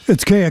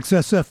It's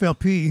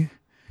KXSFLP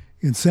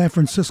in San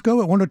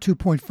Francisco at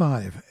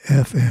 102.5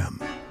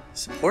 FM.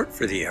 Support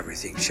for the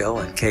Everything Show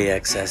on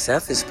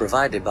KXSF is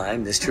provided by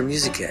Mr.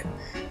 Music-Ed,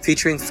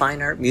 featuring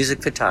fine art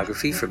music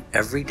photography from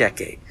every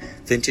decade,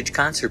 vintage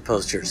concert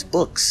posters,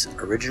 books,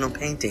 original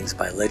paintings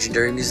by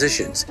legendary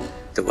musicians.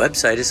 The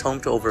website is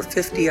home to over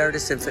 50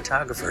 artists and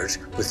photographers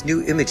with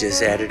new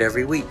images added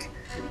every week.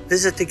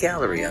 Visit the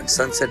gallery on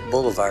Sunset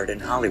Boulevard in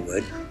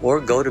Hollywood or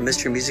go to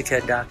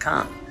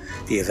MrMusicEd.com.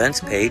 The events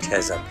page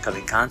has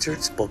upcoming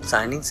concerts, book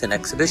signings, and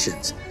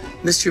exhibitions.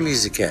 Mr.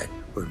 Music-Ed,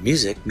 where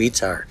music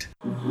meets art.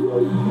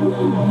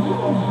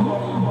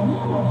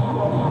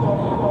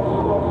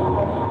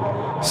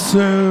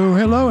 So,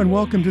 hello and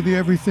welcome to the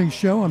Everything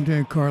Show. I'm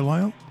Dan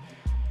Carlisle,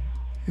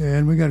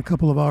 and we got a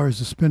couple of hours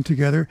to spend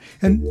together.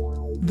 And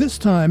this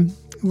time,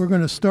 we're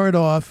going to start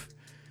off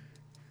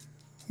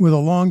with a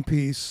long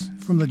piece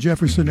from the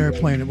Jefferson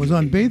Airplane. It was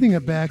on Bathing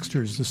at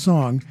Baxter's. The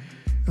song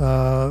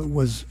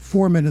was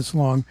 4 minutes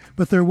long,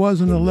 but there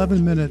was an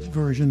 11-minute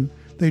version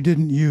they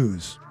didn't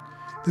use.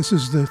 This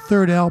is the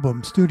third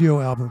album, studio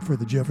album for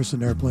the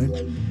Jefferson Airplane.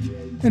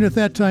 And at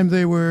that time,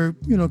 they were,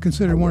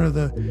 considered one of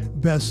the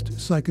best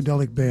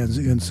psychedelic bands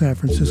in San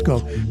Francisco.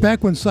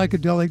 Back when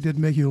psychedelic did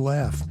make you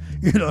laugh,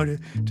 to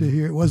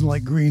hear it wasn't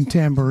like Green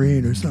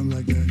Tambourine or something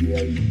like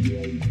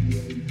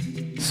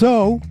that.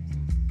 So,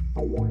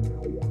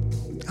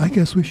 I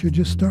guess we should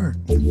just start.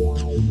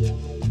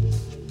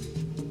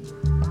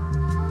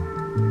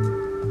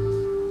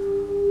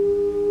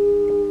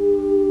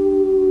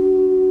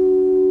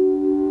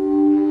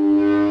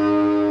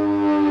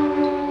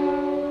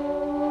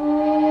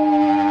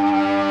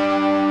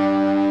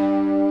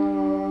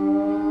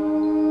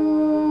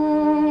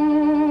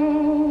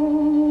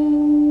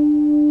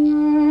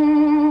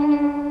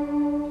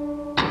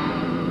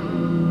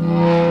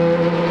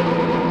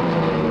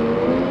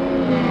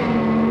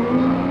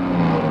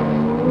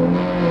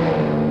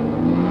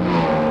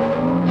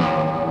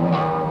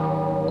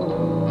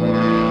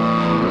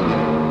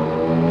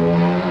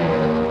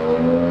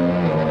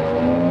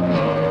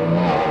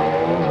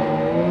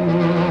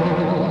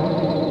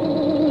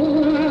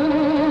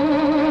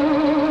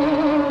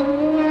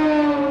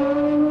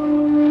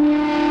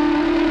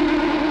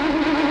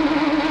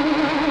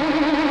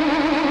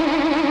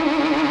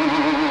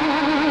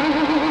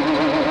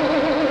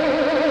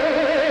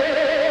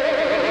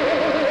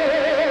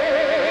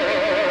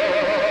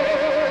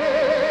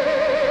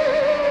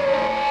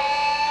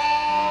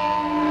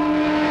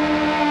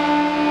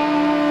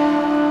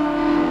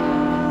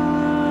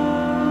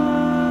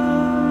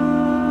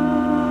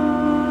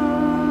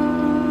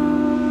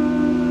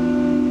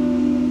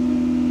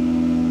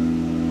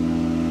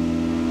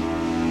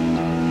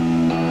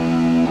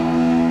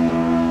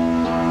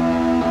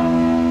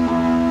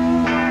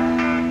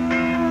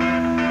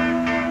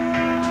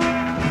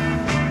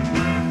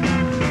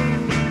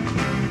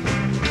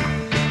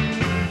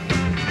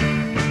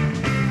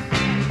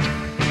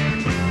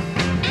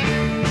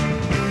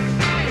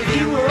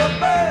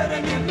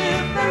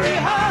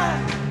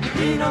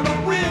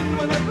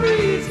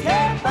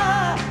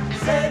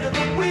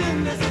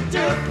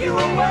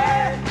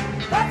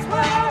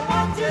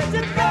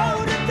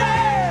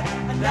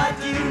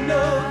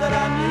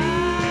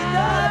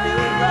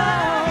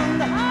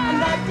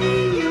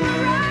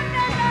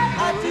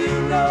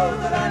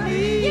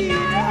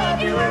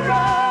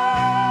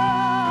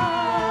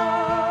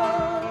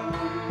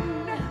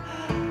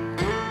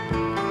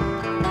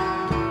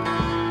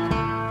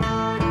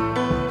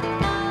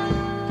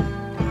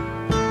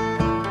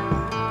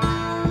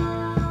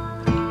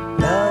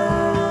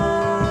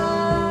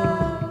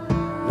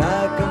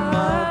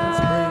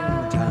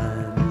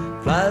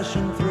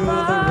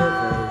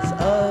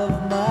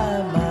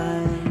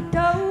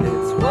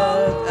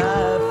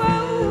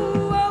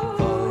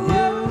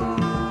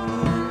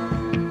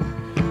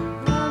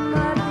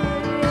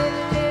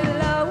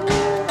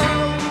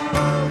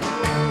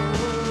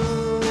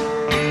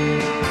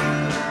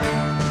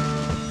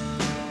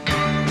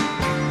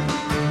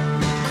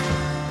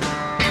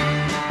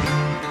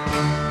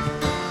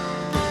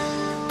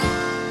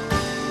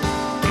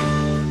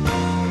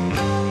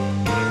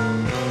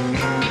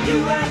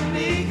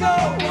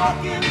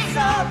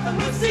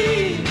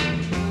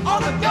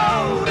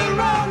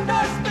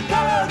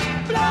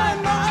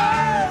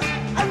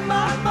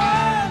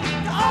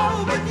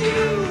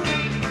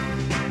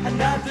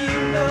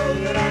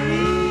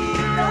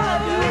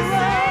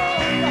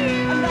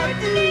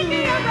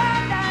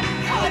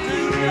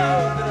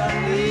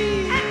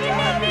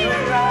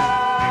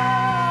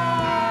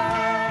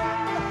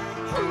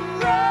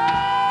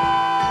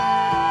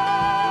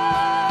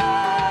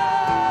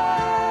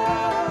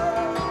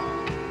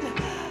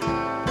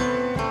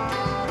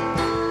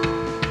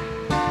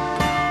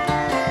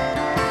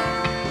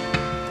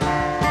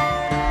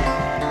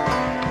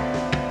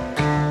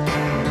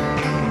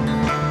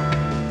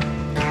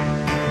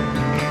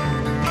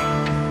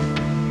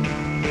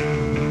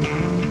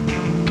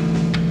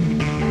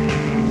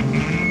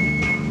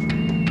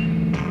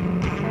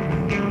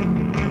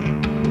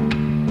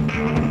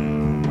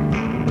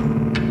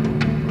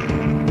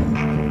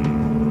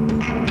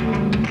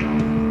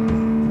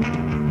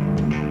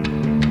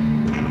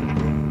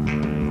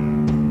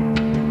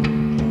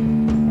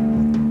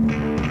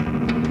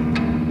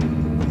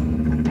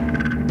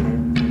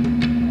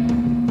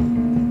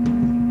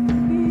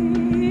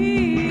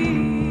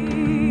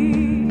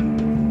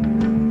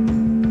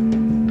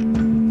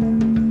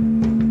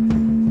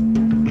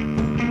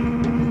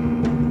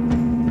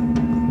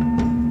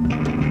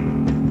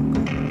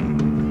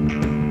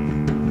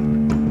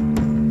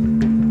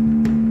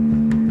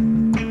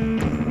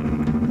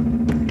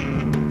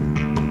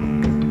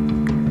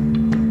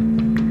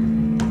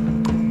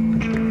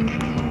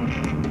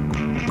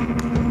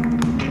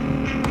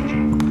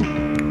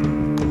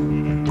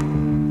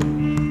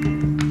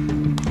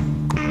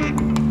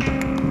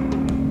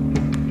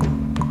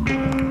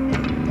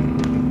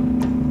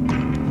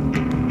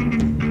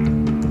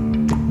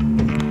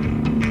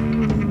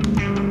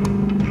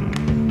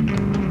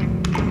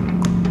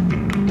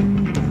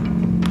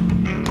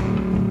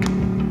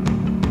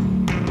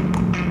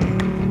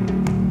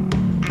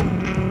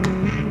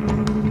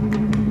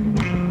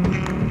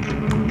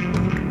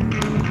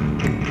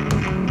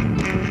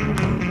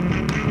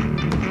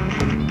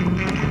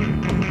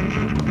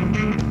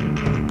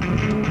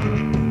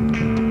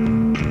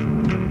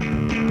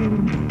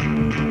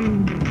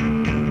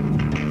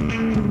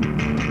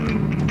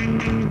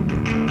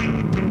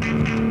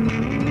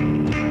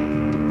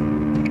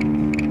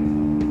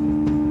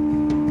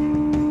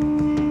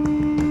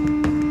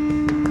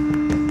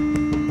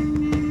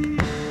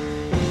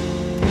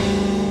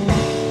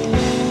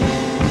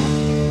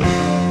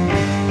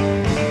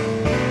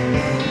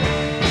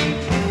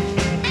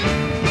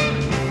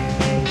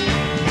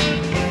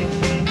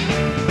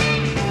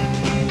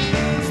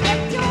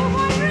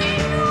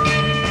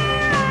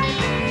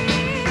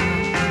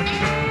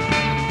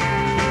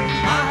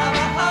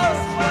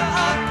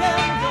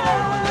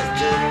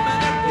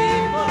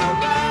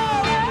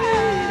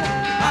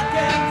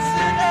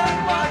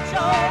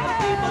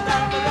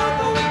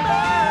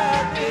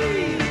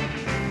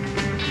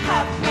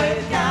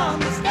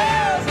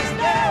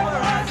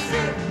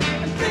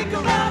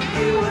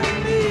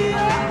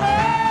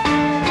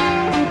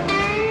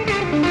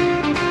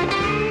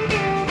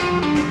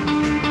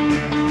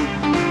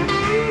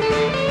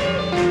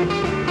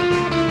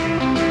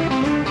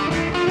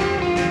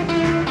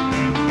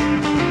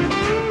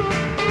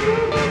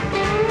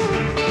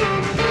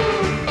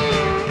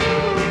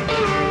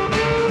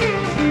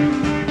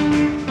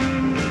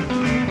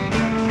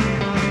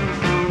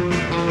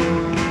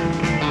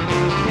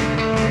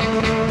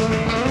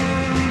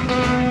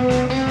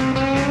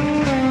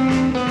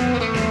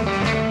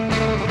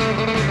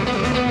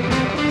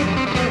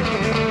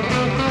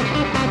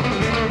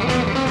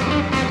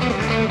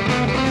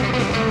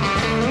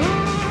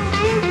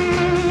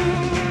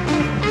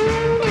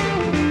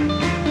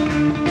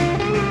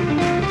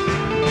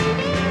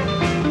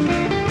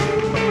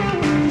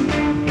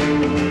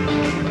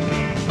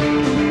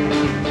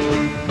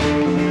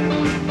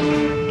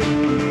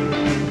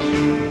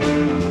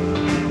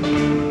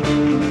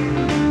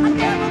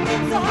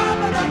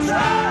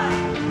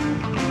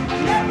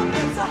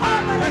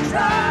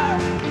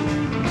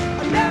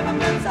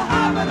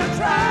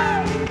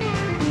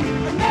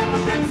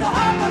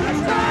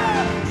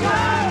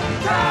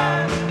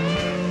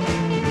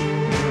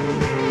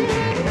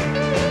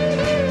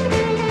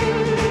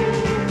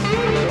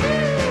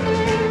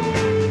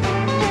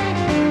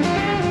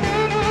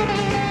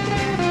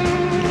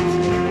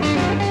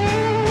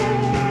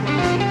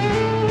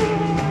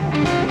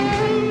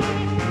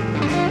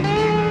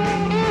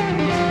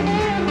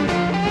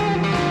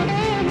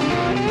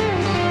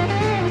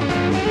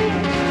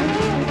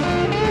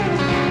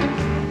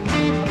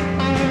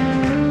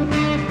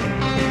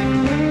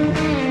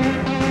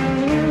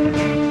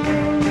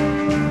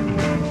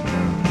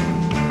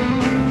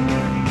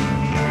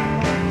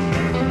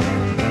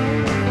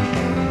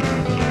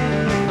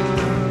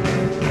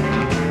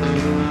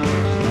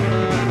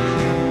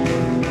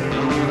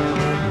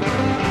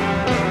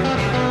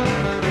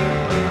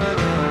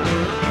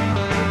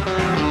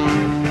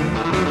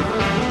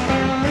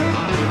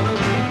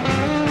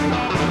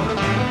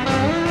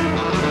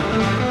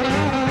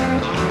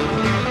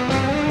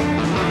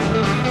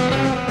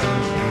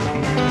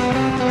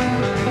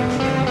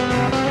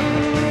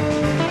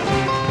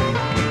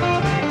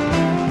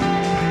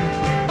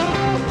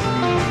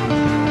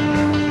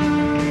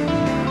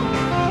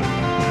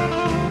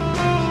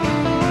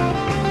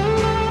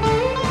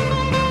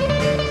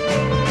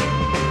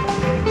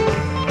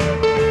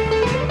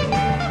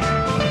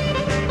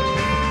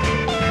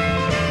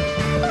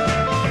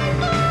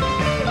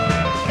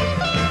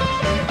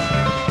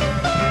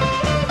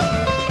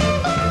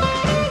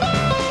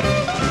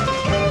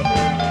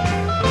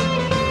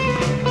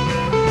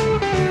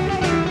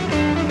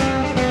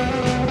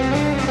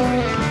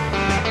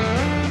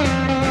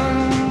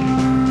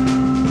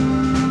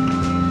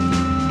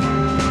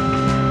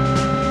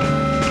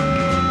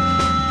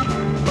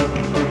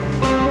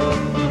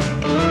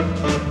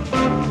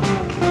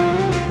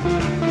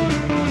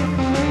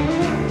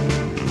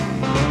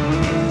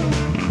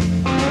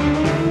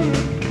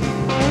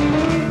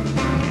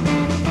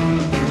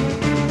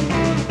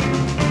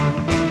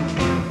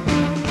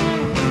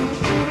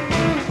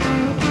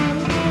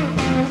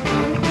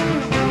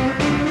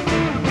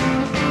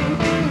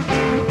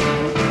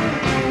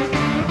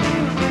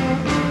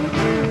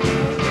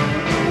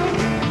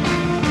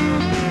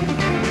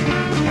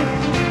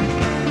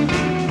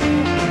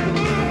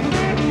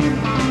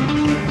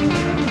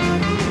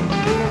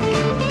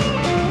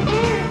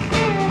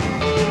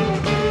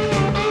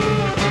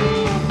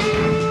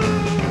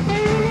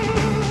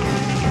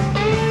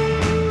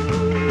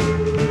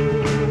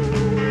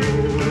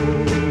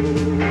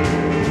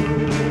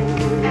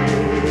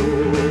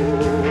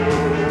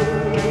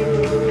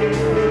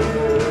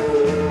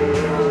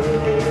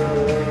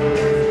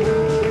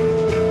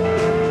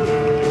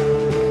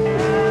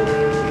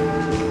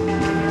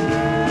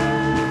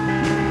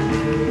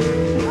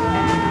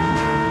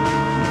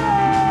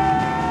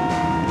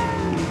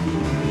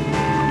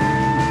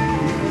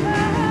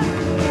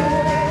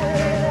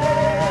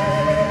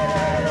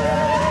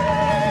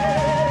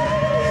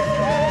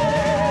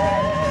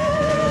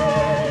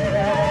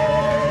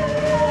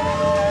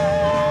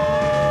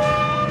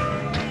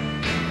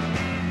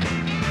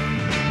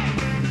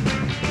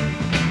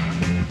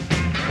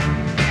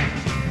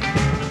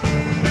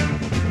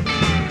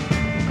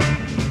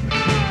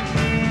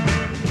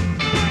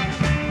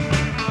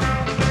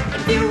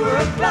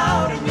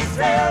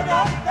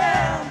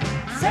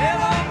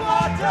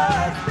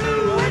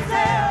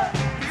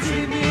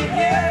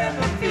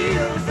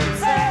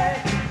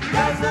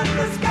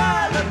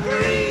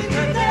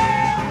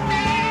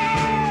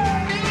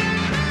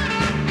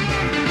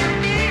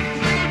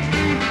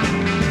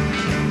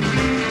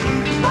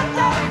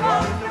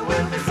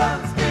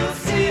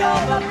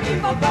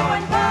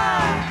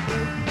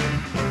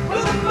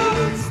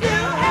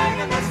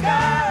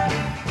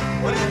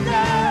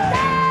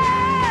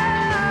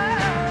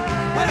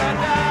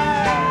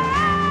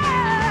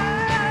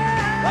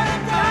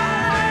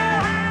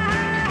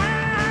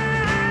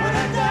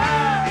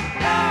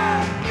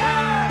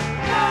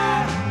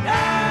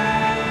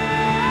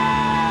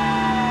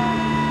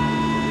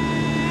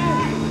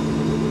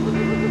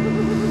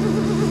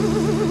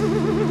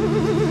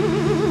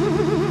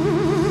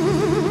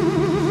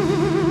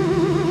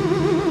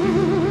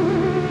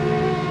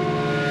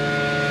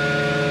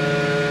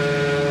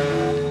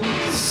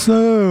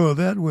 So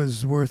that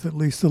was worth at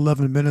least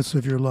 11 minutes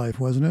of your life,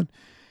 wasn't it?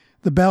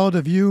 The Ballad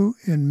of You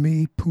and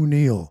Me,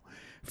 Pooneil,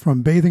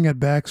 from Bathing at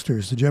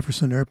Baxter's, the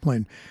Jefferson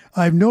Airplane.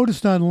 I've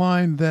noticed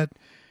online that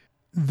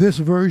this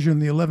version,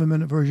 the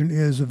 11-minute version,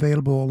 is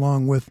available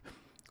along with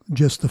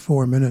just the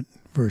 4-minute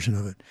version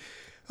of it.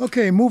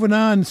 Okay, moving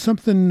on,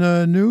 something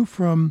new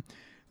from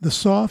The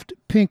Soft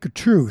Pink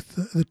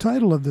Truth. The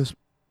title of this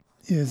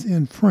is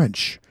in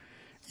French.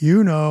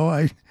 You know,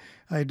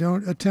 I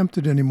don't attempt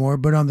it anymore,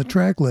 but on the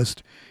track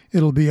list,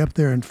 it'll be up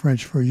there in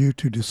French for you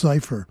to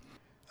decipher.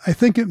 I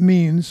think it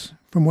means,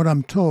 from what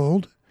I'm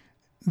told,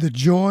 the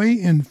joy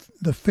in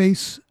the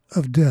face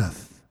of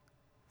death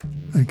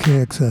on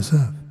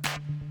KXSF.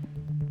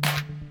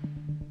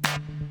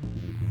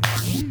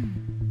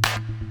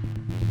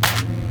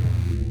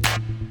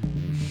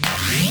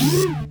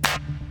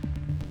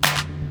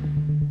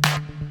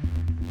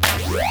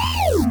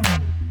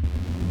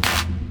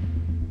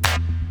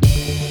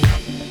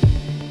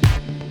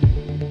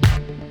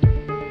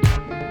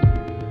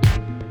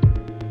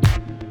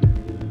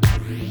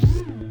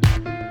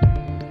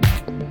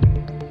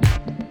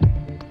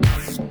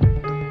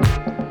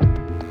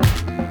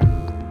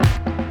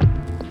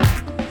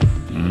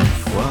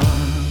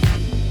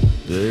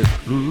 des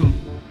clous.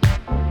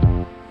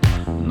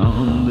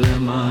 Non des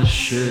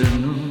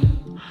machines nous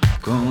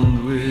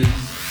conduisent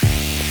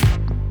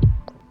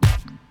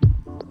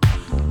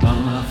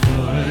dans la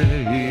forêt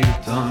et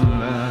dans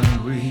la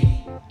nuit.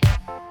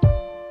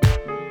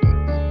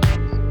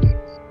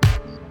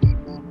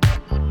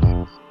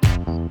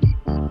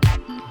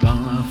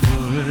 Dans la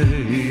forêt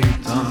et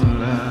dans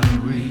la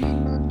nuit,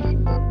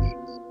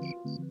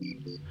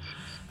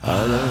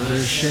 à la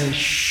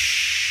recherche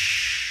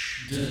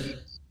de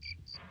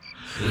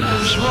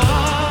la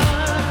joie.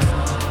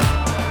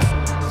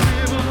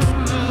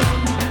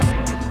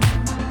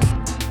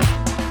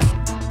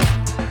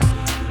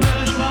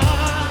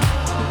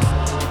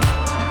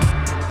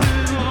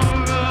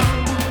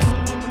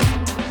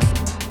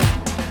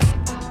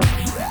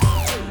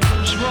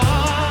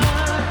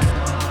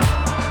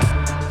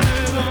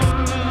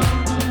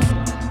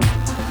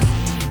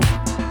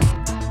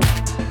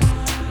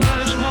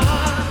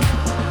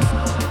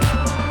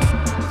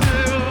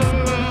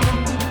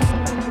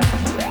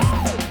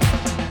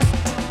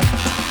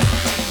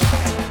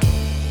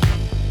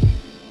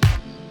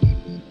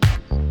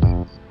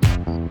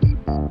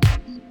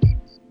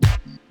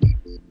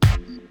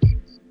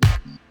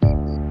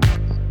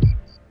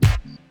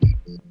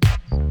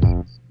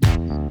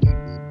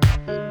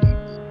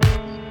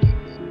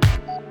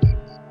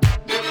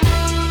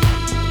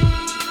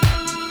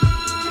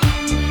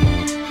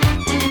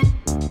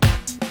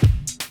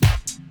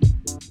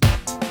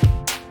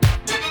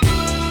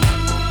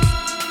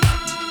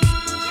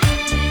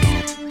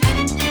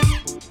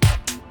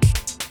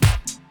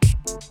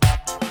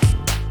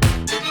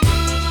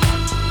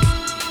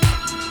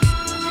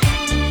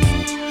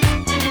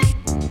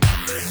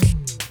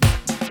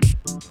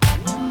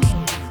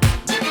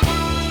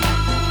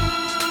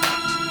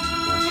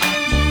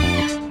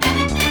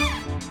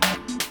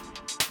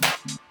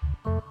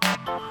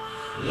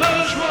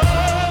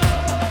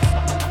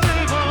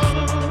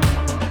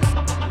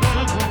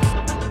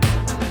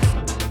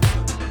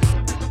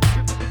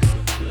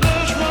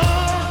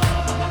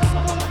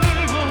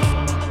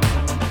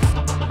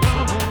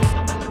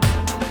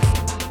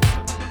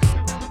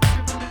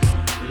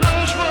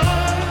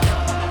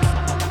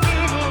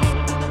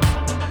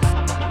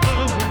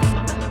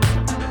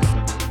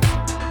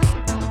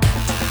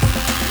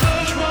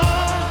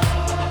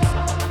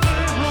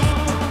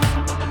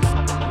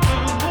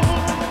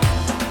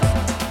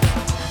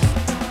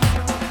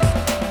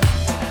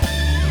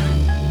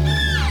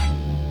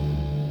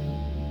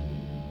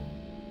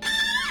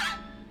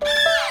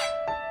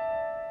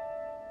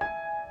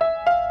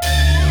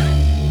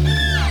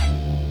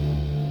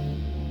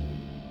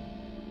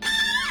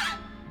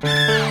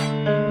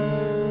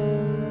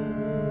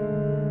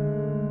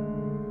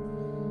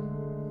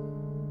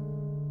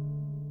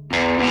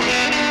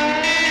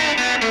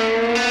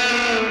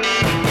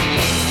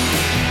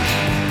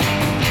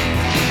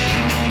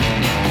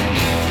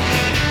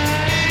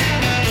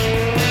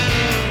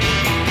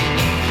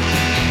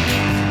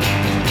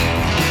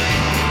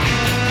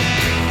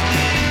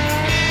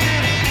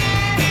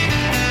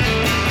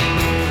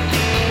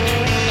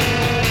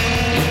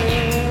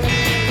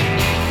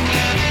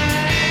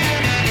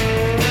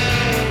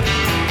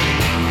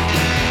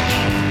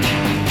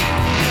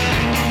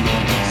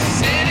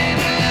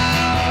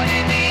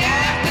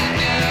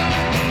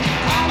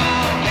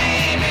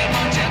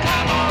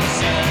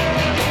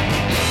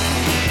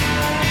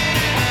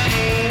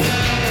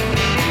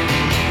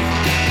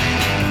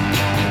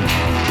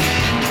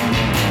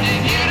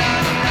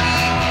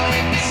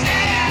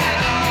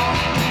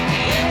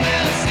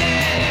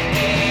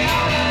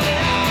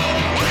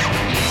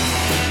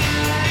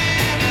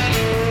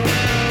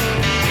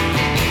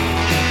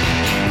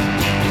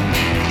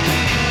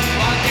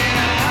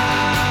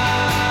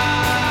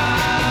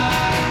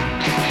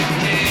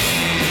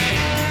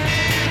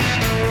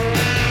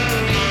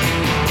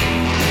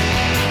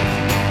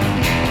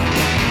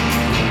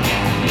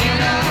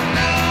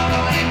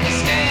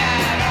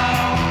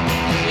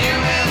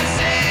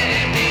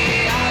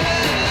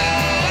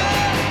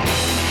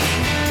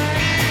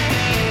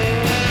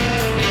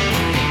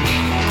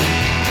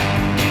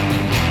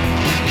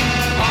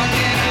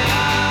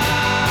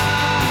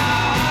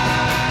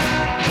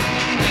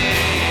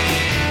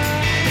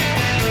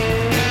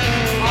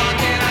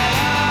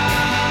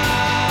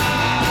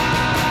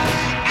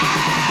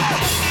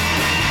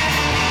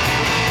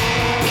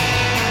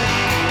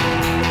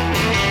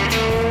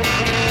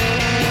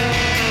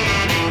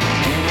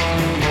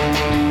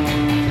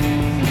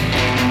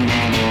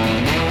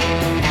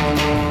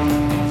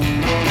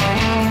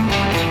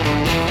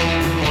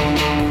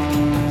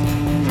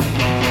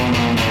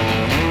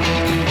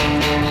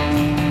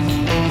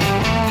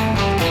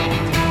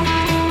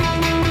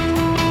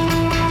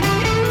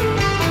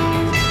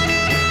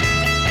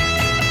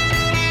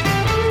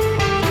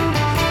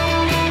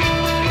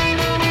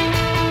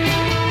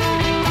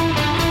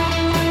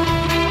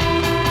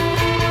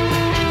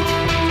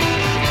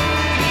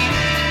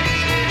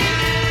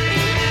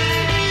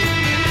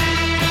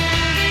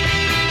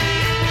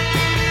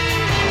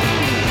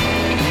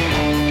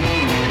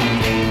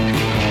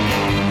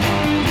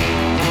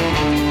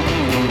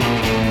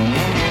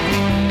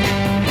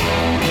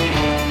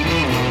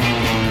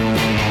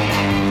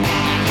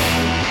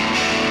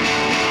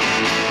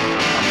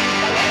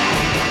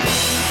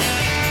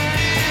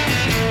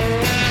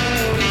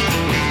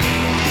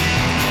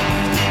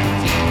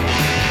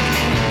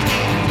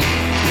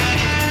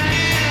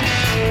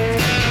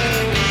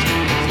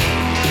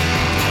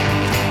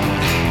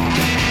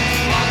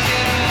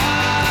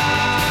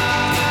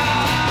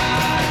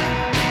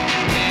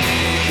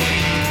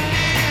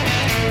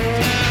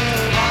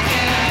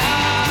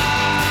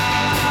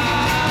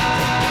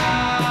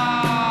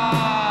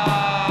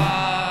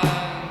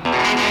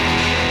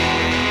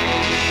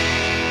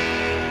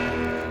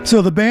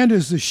 So the band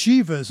is the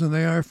Shivas, and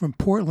they are from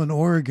Portland,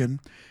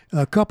 Oregon.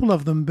 A couple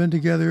of them been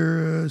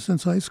together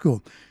since high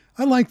school.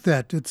 I like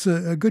that. It's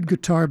a good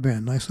guitar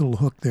band. Nice little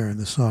hook there in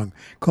the song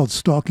called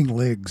Stalking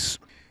Legs.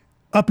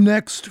 Up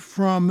next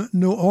from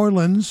New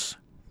Orleans,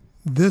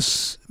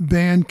 this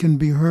band can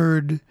be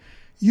heard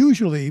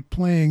usually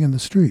playing in the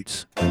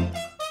streets.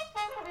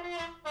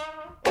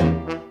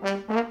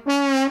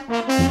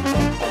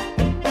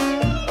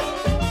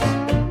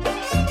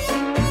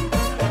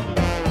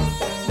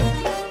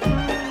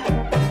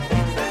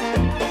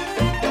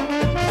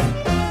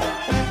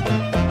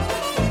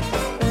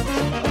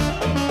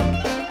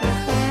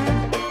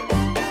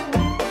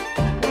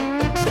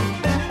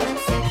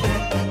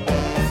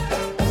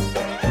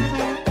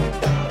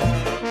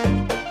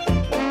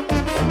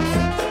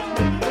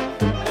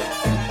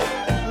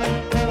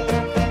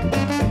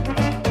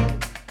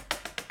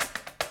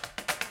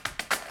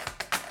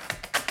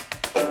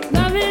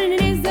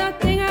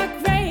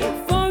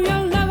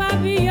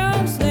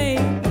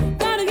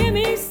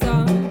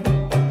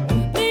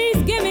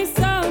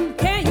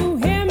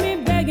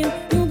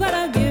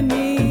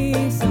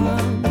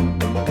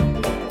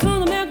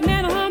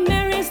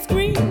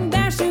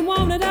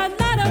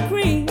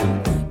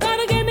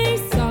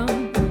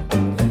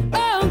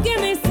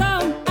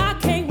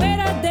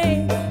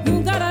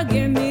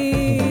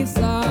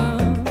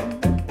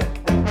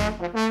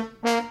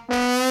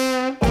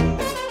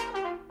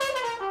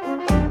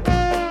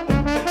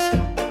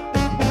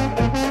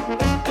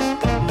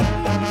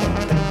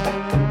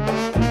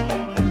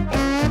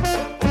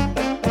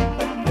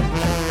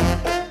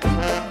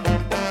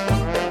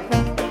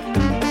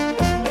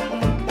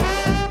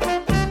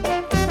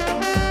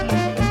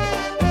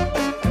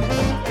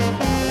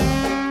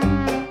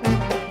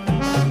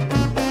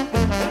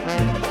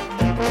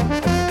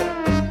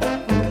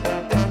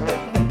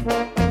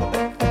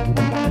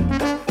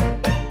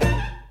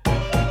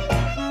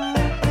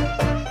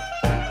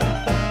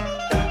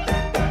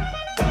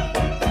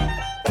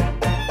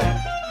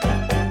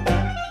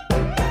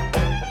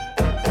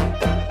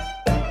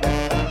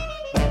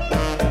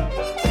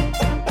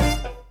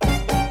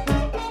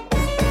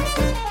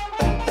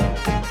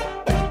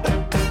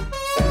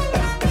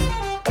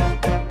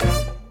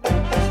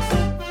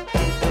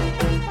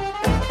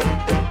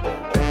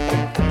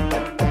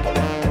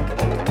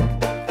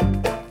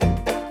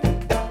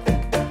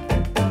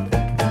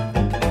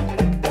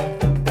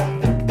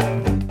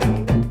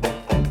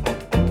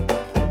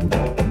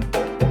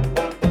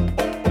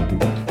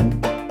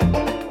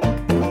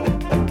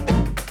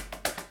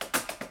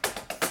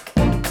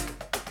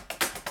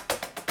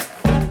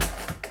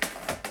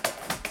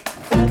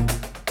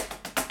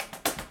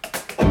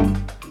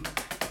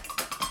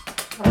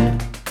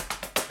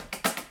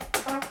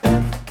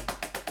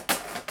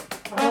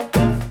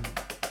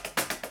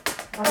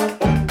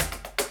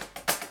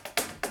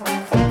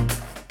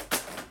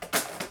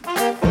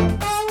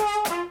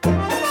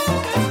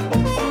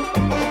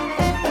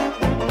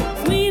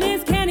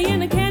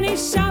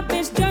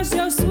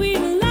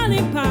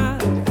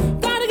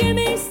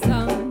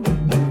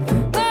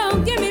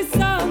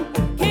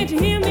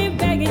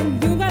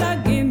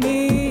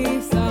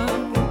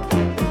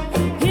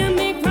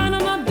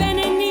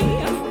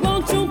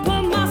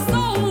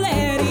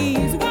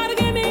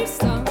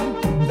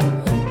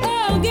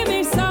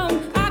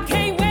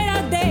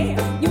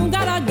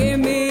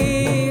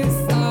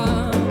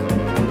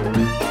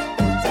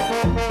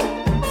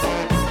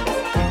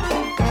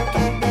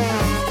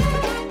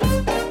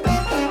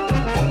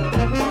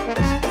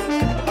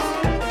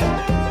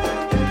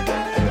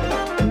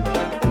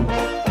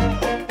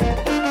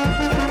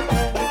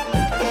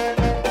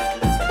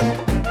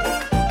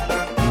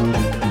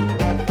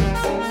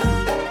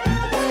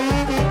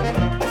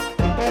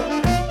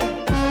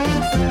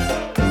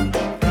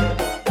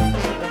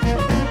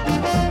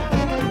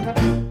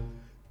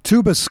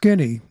 Tuba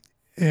Skinny,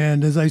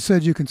 and as I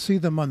said, you can see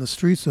them on the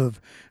streets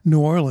of New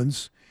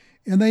Orleans,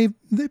 and they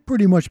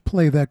pretty much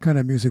play that kind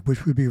of music,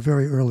 which would be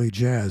very early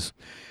jazz.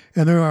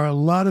 And there are a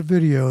lot of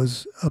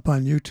videos up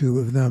on YouTube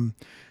of them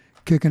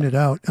kicking it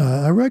out.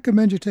 I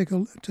recommend you take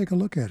a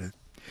look at it.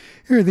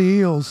 Here are the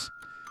Eels,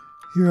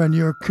 here on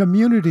your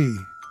community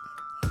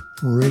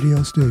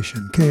radio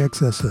station,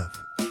 KXSF.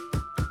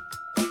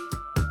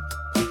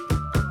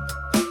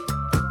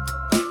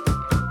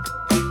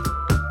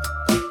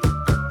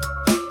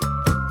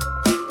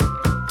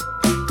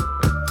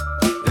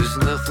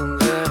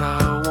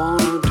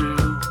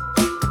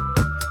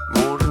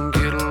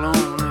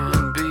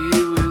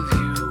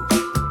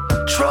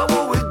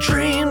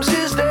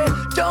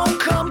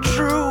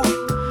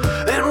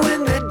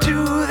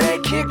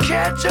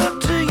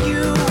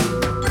 You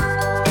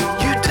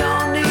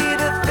don't need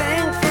a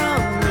thing from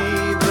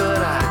me,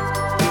 but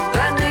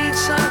I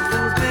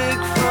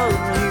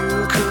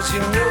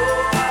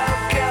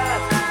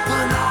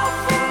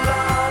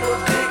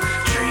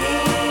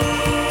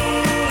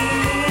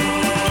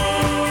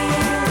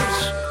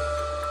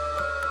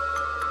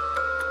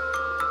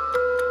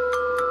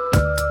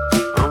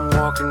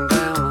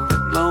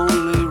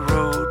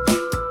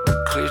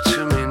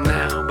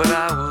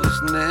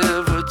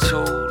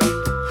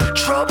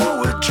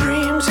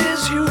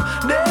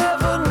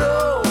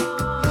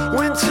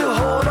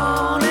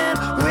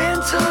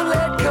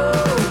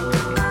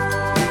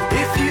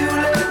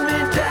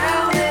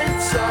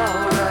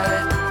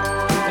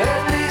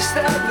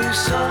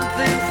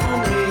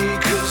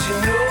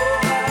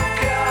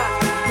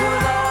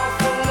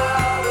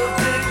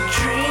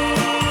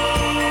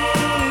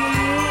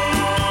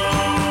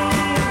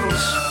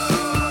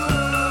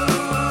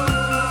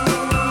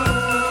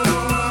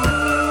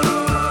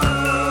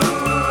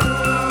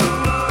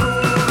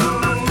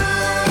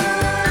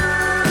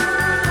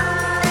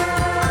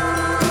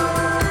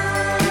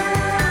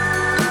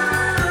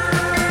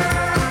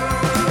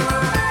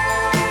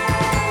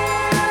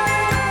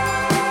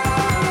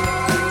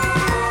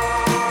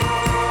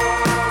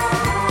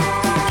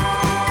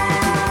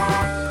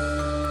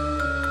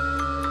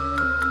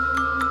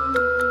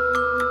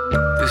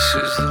This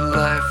is the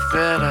life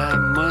that I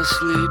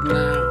must lead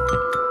now,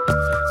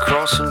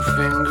 crossing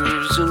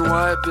fingers and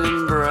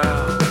wiping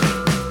brow.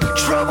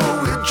 Trouble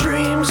with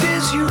dreams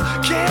is you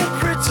can't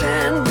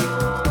pretend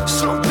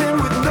something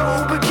with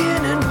no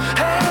beginning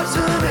has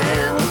an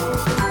end.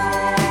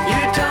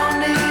 You don't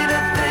need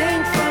a thing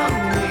from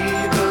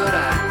me, but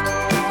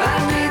I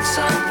need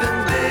something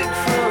big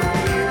from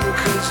you,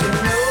 'cause you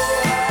know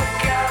I've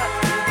got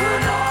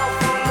an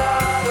awful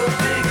lot of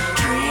big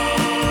dreams.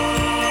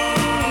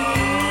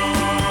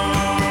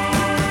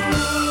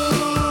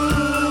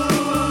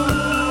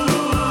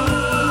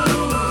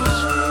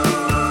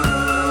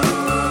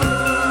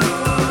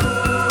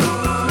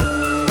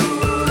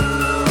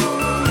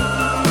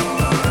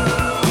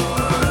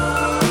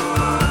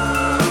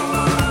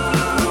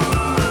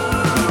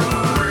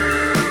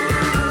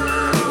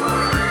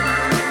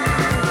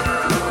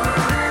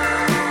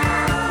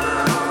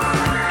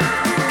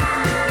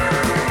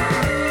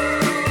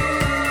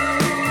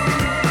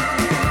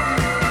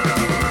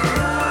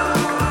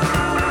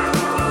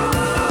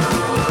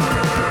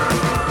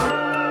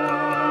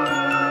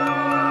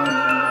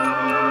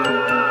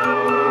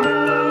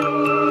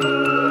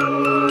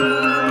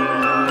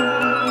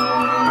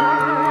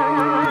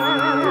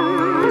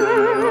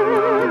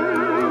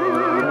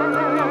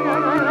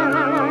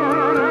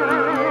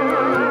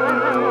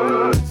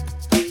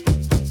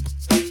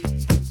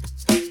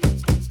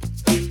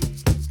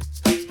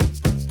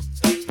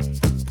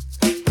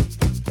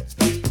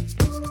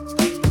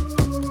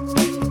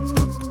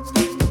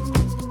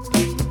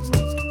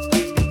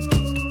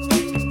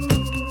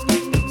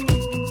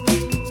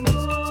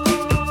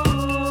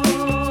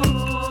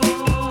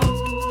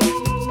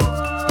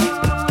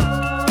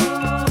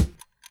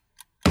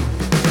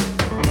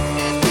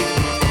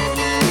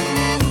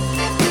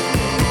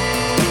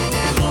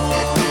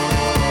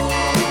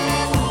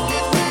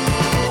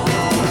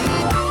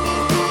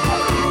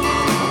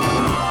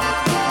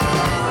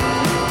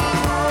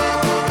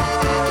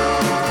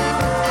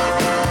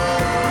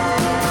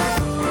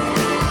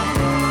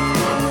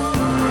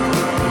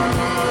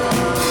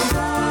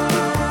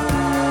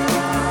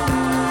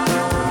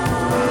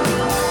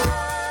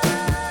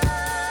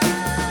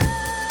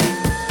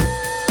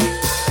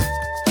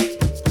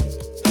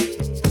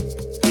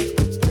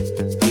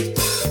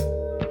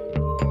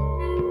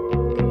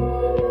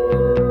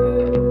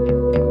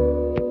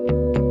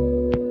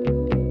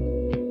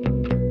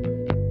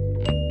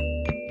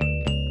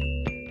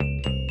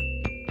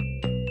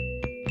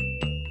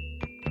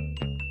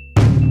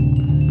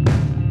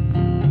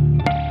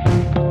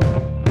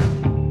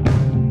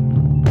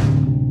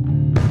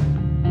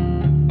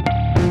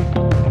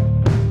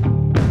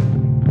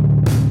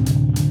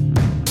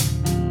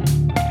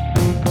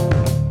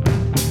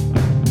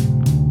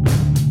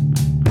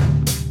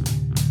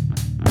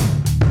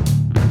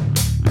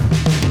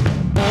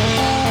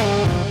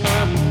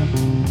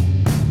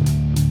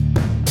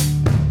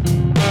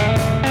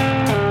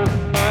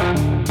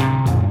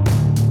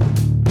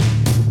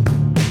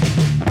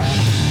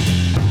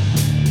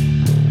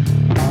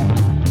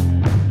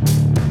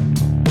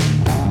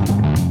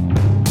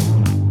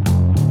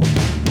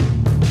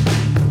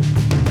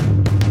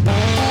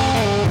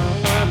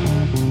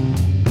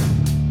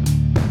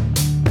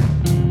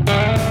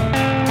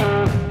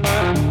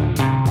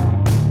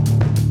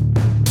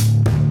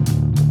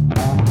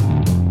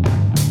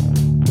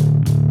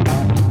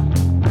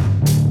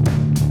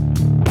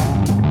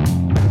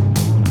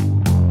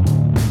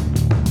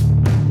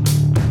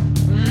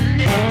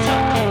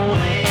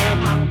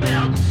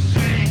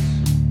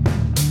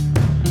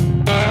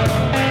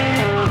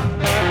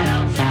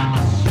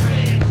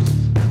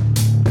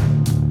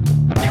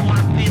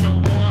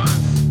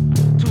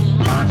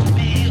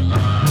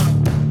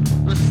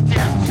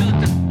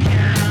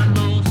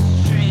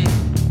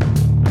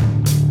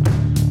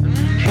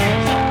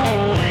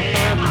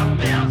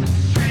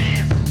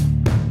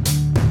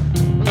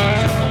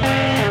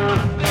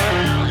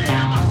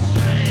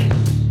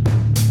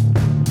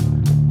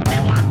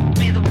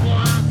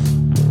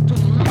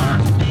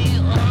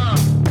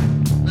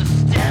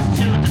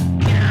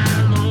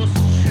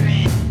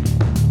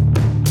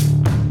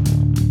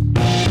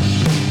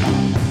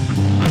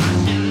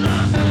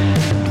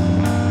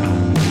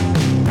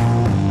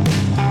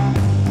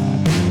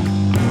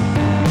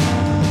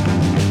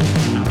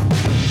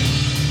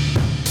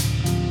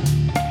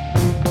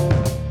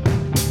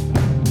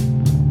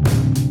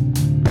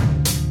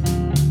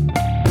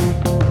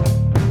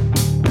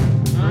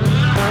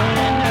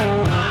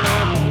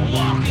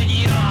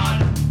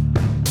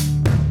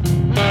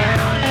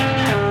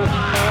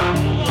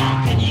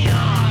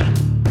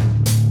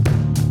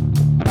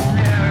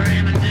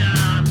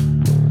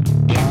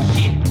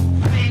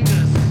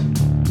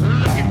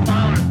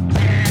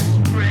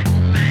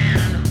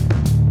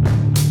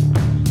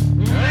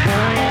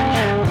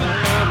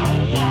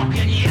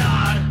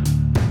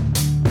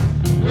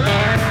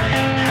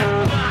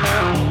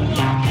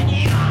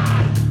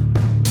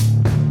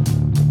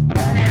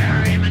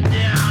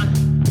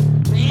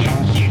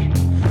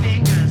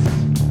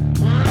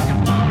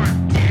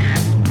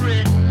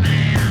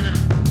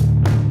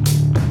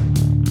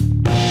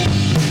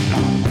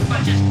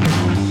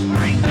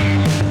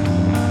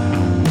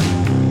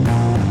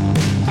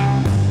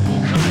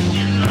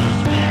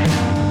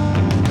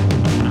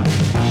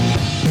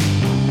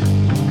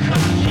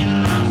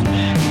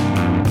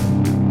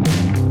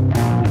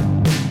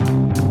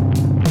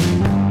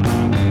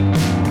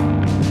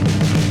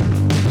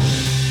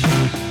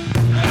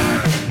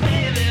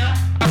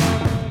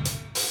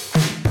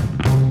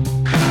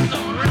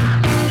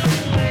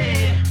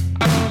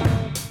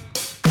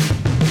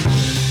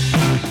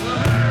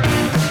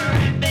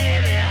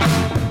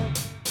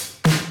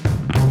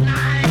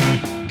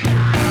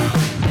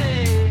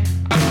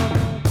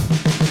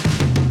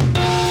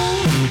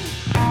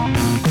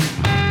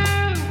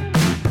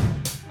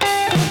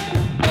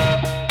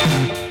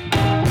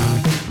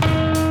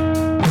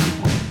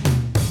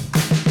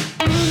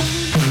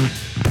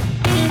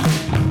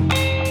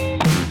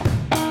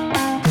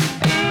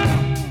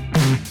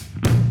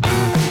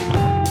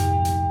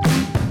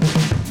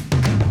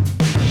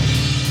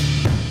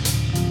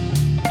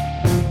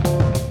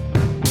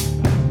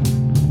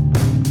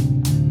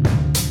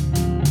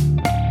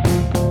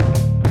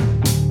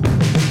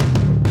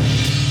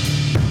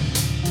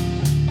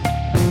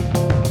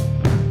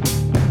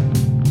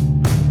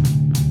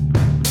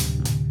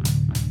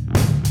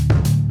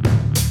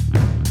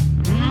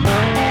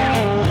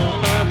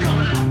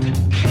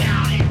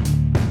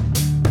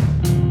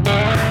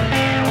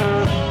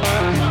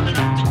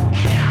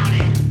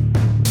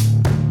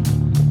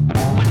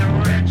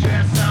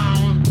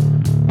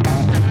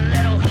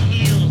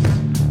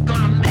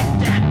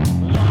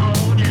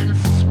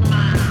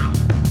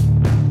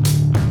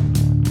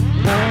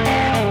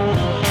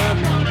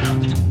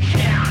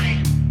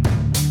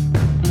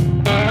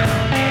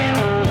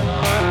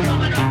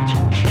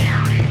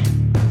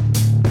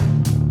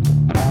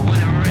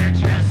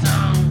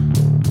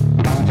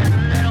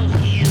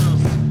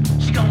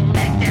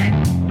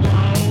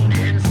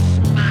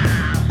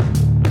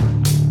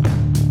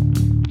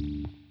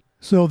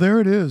 So there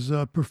it is,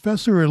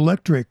 Professor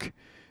Electric.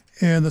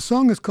 And the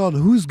song is called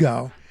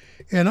Húsgau.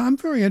 And I'm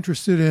very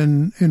interested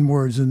in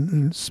words,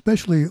 and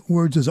especially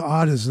words as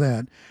odd as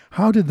that.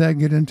 How did that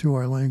get into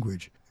our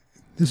language?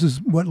 This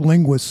is what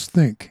linguists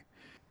think.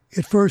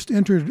 It first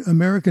entered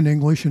American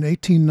English in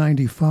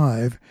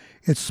 1895.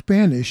 It's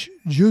Spanish,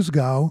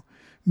 Juzgao,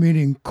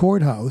 meaning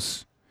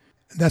courthouse.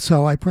 That's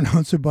how I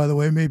pronounce it, by the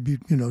way. It may be,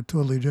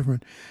 totally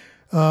different.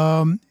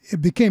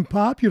 It became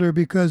popular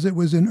because it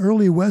was in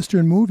early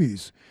Western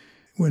movies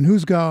when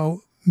Húsgau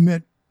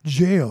meant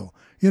jail.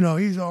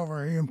 He's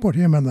over here and put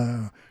him in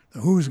the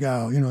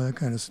Húsgau, that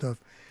kind of stuff.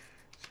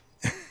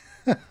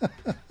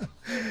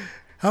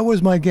 How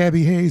was my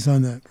Gabby Hayes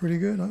on that? Pretty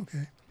good?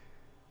 Okay.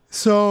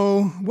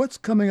 So what's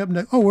coming up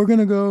next? Oh, we're going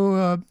to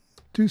go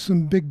do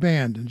some big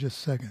band in just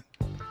a second.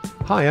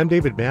 Hi, I'm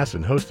David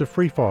Masson, host of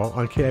Free Fall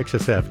on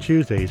KXSF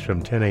Tuesdays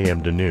from 10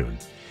 a.m. to noon.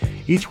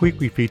 Each week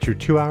we feature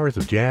 2 hours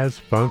of jazz,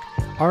 funk,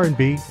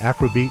 R&B,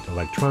 Afrobeat,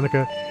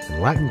 electronica,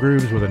 and Latin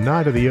grooves with a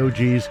nod to the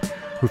OGs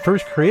who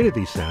first created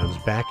these sounds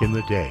back in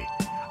the day.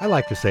 I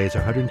like to say it's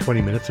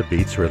 120 minutes of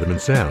beats, rhythm,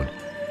 and sound.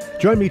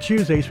 Join me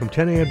Tuesdays from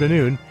 10 a.m. to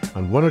noon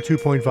on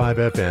 102.5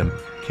 FM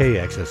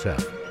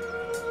KXSF.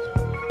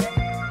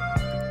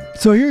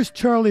 So here's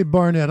Charlie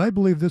Barnett. I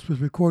believe this was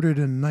recorded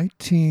in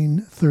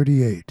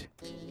 1938.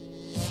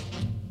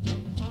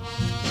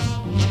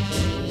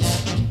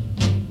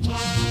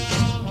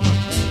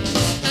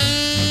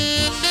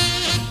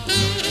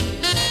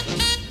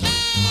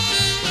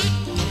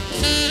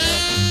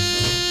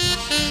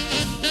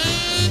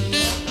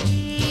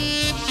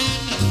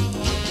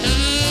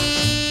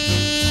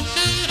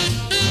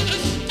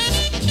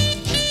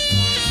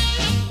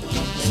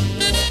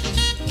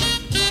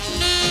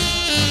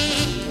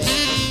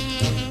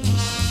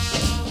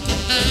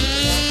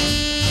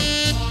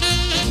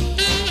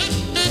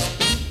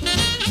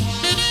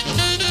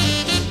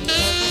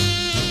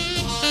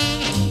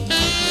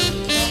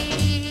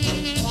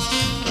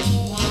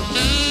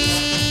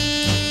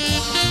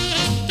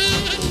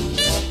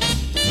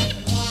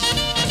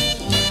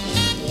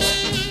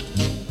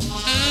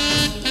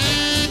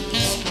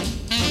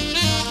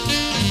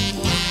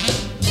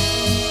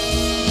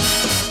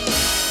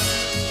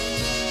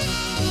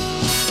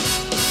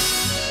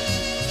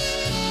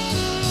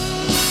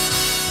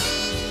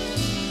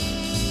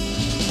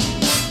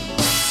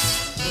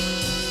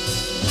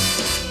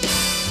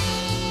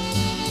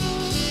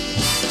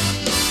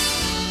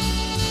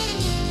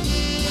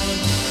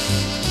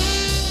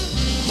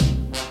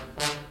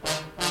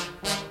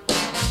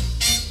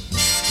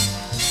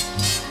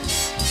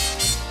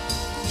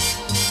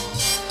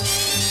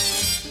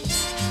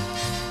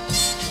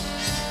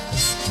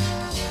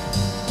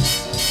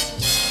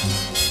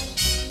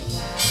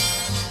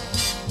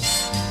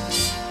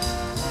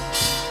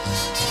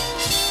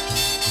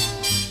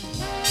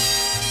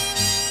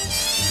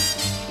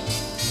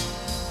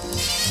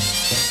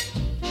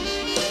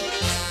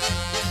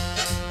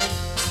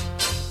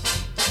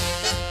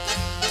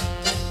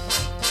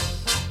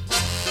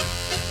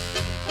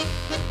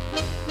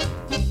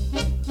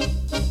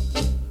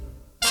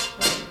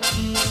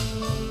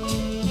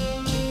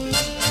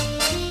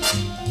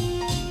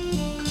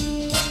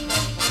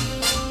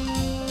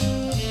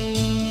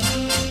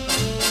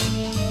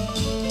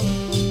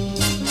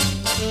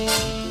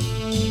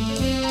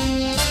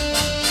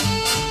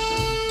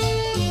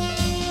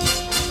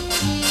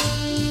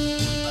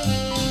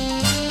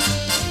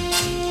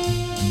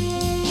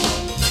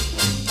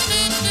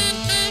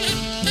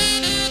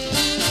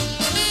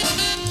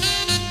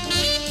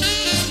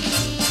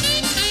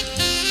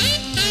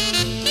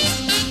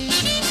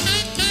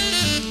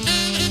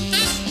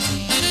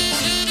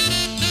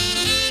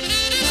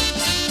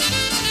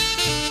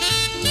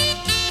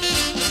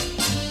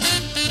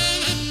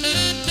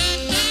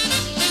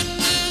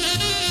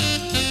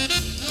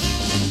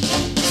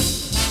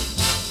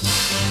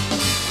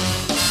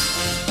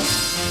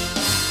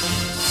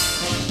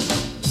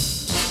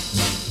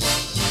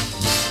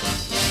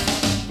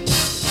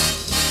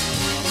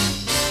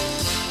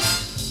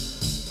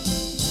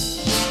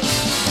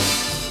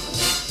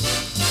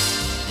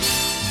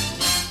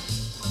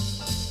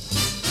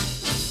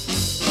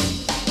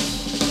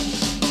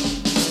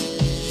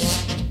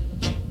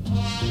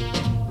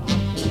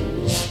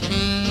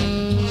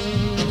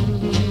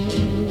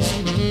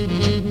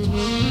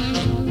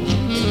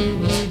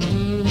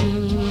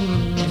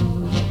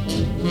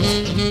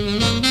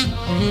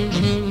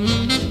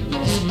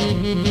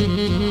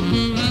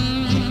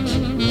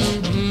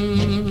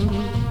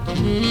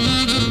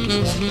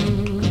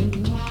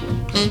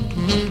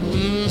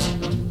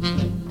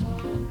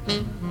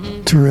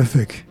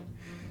 Terrific.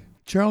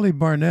 Charlie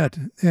Barnett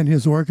and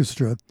his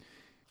orchestra,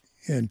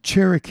 and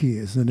Cherokee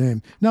is the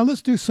name. Now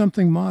let's do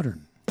something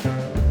modern.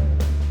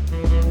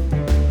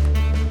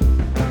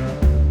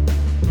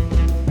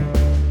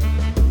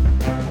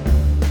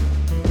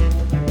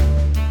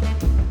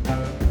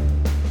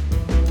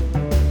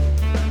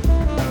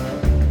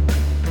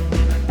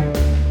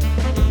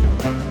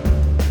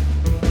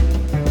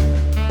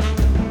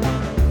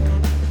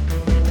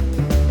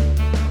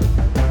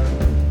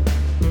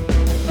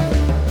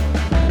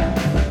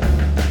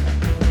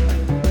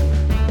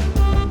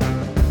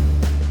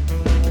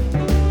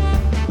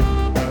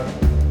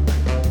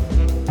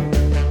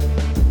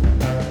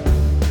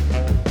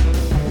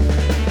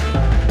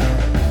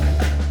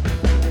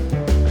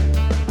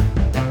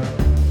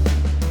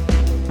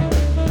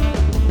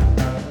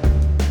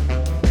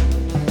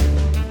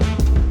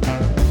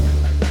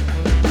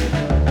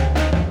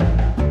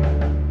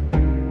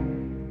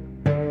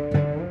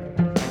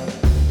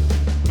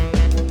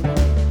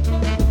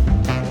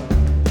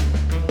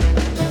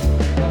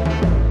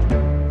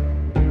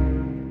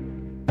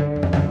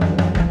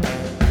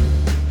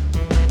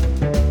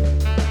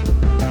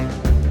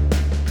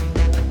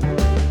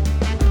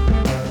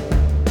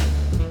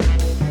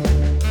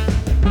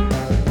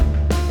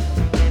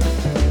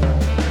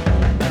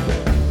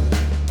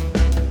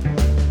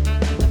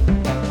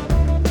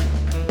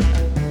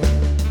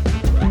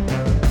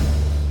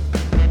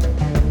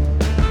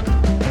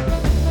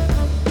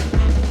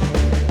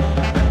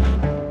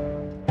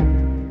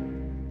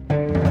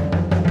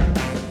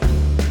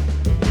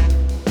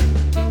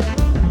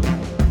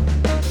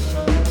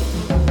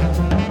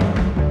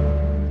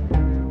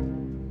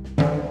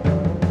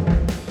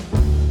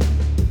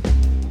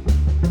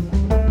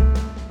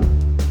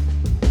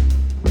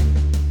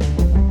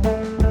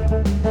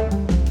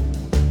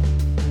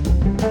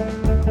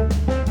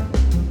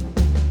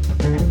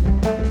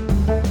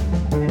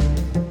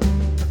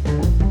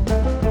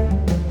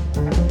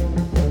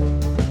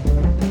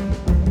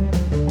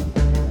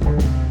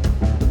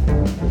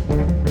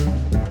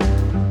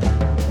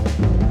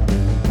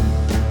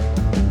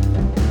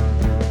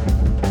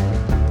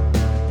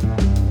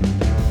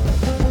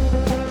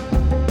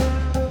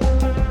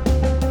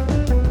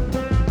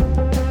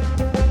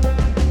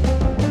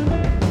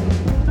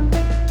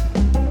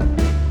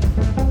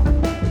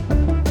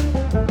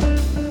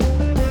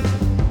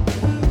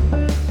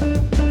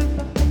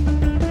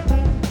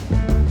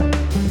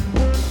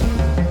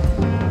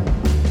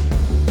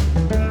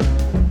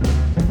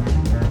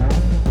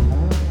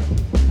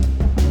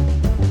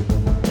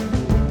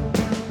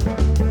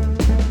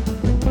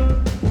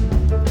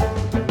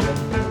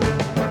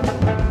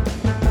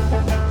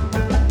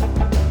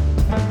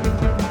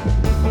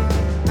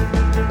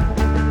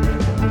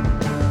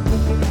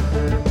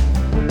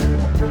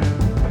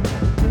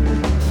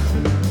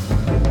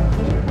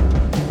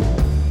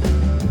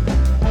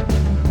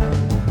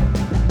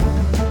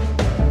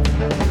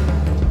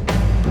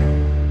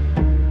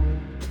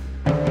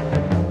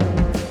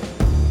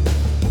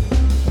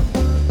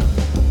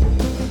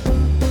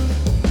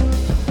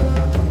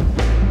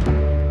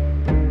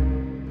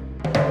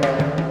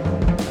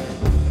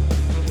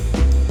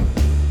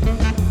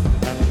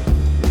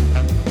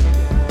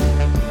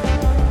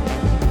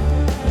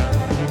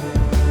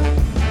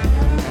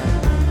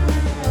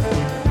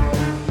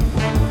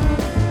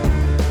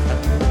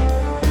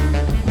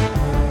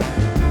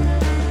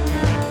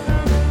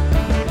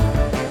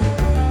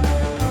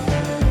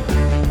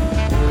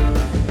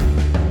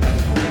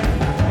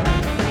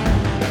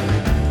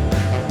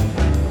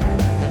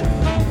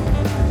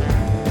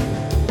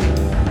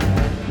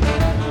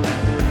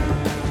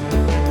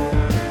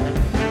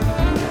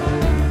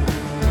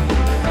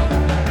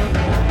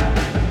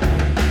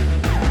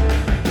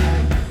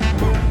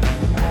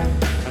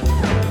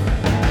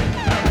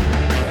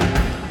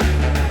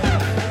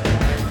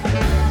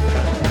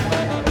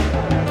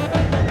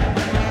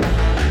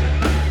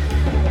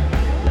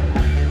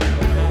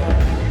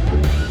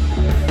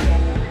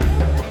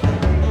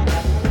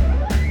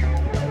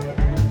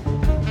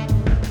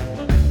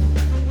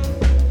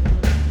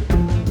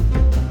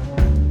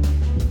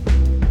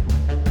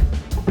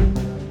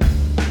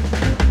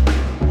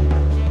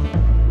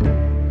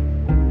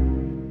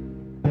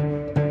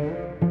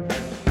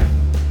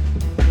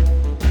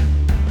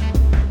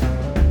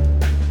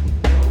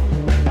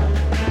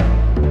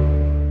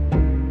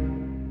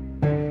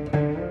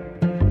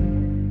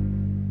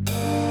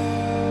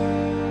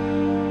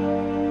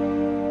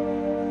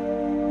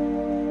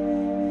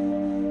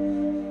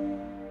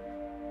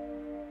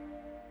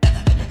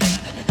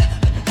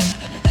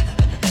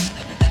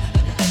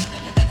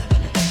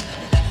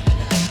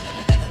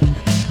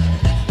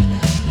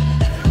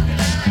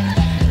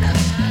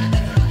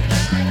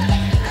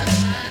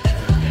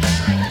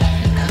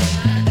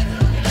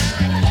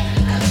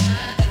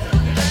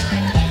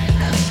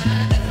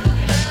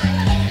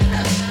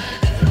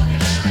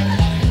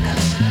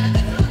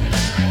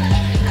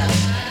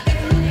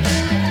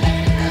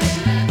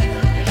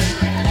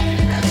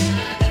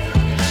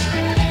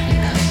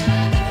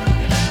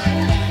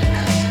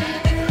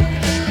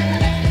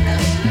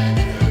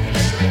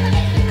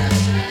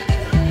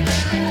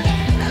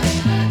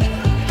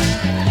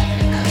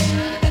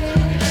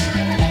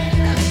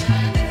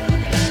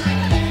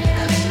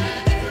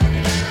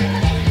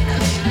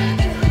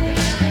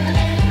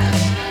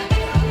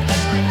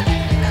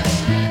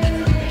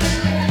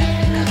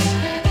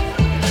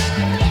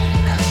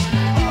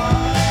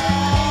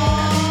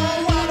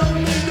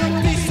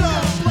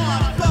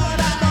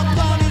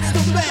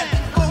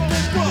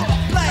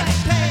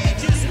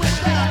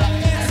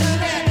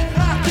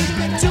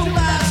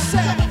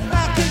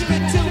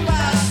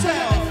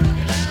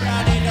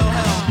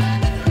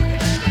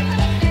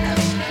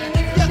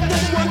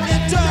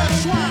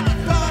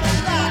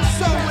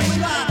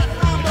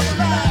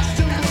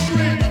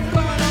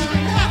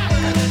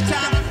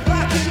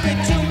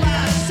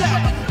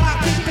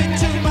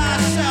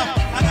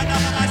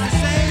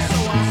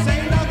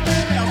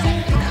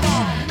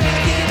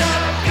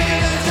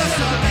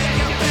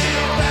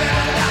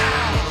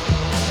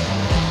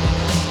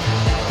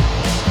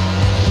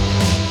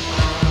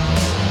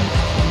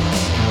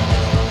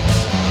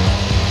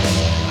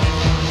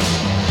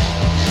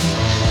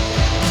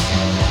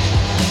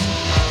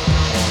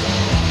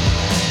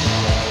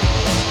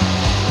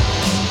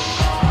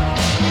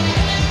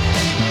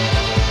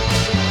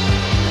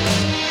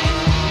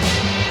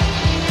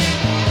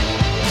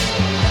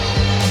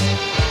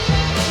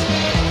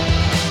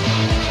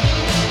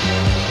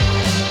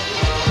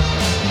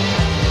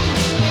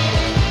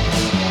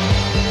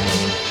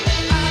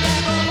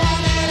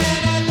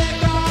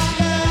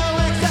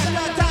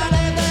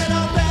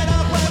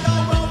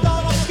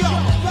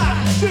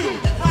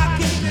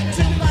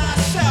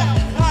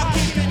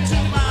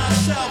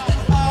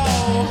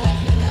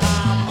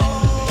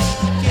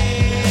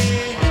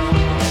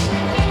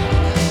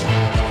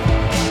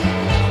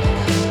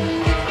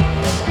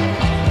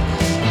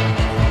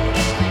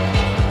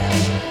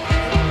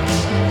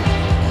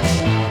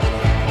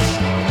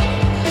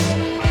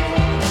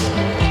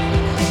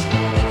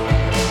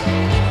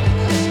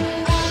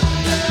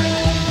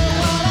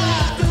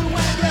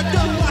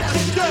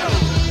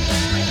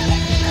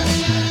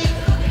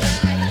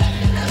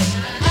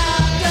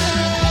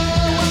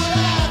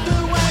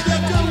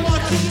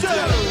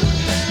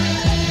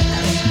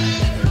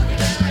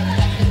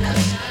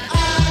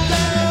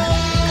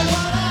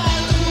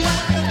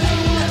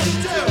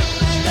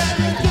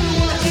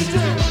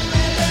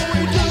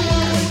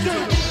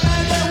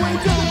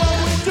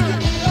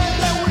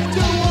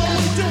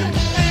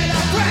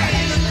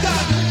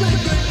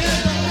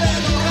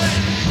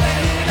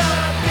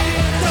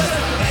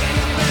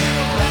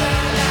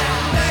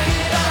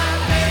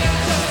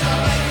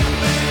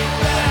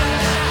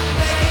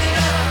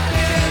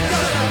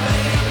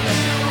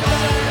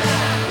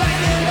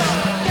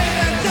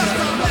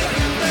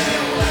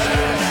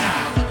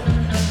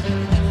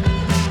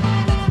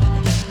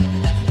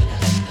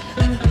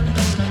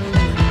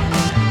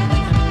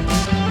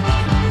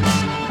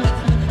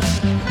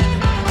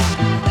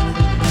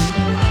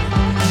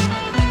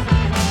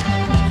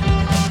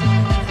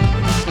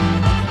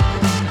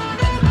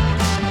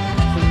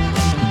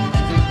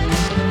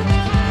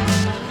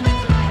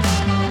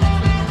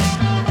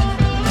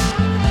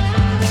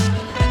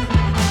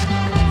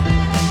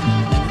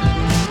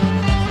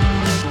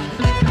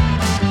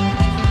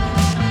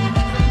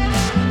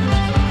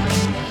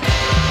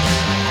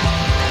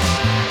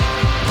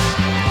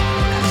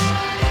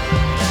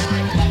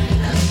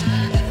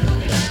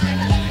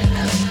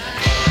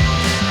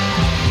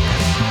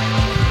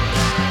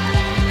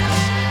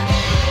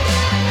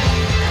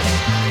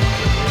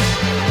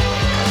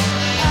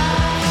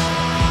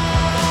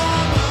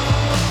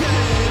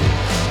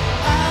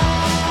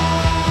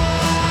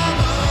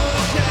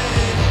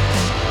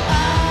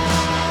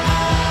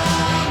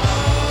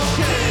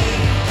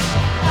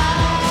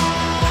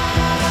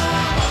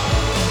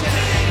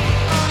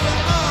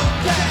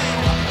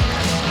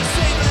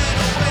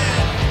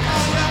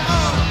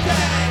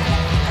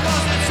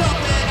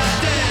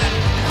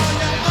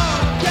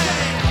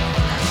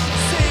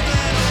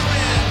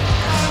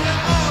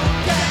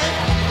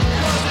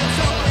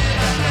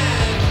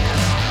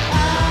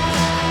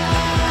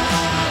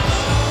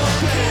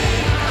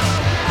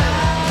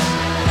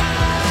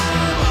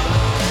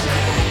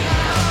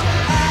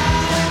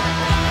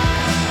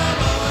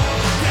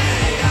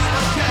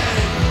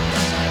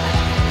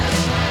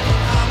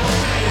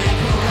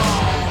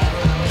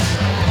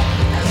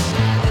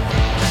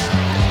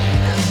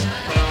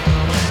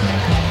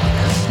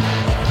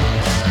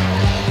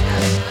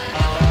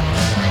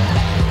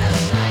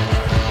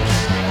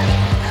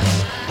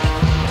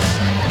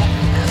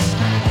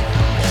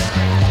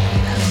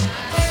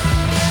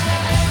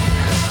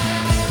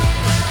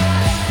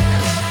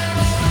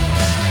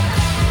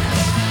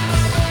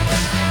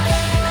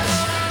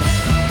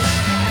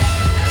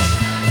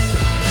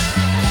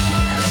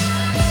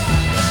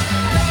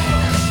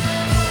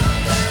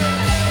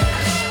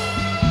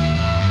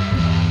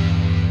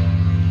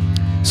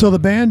 So the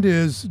band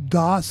is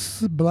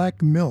Das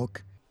Black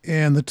Milk,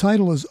 and the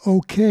title is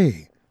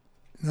OK.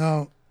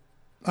 Now,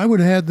 I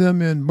would have had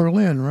them in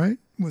Berlin, right,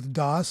 with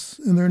Das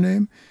in their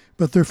name,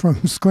 but they're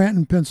from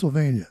Scranton,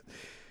 Pennsylvania.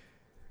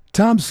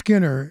 Tom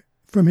Skinner,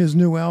 from his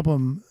new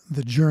album,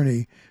 The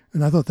Journey,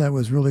 and I thought that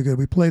was really good.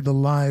 We played the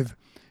live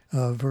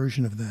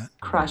version of that.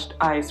 Crushed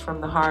Ice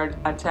from the Hard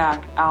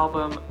Attack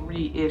album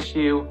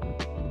reissue.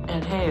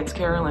 And hey, it's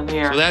Carolyn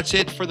here. So that's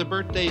it for the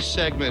birthday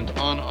segment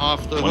on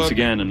Off the Hook. Once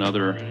again,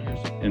 another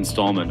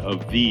installment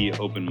of the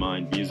Open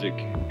Mind Music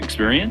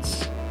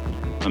Experience.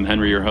 I'm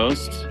Henry, your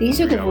host.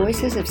 These are the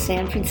voices of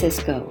San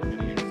Francisco.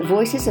 The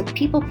voices of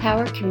People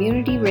Power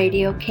Community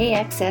Radio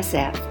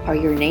KXSF are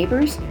your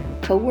neighbors,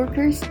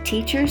 co-workers,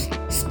 teachers,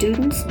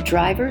 students,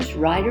 drivers,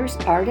 riders,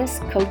 artists,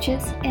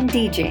 coaches, and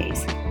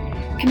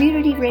DJs.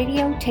 Community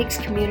radio takes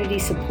community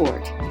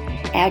support.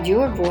 Add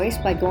your voice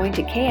by going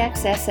to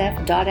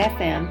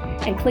kxsf.fm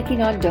and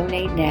clicking on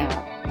Donate Now.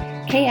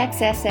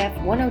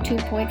 KXSF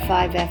 102.5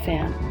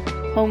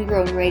 FM.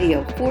 Homegrown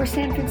radio for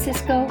San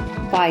Francisco,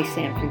 by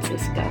San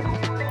Francisco.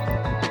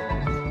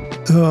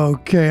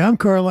 Okay, I'm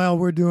Carlisle.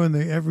 We're doing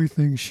the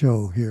Everything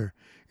Show here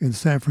in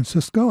San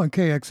Francisco on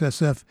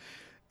KXSF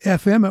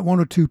FM at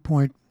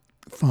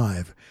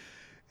 102.5.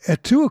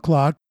 At 2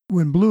 o'clock,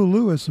 when Blue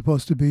Lou is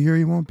supposed to be here,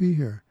 he won't be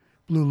here.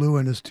 Blue Lou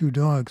and his two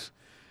dogs.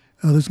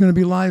 There's going to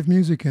be live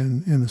music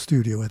in the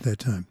studio at that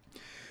time.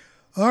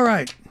 All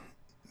right.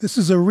 This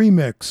is a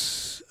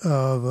remix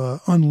of an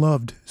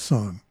Unloved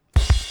song.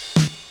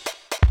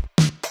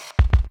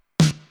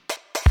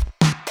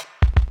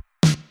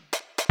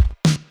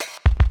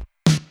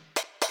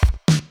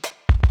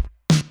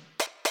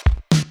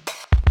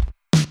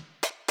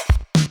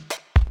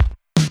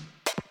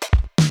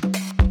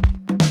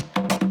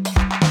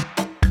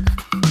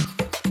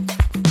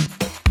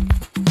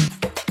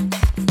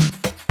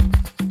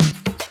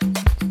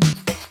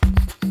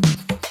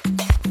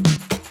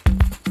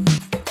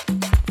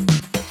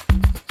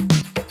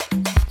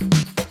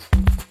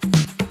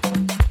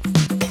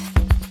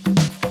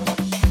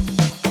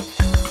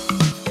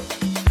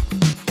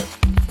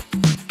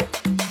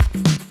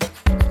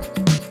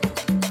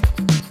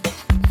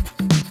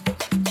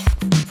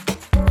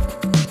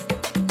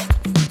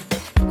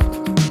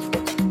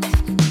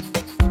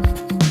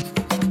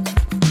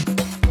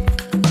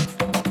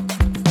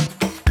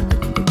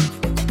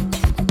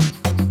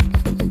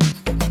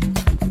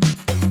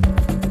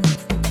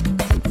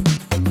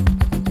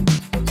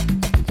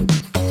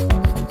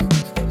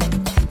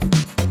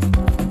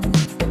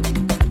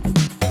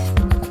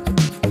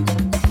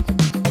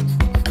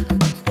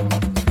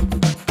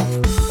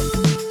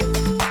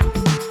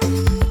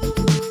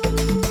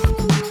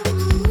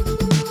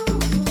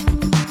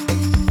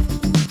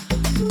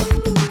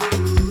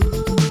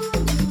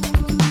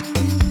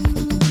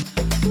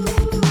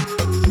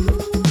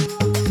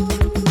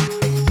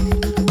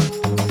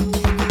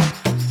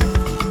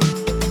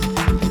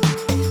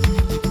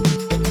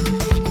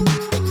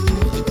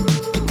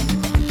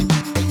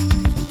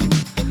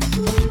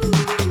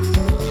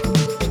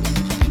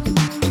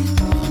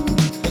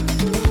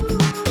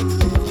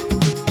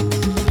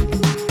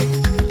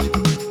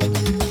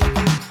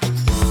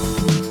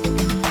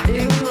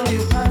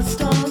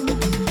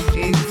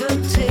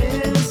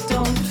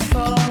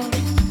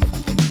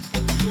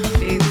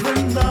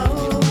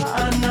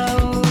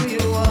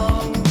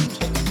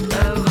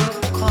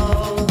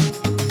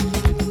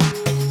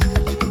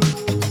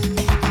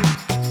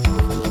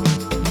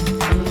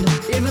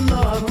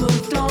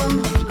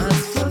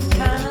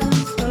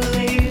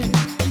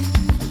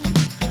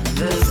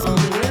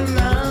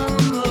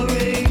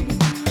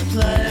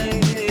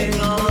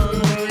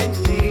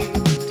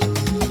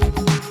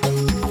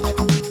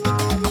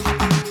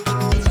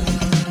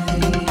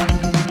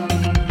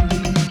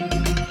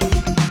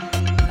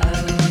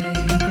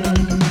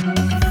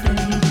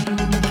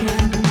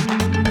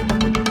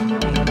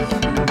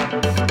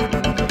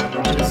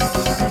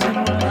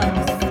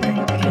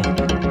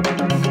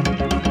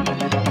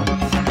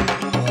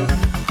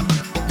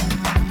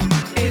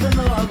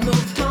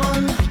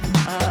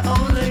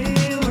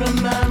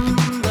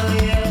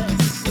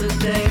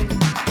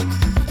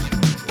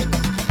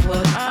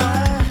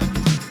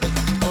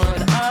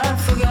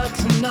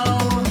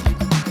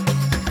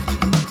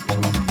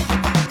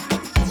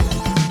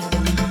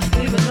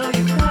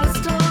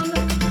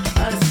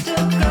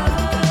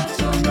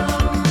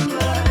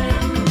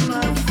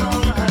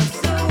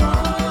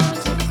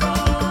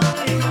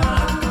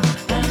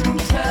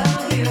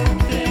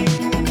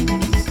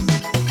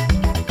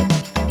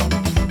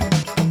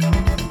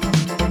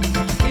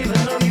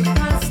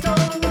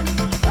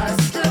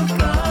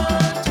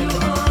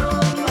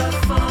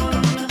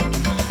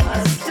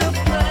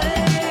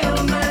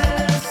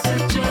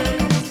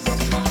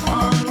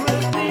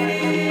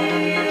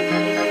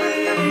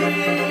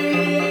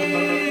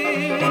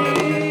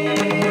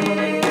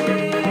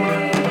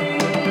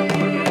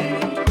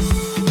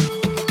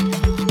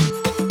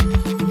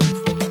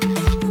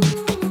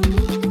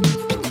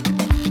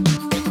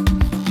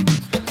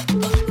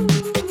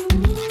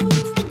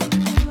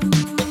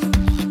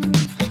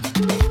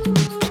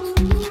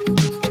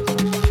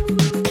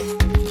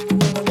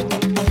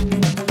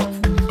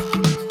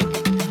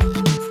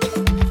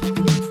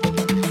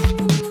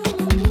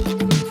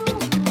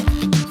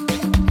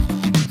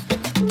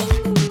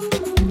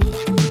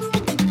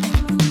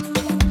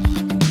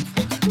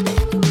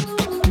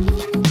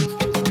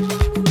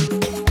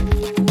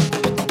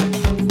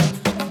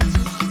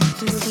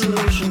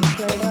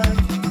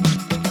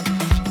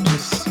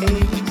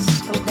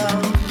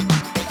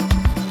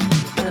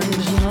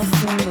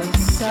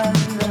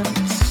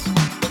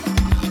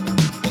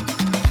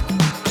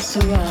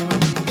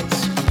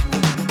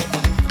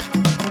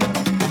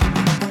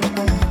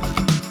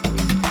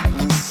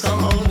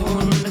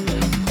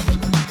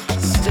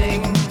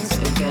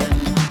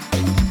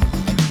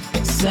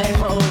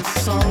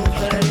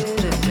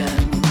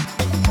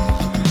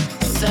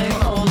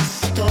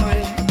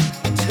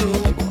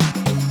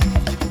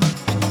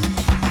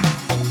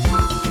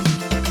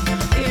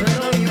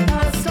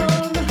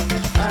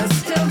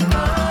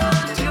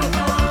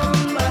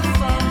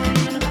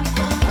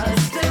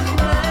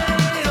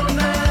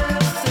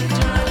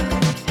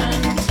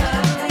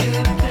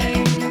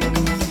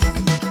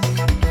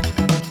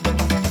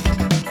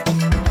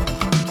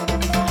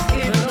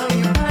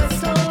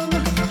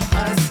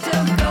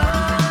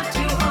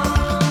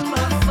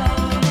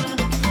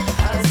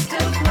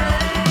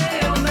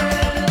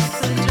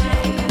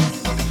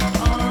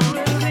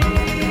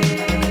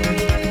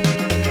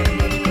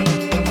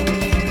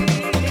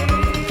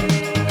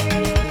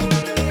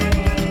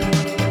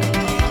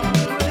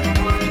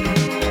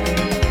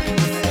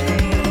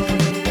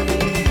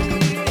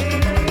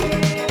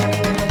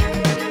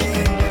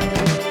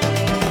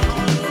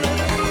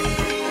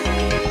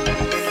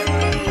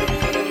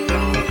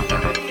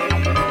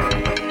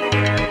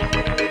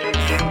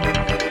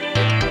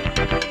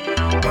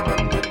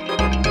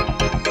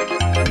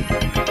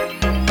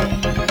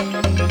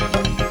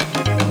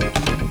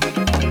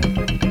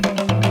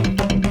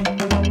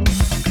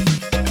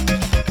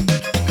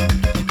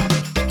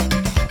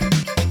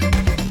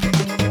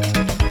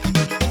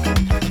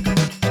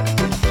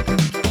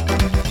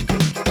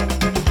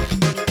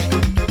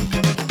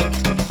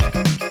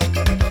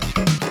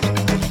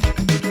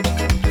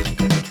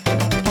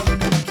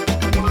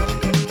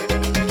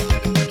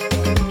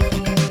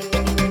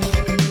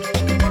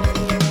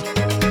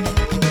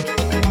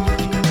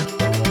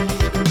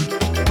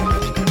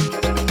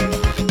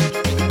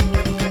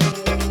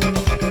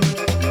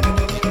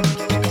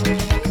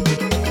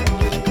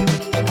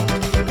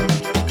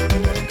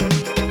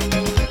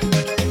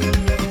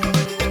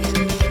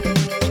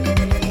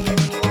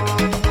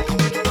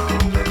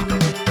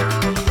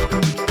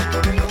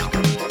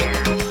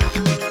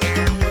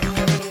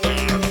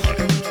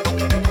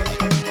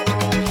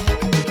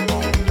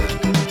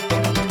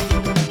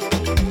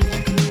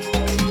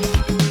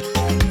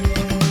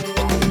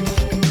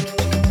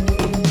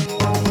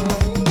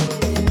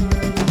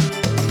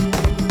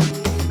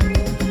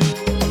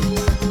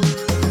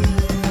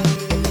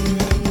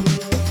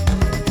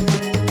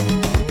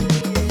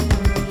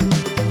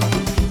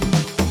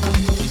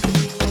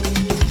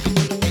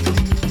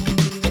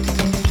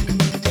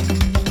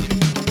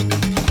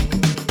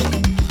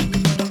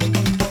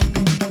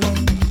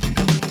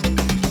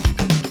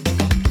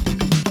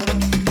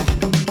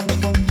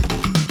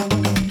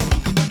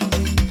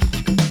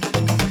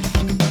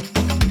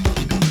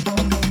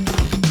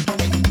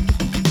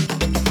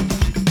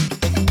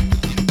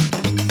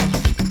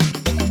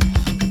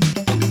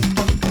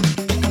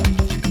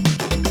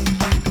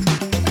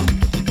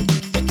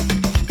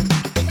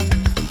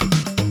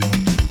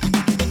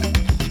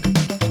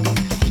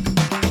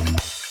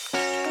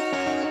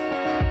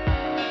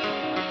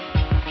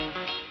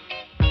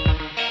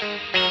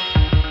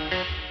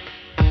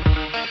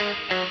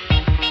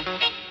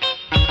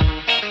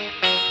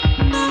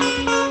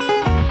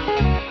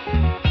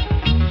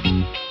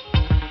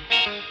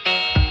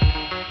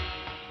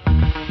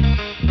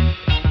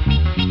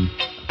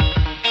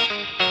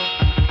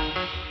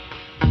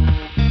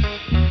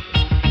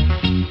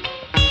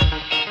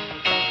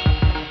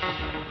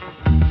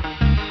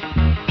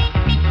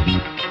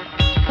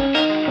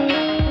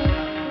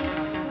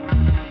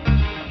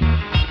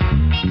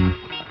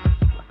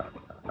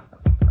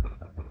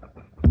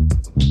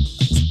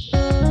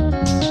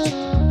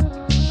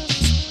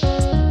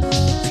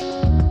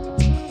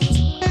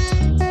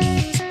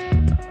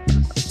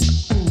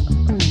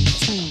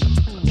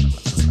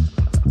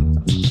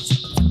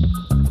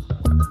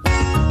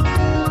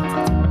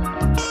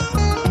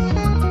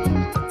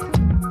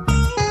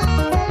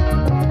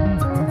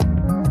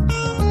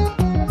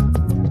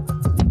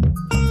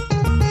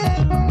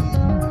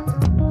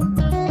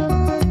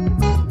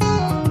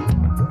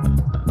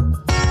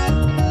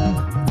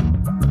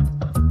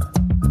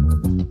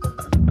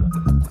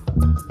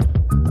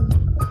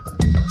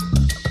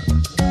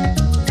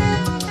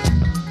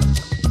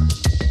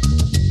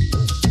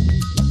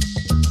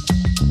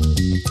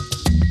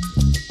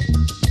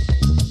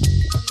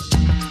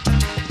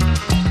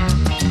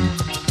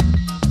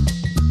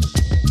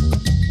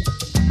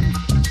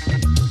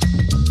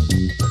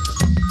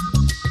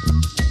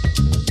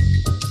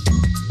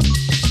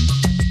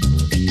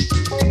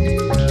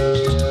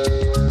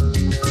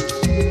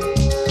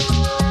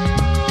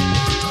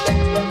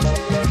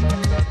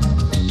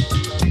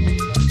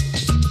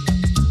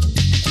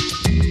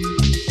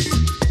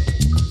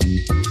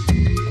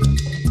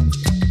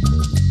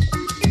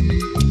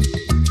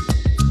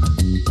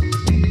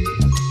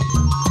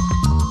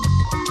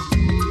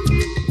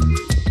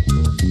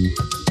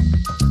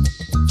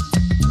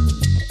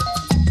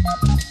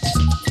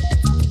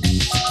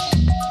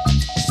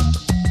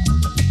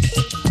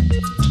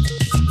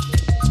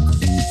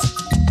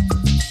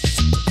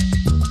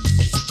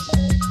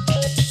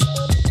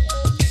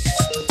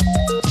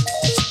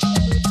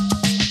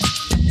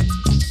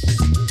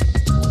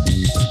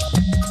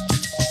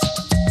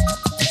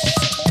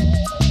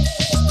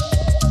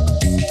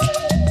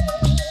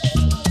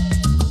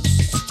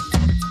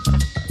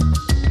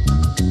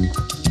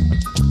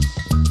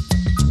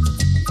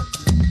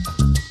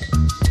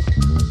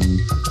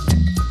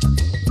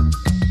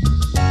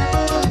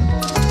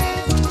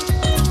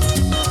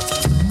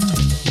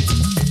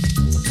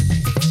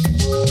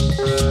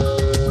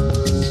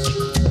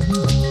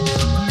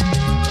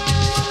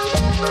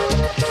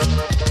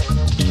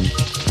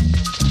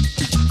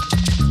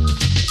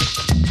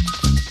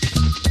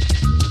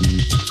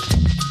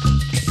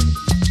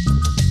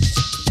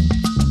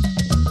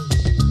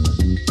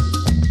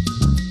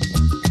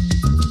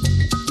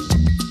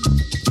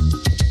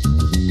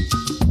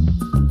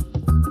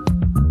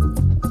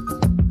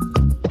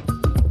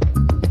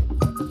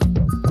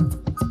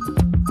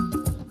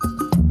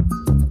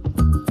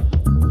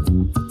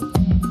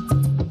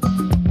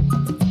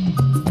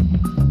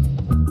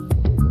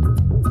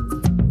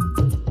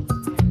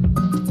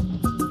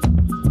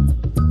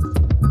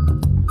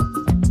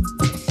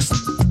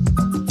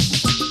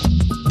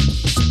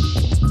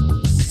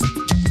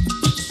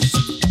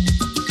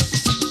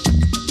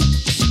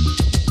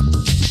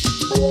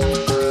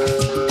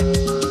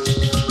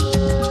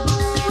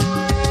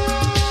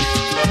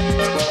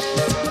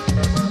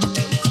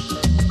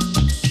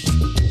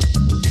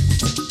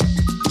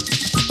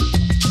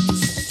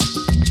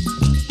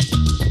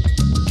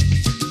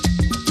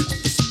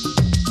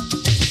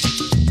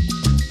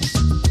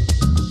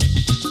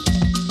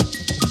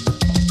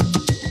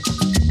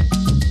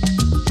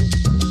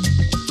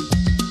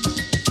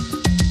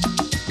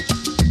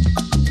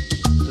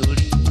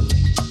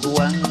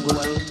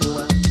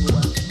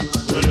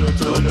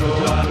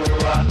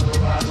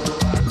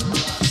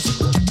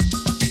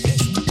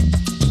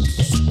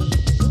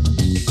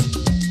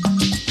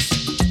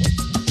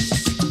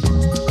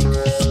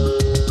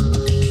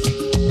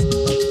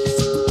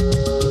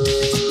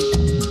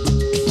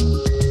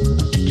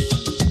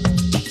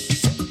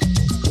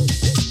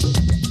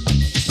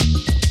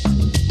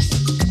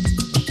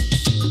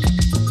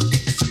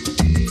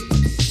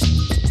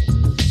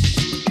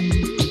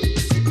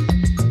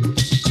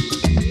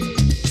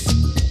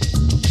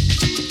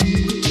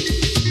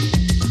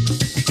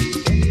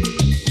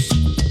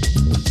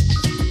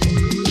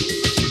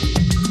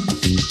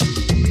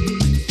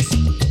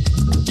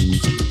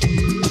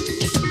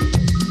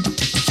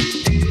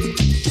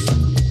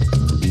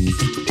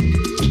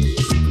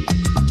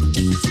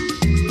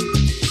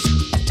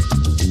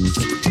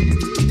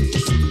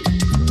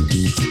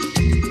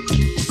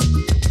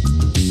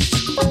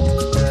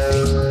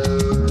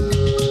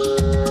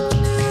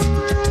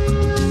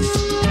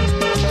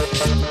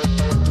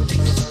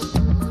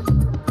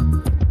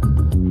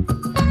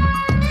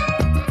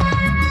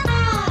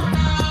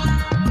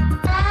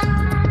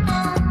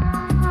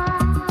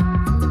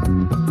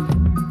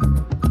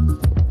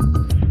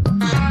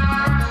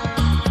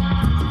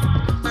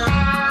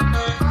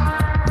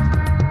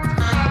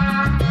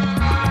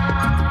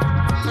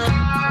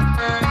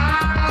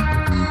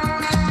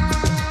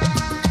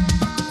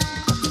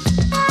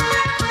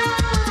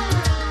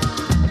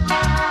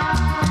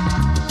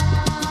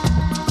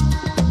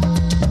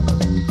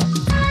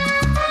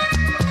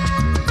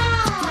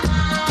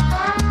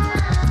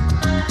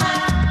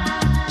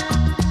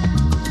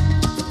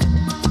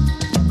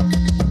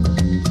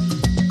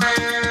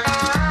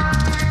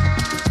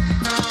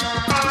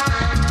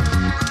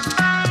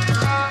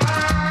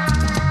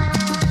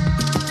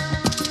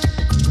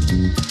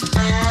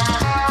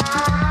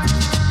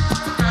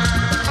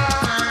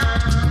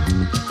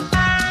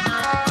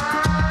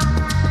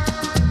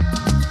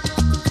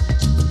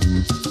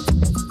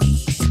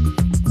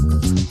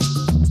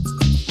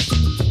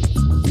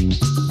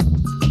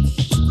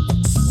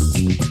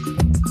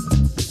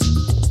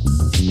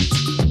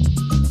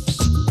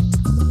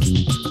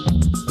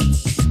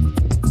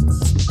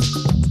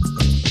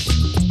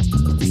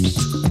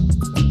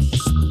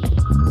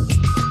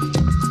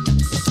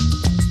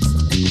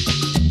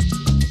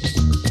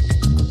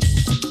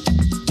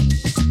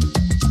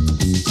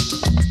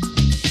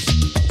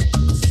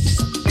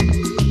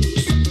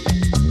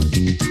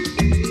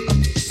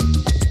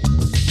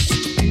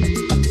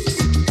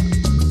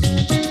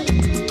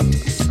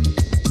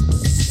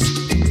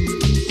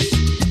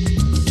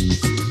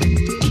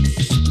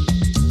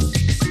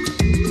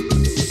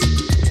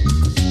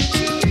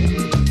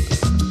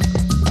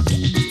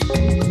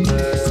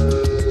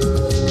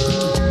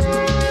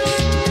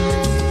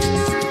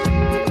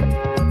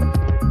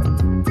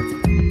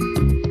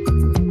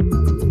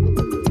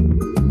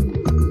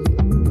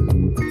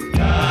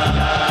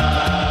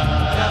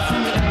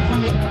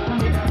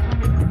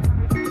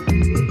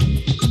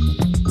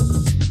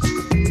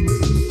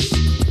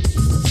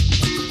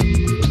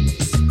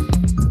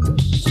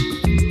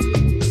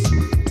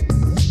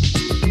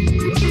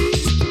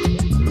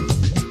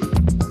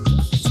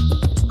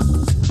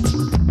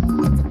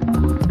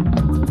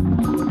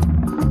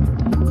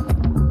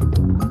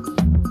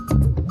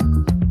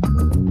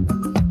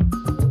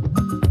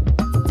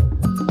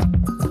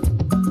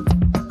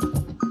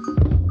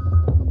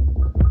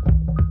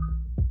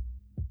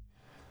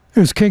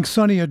 There's King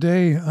Sunny a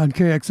Day on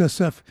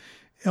KXSF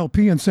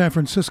LP in San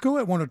Francisco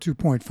at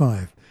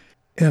 102.5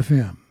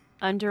 FM.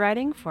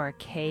 Underwriting for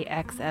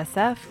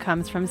KXSF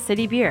comes from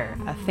City Beer,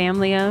 a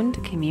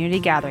family-owned community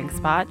gathering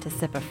spot to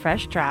sip a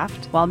fresh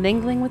draft while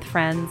mingling with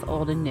friends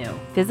old and new.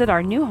 Visit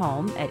our new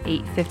home at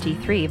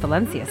 853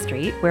 Valencia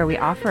Street, where we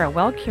offer a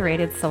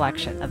well-curated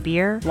selection of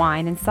beer,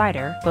 wine, and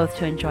cider, both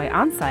to enjoy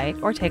on-site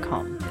or take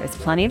home. There's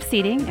plenty of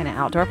seating and an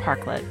outdoor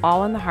parklet,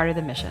 all in the heart of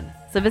the Mission.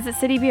 So visit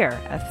City Beer,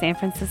 a San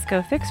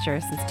Francisco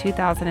fixture since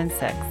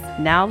 2006,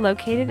 now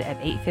located at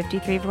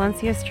 853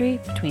 Valencia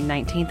Street between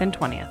 19th and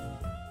 20th.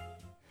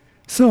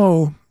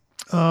 So,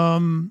 how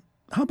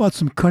about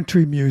some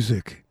country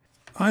music?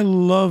 I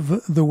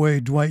love the way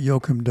Dwight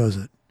Yoakam does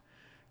it.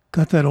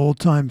 Got that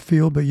old-time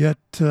feel, but yet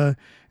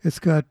it's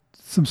got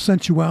some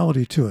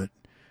sensuality to it,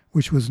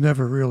 which was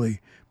never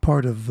really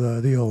part of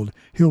the old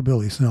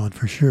hillbilly sound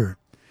for sure.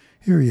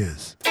 Here he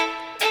is.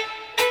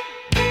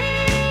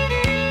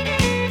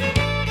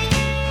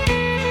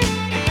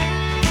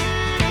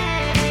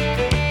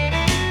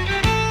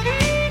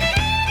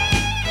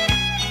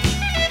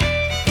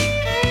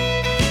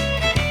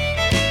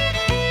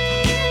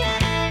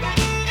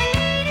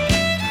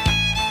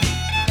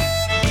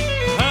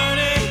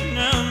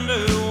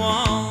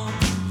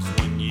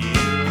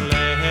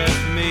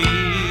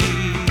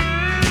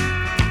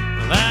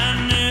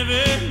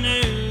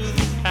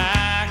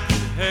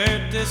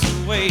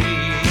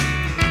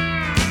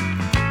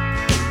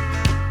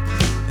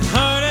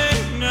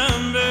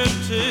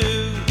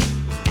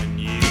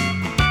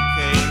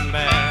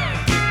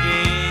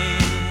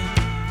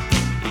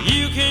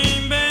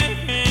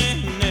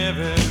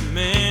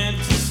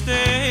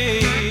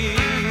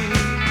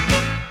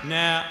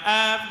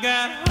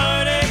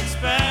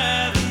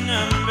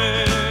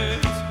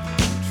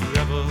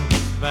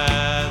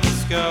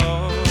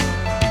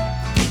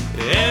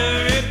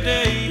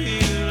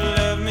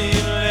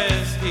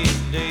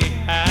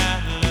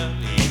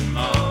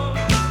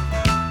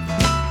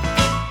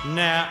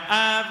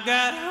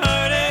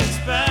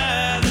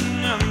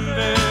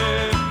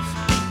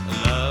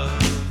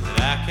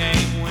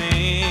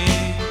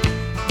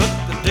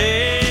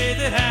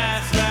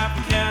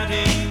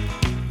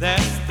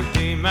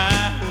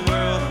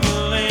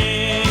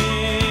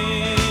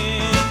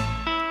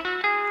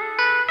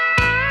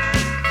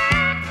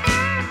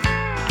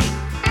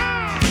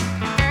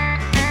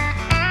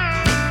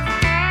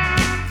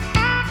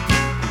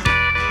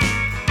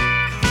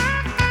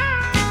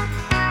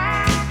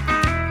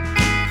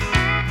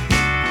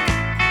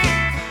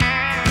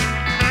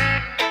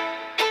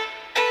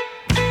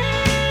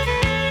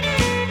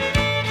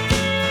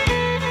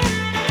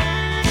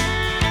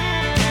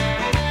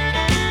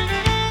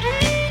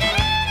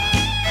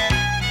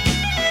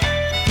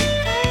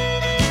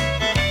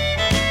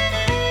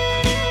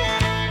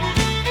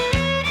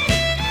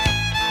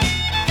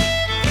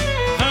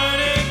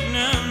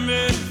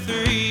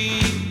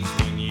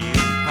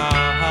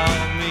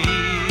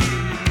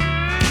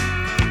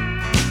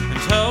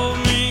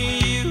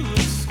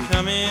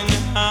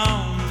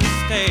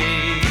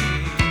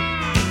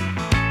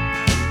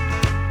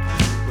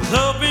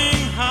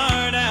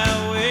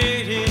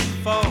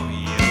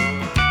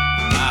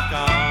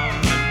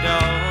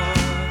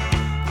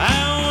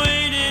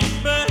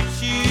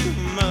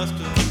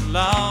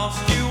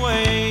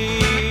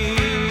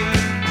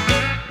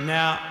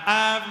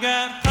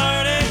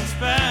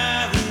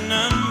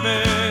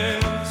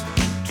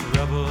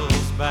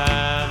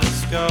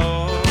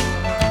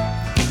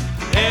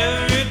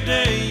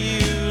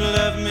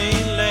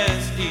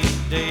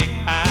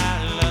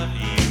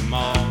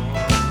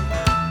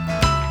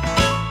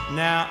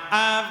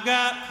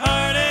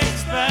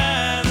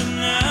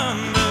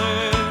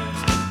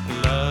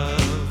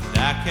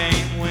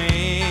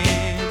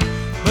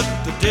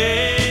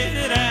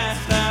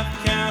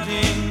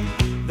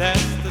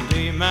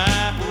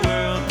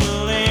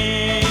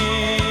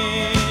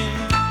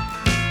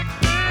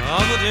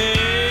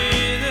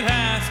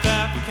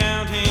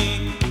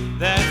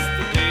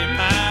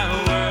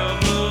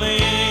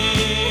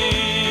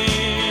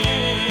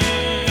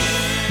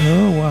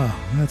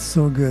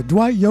 So good.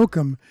 Dwight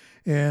Yoakam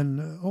and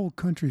an old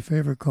country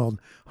favorite called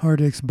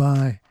Heartaches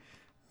by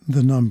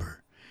the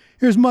Number.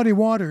 Here's Muddy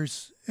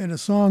Waters and a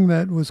song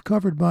that was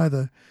covered by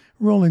the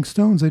Rolling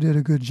Stones. They did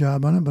a good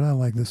job on it, but I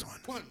like this one.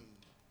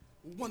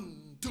 1,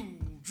 2,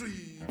 3.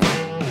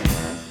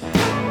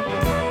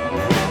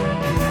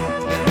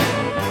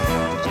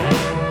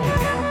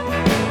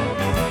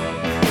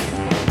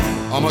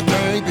 I'm a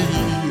tank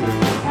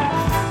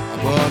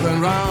above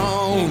and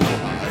round.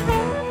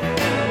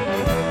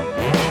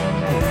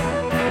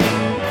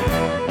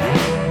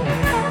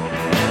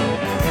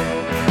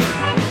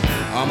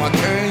 I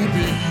can't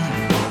be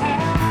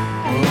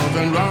up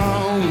and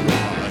round.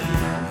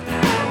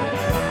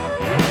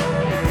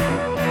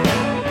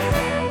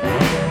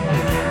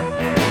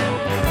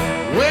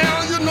 Well,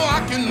 you know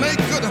I can make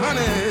good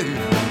honey.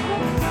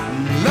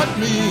 Let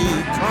me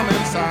come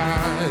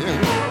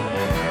inside.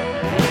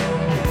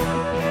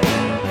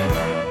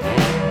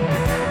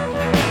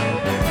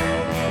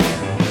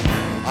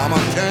 I'm a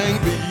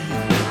can't be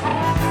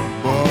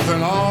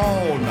buzzing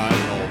all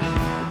night long.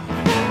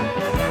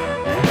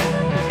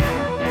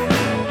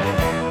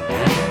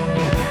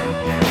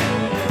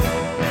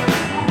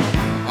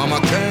 I'm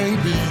a king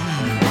bee,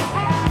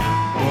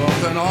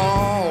 buzzing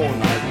all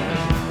night long.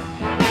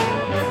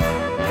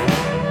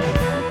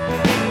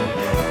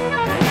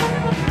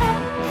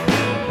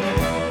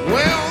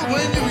 Well,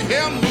 when you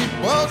hear me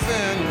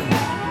buzzing,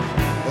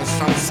 there's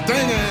some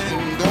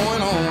stinging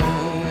going on.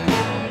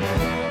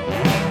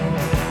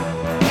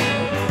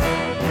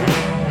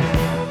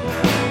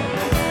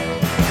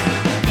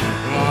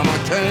 I'm a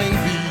king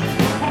bee,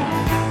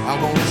 I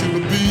want you to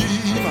be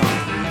my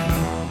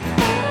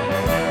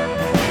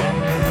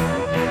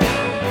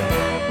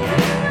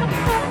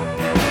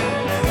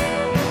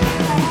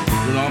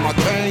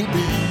can't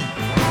be.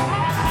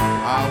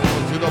 I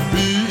want you to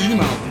be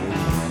my queen.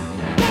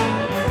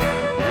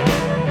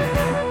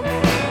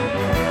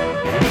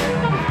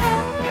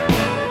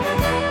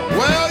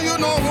 Well, you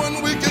know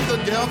when we get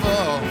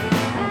together,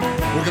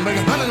 we can make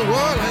a honey the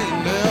world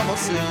ain't never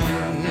seen.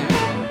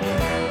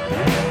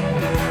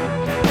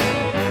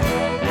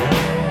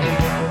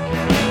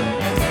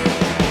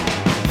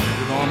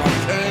 You know I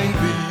can't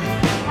be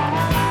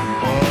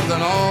more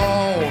than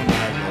all night.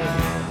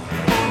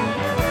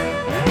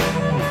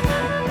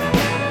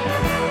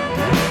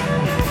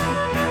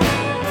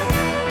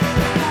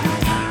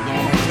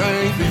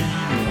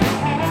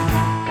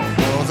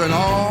 And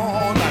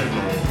all night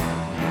long.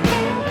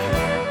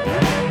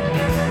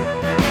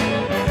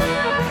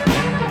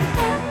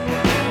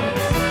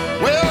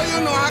 Well, you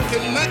know I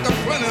can make a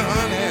plenty,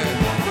 honey,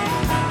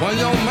 when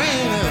your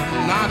man is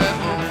not at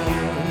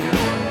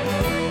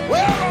home.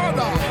 Well, Lord,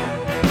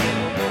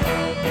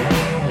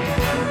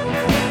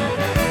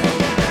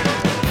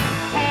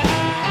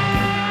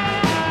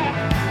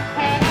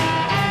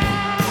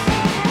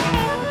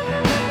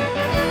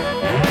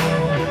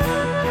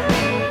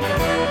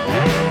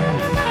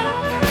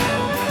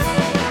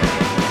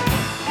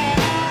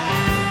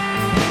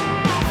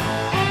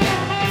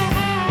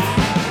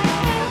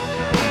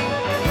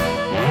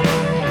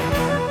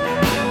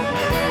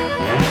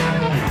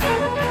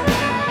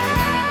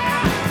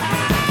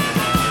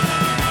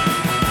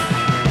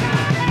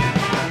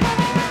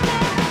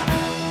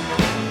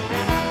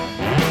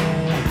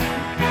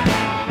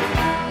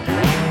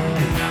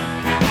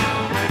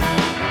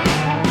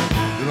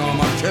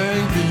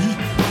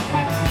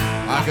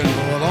 I can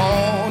go it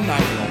all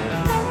night long.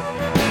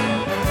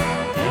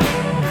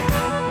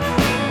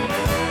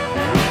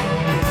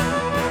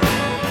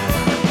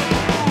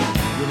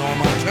 You know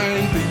my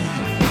can't be.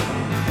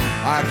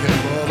 I can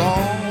go it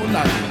all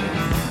night long.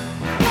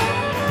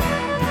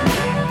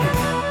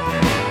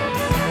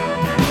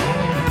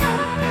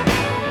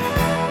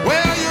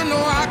 Well, you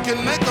know I can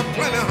make a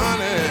plenty,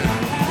 honey,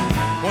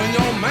 when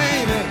your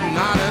man is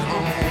not at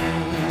home.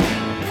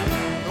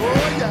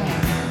 Oh yeah.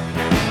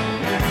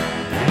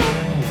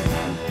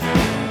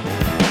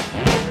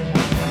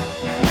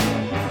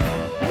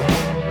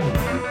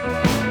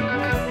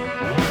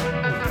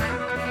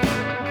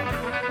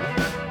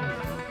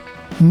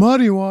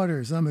 Muddy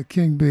Waters, I'm a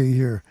king bee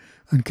here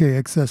on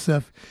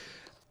KXSF.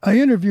 I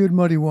interviewed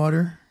Muddy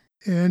Water,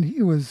 and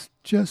he was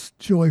just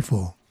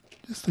joyful.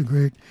 Just a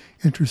great,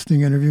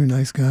 interesting interview,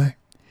 nice guy.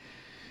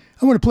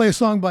 I want to play a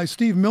song by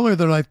Steve Miller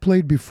that I've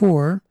played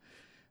before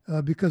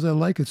because I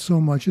like it so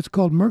much. It's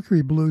called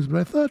Mercury Blues, but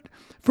I thought,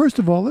 first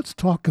of all, let's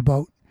talk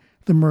about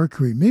the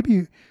Mercury.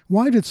 Maybe,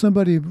 why did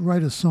somebody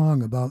write a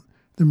song about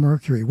the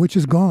Mercury, which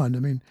is gone? I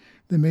mean,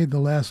 they made the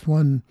last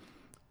one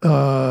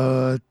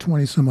 20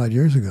 some odd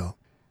years ago.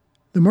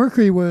 The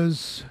Mercury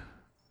was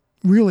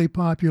really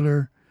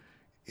popular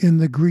in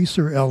the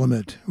greaser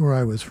element where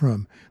I was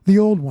from. The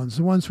old ones,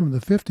 the ones from the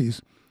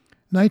 50s,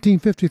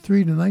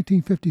 1953 to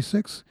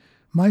 1956,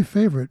 my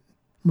favorite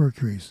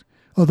Mercuries.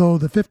 Although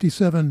the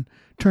 57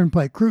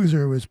 Turnpike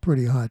Cruiser was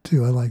pretty hot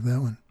too. I like that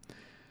one.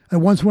 I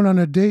once went on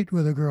a date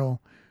with a girl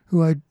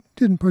who I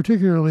didn't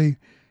particularly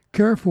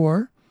care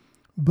for,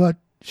 but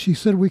she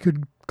said we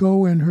could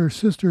go in her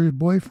sister's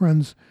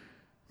boyfriend's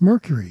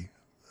Mercury,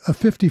 a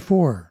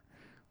 54.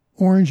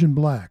 Orange and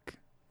black.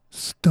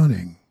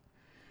 Stunning.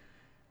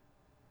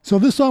 So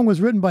this song was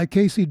written by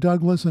Casey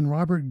Douglas and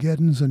Robert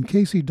Geddens, and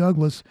Casey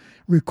Douglas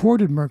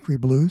recorded Mercury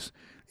Blues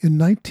in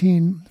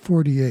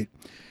 1948.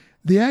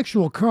 The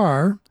actual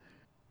car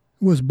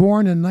was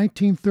born in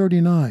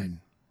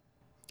 1939,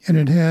 and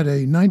it had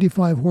a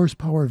 95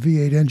 horsepower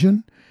V8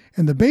 engine,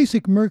 and the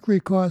basic Mercury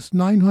cost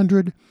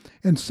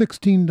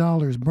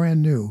 $916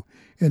 brand new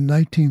in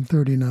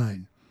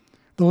 1939.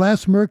 The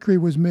last Mercury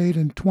was made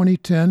in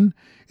 2010.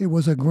 It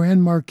was a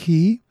Grand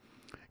Marquis,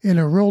 and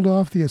it rolled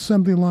off the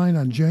assembly line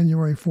on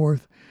January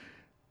 4th,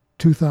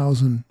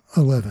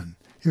 2011.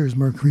 Here's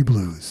Mercury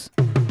Blues.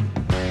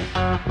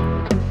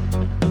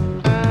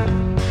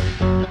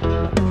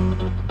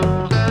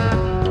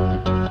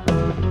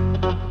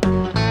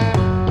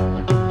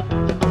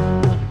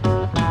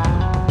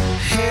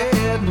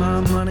 Had my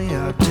money,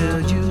 I'll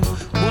tell you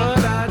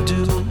what I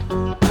do.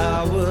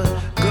 I would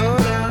go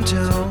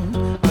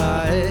downtown,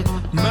 buy a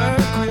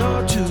Mercury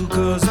or two,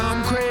 'cause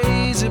I'm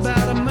crazy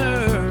about a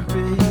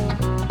Mercury.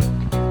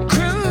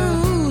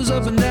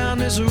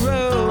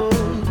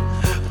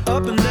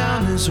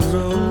 this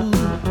road.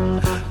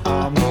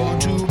 I'm going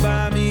to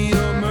buy me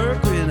a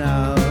Mercury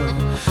now.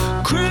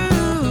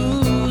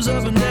 Cruise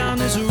up and down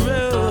this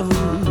road,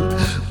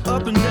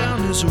 up and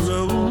down this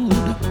road.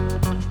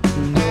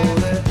 You know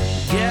that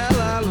gal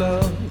I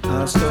love,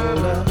 I stole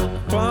her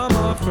from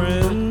a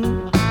friend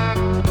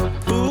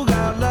who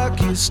got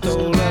lucky,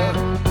 stole her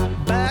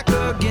back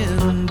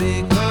again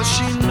because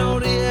she know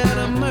they had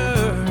a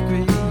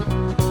Mercury.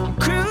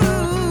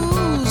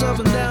 Cruise up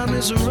and down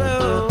this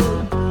road,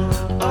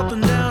 up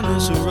and down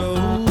this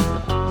road.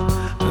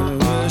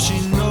 Well, she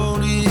know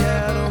they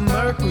had a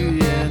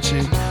Mercury and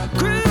she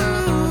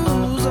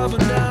cruise up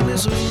and down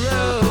this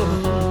road.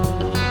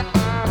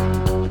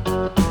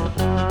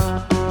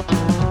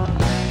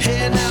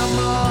 Hey now,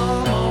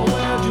 mama,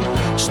 where'd you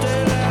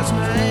stay last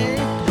night?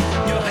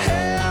 Your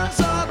hair's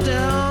all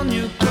down,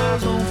 your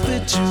clothes don't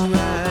fit you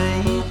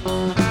right.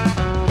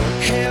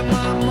 Have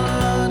my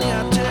money,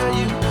 I tell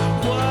you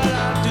what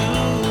I do.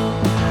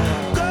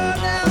 Go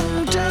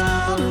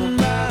downtown and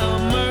buy a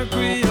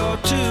Mercury or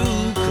two,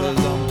 'cause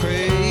I'm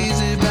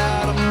crazy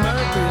about a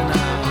Mercury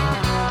now.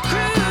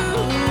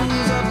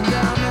 Cruise up and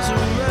down this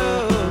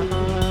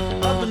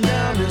road, up and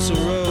down this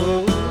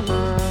road.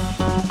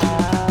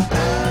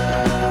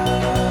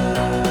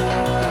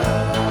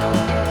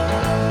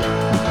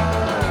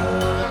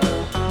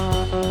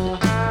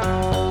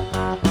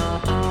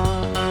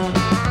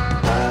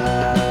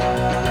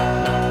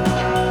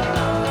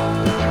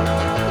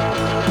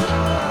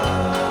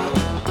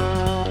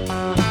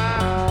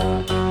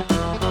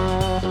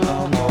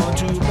 I'm going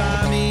to buy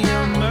me a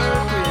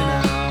Mercury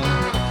now.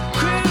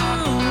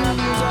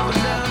 Cruise up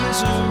and down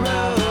this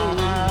road,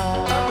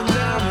 up and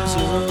down this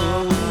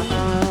road.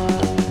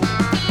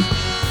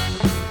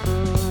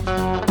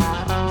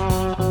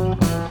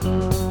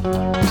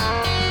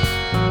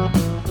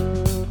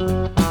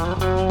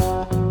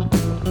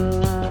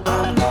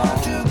 I'm going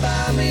to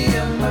buy me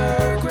a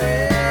Mercury.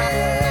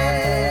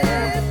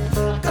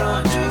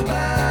 Going to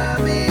buy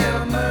me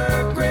a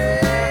Mercury.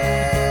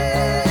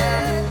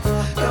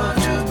 Going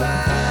to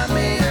buy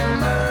me a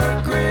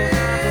Mercury.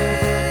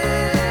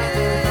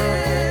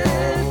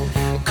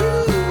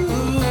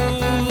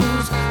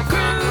 Cruise,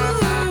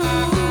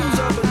 cruise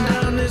up and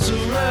down this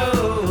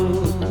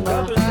road,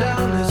 up and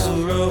down this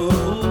road.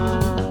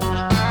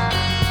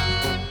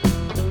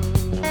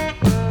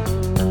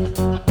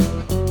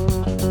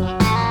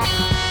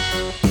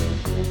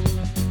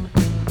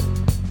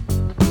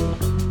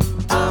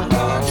 I'm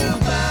going to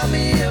buy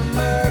me a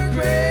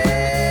Mercury.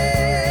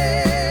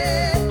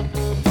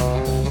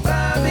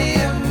 Buy me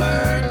a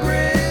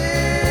Mercury.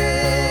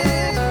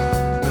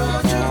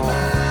 Going to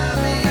buy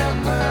me a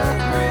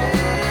Mercury.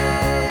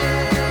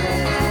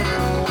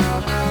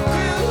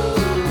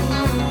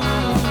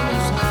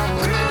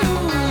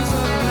 Cruise,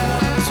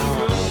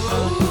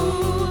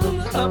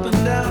 cruise up and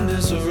down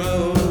this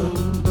road.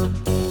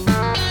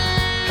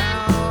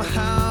 How,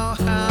 how,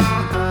 how,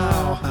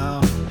 how,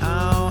 how,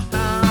 how,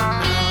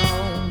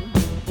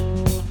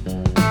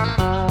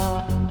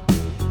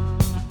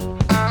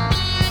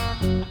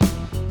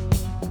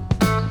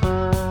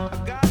 I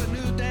got a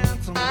new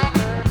dance I'm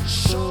gonna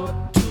show it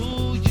to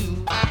you.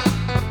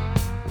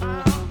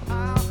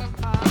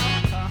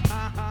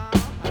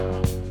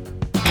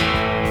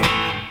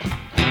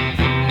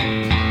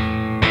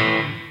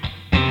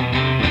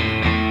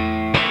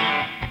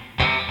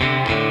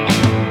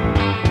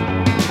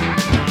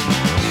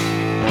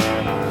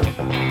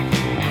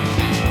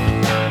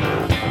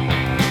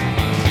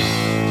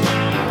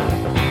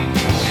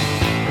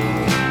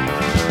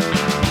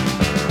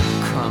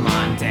 Come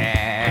on,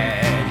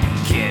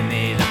 Dad, give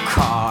me the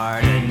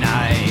car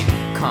tonight.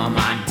 Come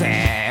on,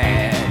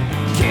 Dad,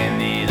 give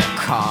me the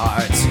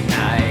car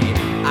tonight.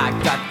 I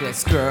got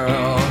this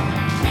girl,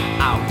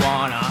 I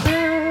wanna.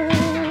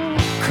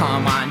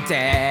 Come on,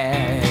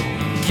 Dad,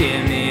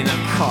 give me the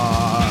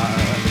car.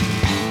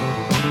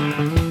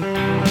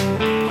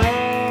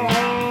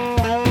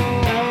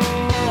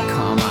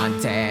 Come on,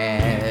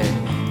 Dad,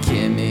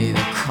 give me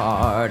the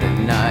car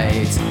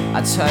tonight.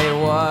 I tell you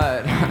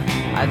what,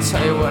 I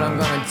tell you what I'm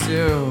gonna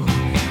do.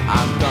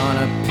 I'm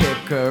gonna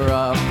pick her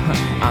up,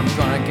 I'm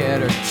gonna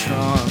get her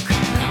drunk,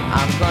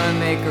 I'm gonna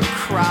make her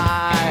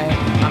cry,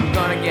 I'm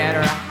gonna get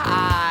her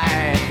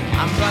high,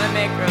 I'm gonna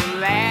make her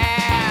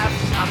laugh,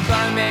 I'm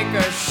gonna make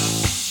her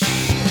shh.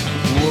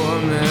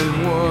 Woman,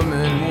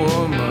 woman,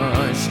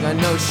 woman, I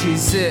know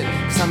she's it,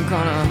 'cause I'm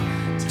gonna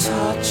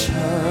touch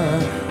her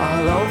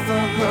all over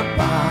her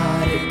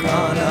body,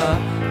 gonna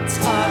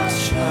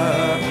touch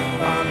her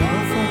all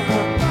over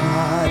her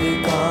body,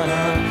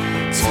 gonna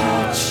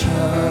touch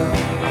her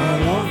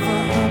all over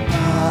her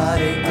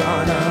body,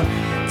 gonna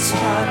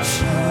touch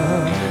her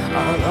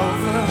all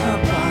over her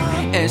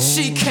body. And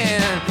she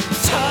can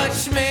touch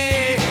me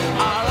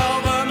all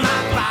over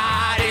my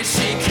body,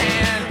 she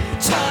can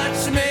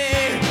touch me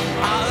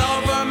all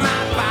over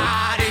my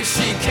body,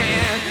 she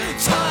can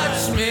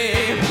touch me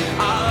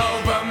all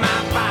over my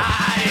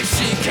body,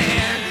 she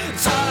can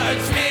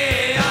touch me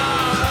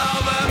all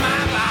over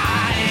my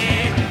body.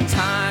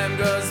 Time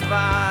goes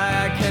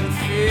by, I can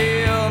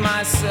feel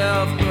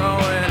myself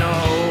growing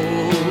old.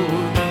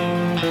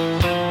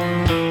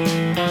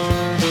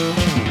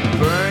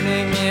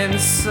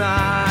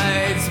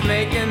 sides,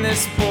 making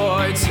this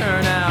boy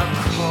turn out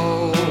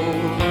cold.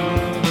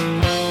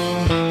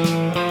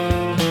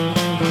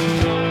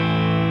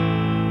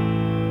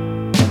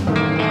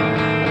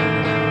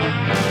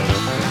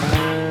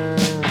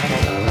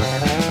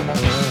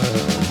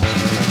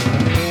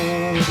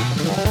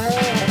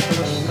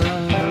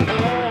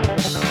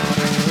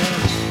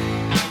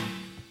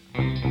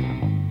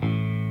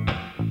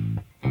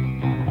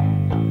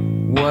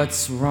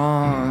 What's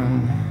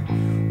wrong?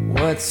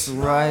 What's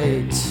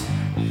right?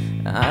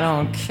 I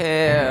don't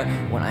care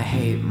when I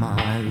hate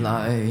my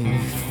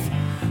life.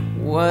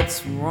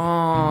 What's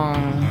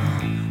wrong?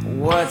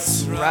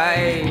 What's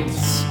right?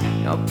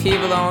 You know,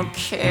 people don't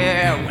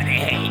care when they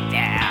hate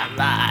their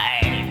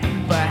life.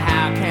 But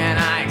how can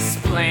I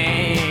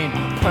explain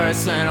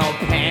personal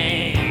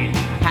pain?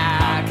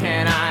 How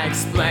can I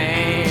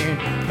explain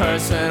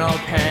personal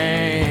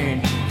pain?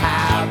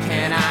 How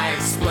can I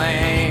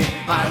explain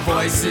my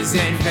voice is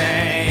in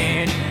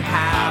vain?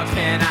 How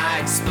can I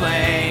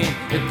explain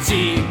the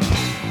deep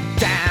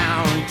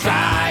down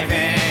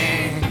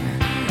driving,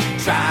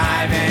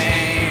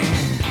 driving,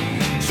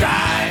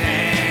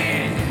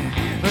 driving,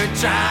 we're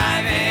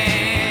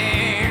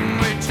driving,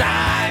 we're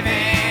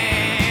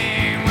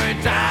driving, we're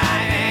driving,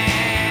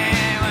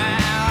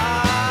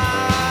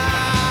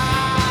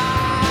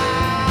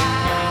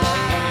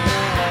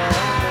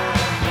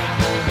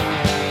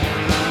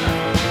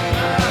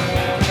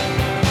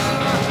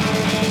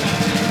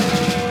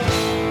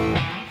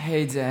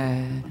 Hey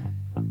Dad,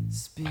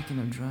 speaking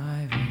of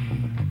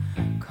driving,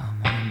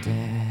 come on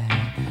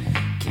Dad,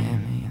 give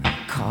me the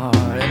car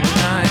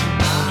tonight.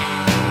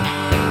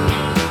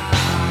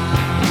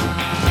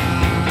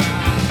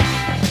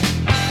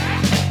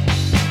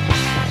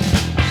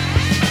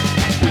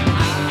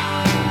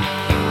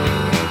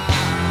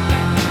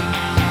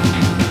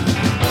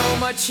 So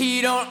much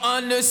he don't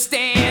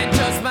understand,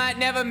 just might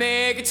never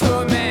make it to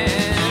a man.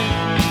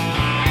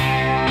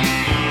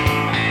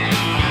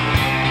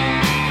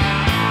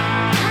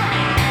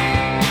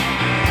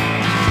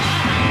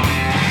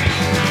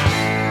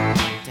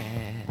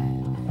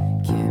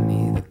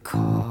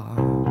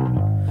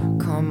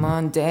 Come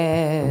on,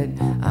 Dad,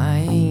 I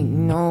ain't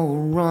no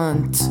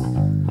runt.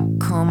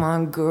 Come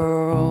on,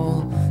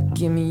 girl,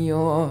 give me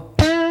your.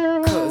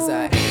 'Cause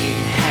I ain't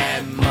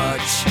had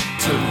much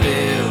to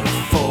live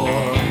for.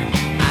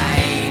 I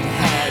ain't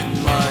had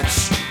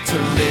much to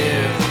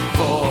live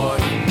for.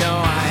 You know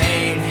I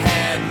ain't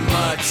had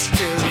much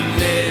to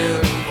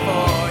live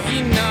for.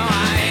 You know I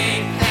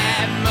ain't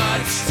had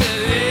much to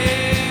live.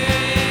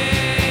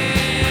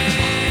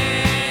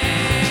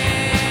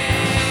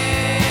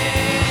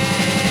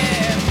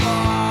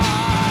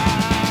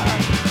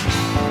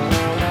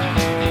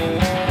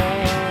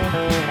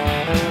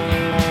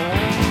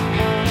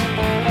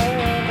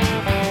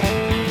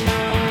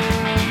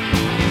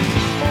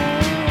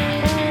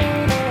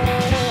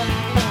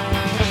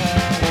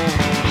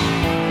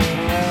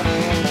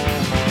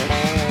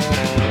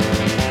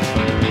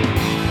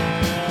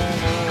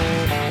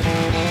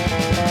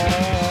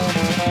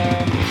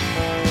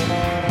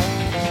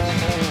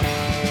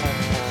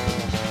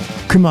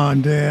 Come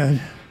on, Dad.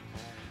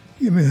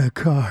 Give me that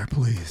car,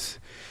 please.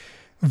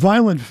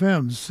 Violent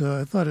Femmes.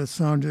 I thought it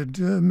sounded,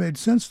 made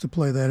sense to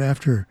play that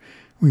after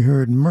we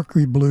heard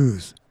Mercury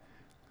Blues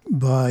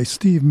by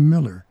Steve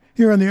Miller.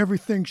 Here on the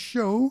Everything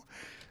Show,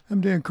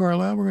 I'm Dan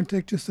Carlisle. We're going to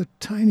take just a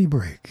tiny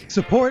break.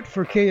 Support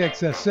for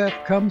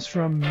KXSF comes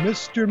from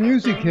Mr.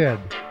 Music Head,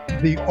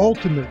 the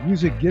ultimate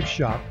music gift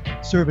shop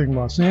serving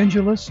Los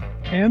Angeles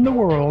and the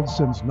world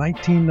since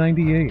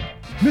 1998.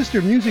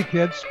 Mr. Music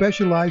Head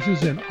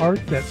specializes in art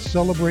that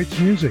celebrates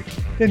music,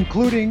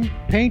 including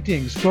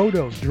paintings,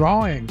 photos,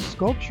 drawings,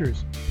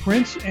 sculptures,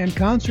 prints, and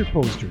concert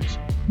posters.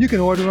 You can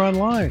order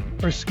online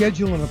or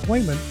schedule an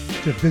appointment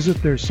to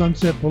visit their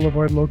Sunset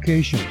Boulevard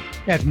location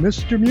at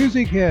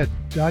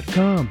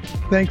MrMusicHead.com.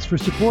 Thanks for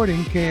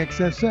supporting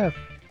KXSF.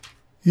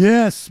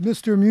 Yes,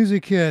 Mr.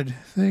 Music Head.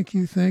 Thank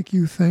you, thank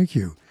you, thank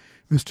you.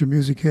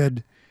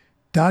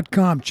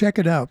 MrMusicHead.com. Check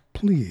it out,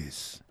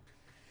 please.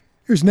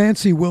 Here's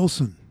Nancy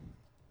Wilson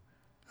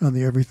on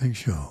the Everything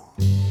Show.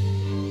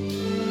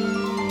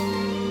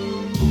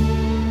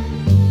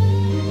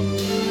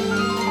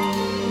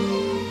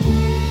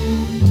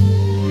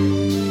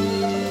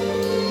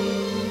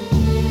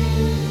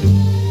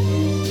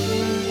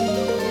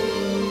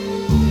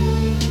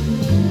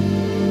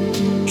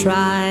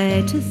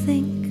 Try to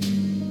think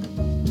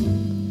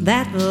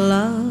that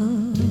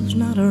love's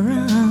not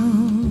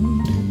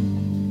around.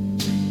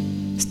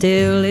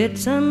 Still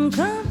it's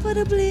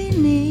uncomfortably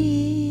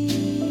near.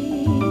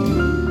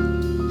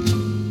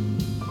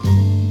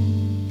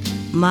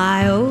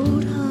 My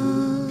old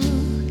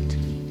heart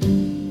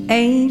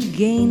ain't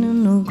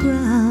gaining no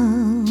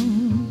ground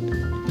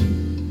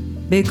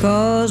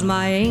because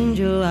my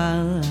angel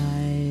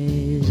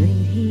eyes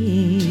ain't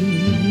here.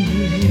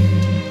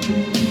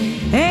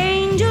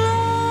 Angel eyes,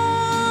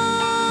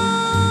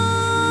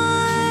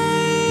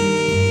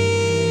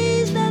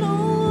 that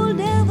old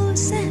devil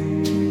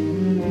sent,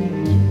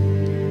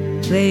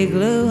 they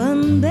glow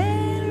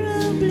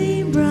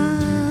unbearably bright.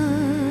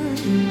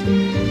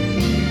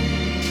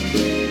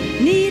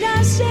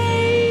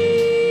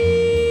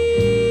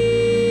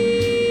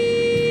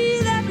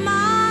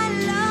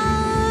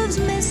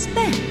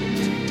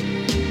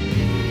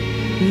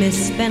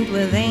 spent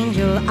with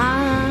angel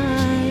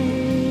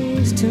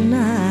eyes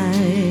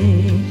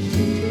tonight.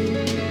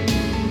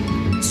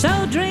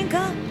 So drink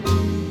up,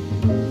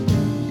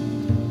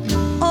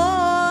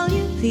 all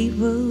you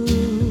people.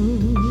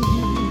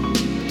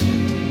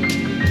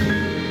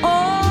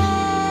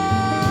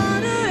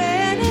 Order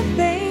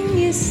anything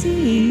you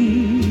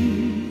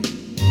see.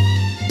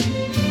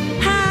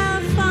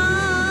 Have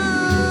fun,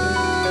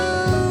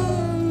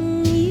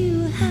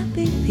 you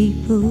happy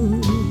people.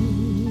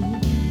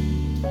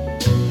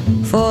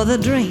 For the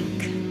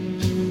drink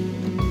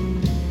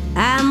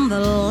and the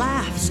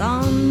laughs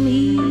on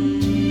me.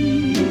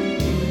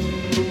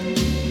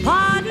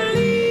 Pardon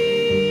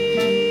me,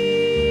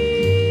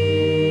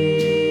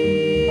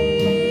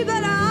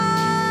 but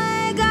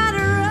I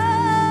gotta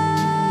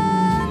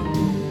run.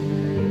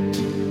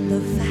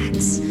 The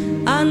facts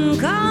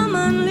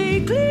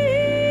uncommonly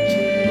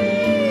clear.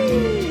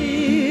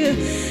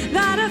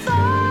 Gotta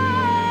find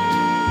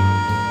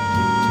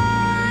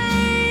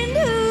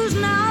who's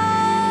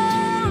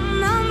now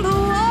number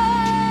one,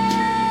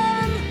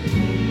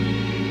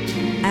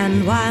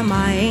 and why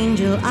my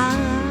angel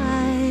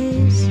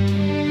eyes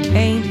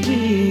ain't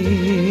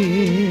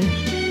here.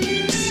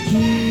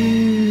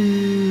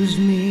 Excuse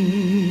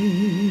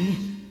me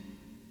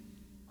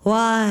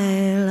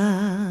while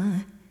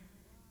I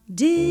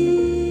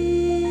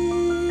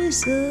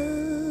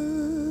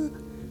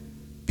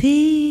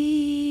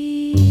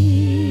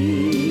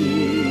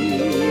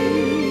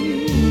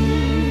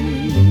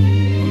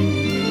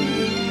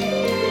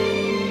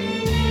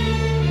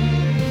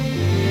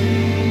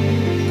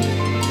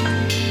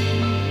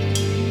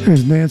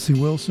There's Nancy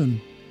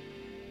Wilson.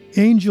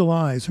 Angel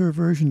Eyes, her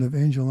version of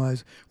Angel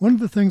Eyes. One of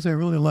the things I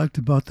really liked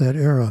about that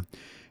era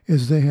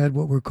is they had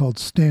what were called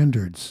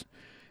standards.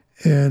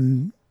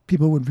 And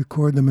people would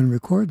record them.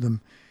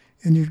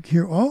 And you'd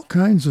hear all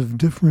kinds of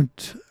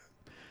different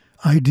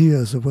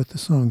ideas of what the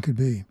song could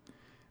be.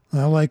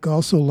 I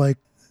also like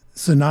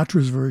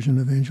Sinatra's version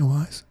of Angel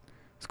Eyes.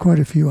 There's quite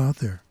a few out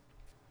there.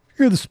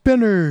 Here are the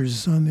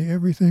Spinners on the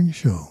Everything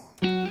Show.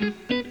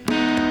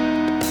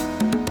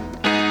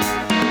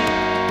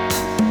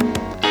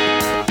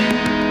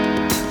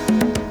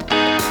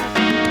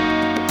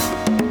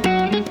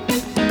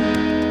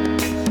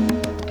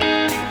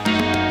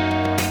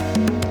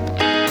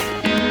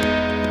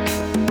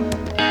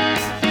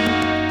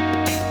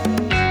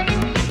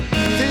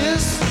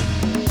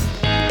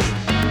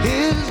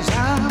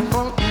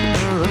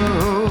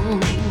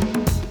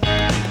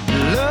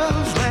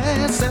 Love's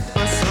last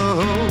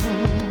episode.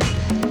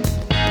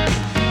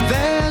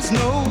 There's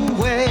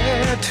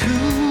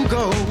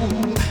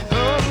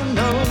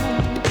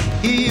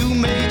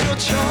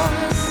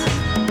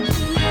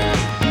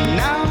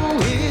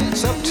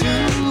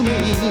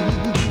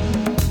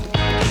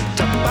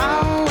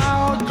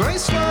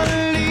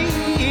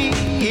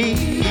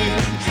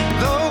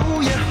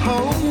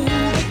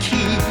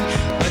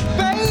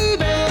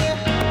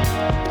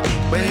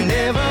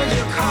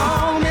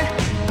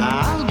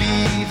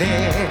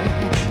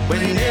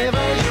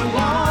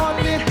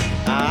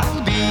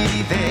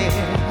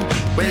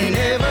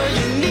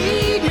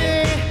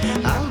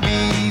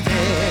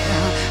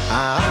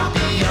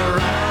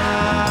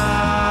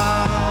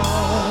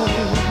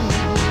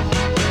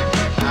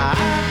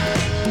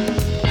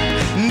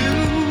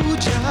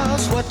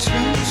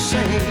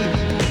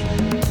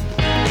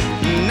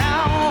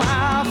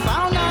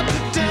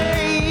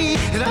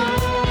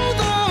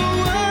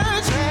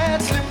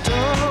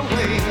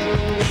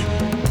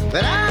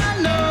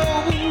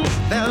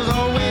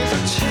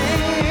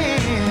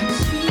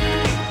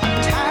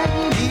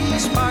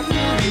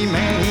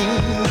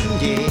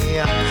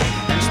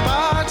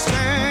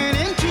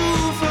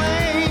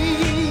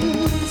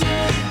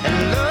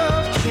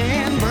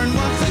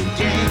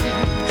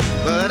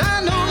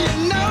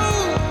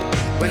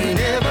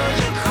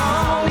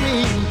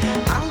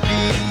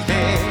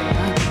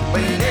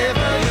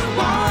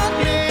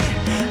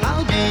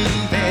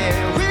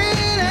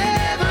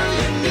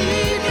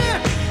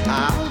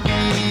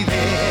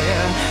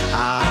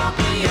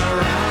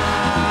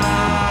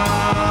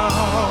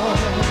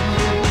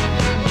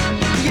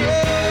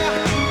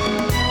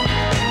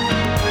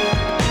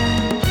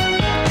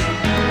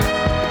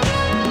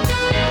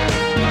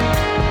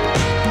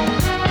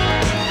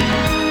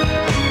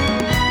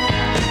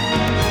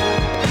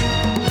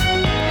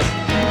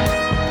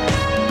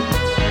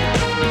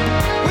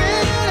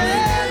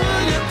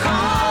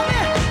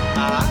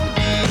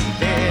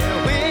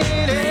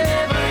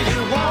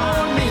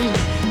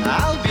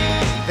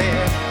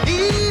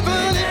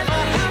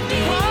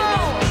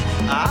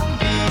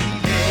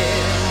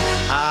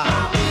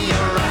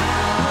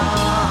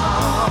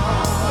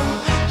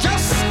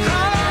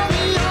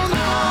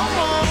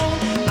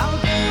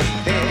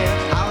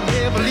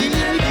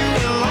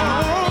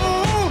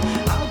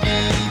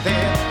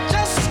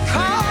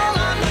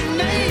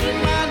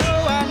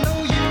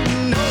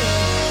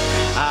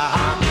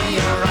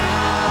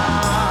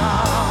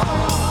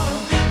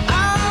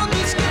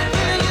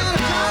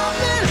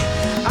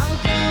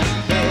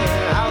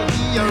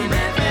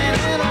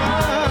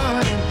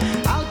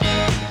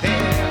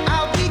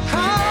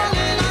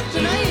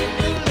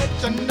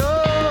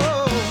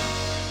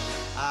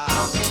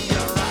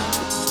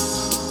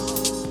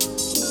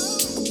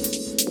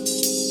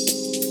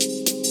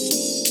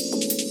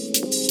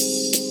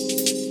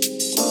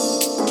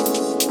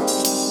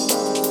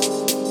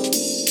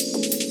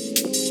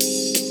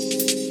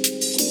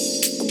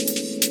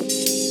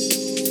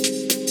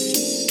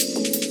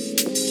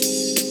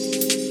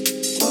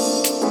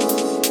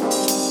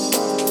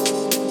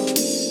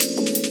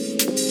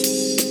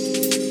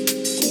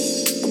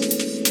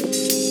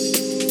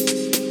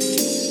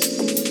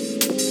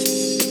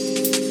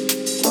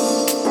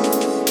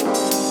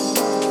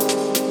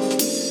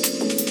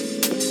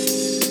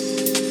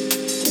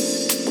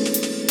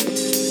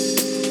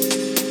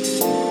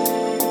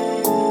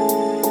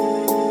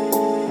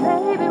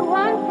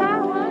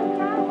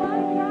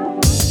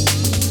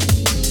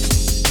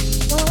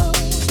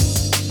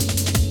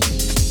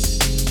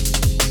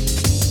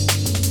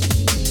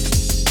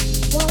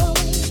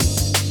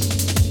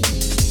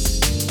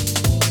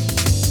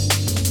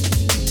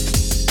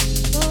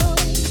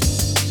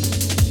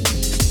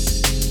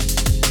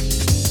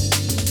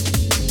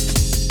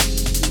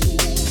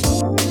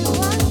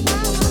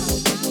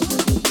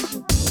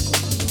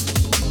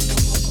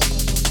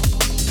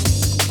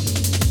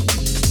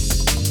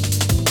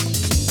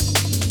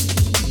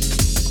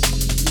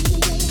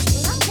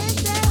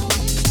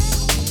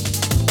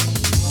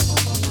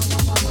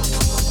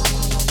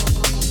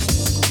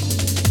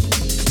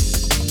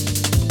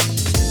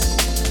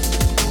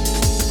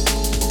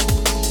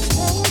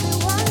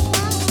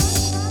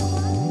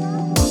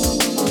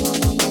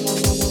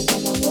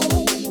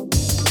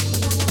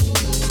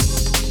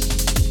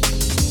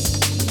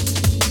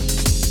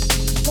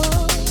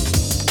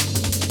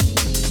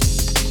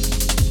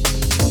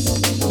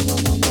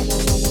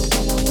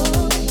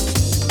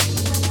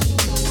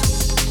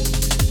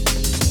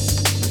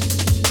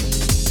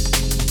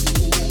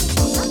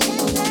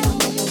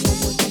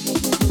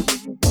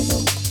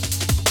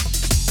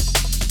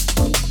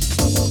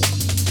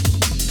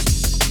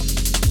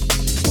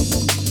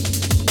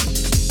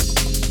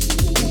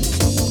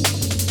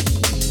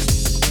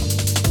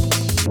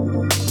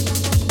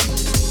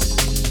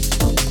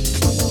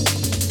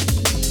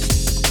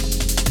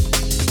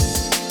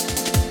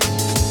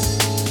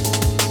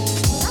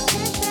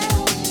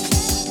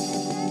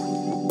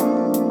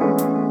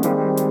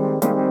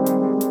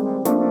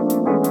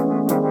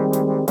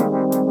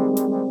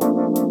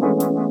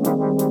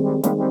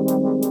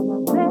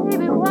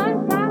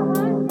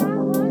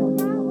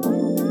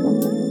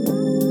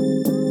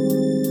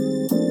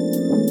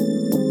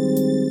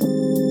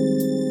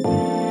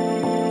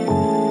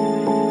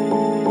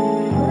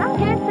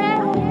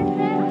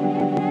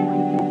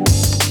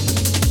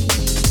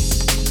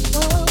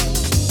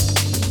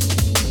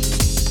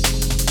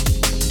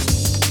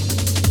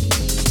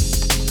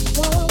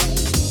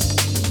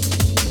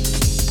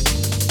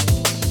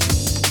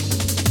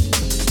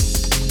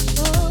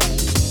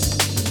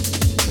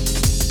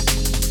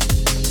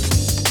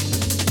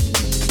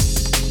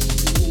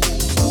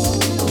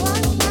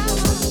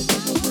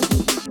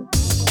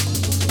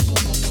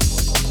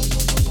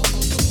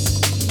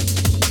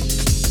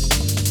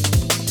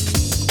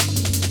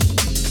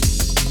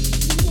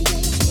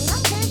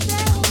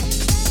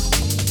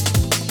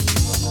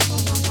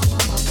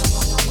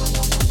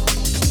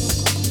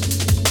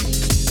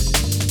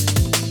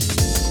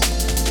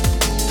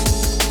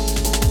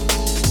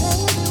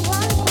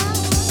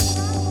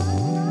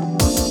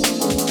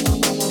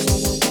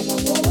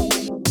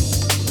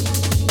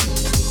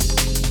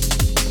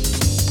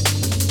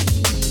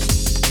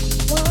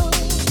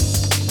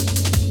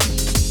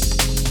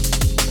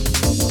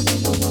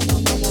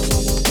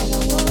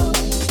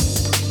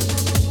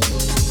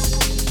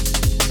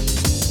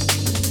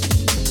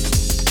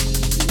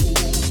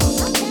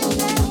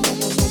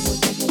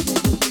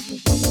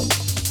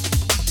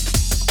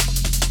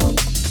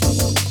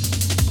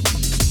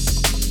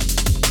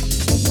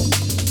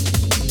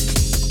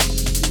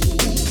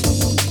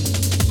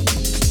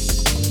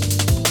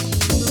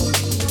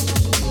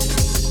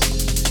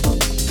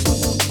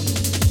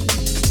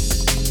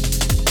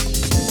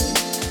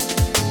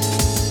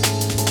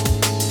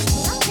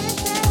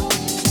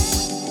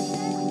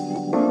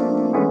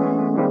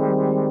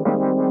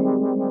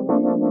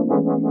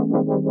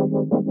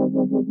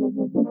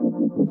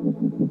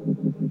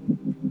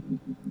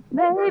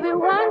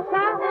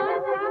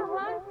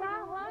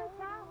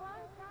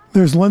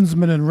There's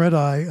Lensman and Red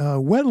Eye.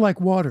 Wet Like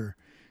Water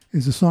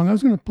is the song. I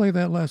was going to play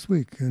that last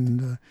week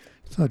and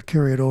thought I'd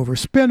carry it over.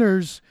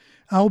 Spinners,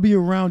 I'll Be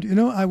Around. You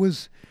know, I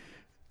was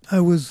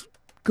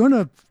going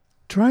to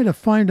try to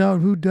find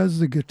out who does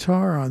the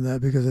guitar on that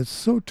because it's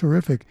so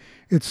terrific.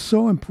 It's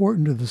so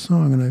important to the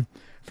song, and I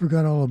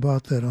forgot all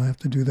about that. I'll have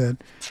to do that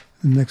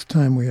the next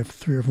time we have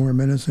 3 or 4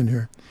 minutes in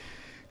here.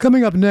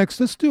 Coming up next,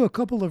 let's do a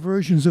couple of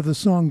versions of the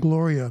song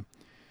Gloria.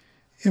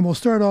 And we'll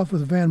start off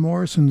with Van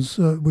Morrison's,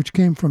 which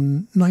came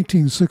from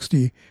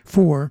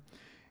 1964.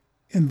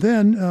 And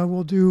then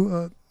we'll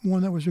do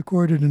one that was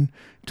recorded in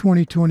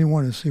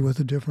 2021 and see what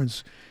the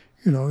difference,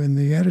 in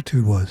the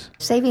attitude was.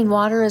 Saving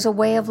water is a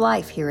way of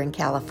life here in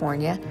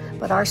California,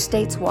 but our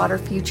state's water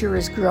future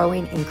is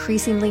growing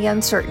increasingly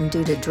uncertain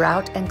due to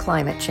drought and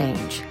climate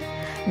change.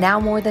 Now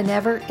more than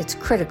ever, it's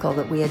critical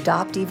that we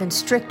adopt even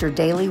stricter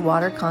daily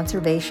water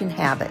conservation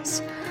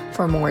habits.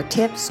 For more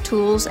tips,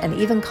 tools, and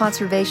even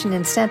conservation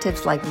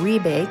incentives like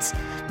rebates,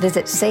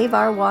 visit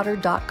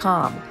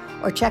SaveOurWater.com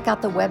or check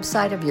out the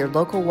website of your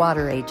local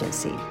water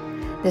agency.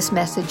 This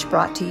message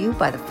brought to you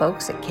by the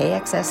folks at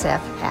KXSF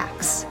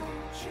Hacks.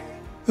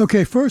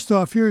 Okay, first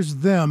off, here's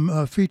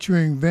them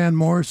featuring Van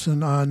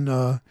Morrison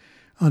on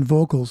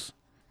vocals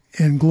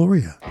and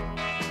Gloria.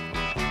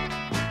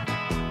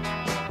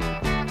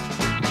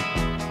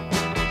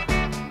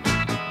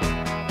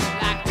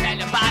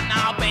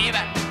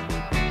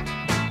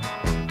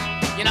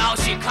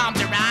 She comes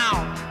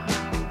around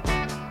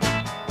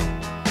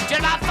just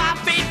about 5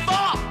 feet 4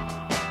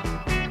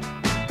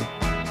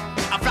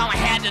 from her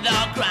head to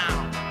the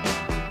ground.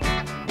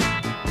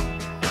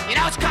 She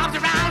comes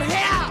around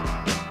here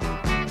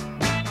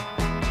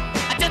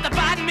just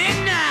about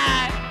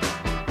midnight.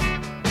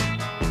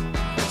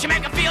 She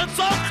make her feel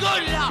so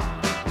good, Lord.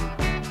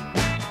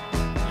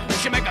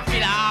 She make her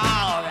feel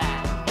alright.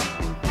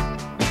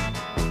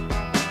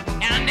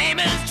 And her name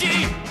is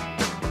G.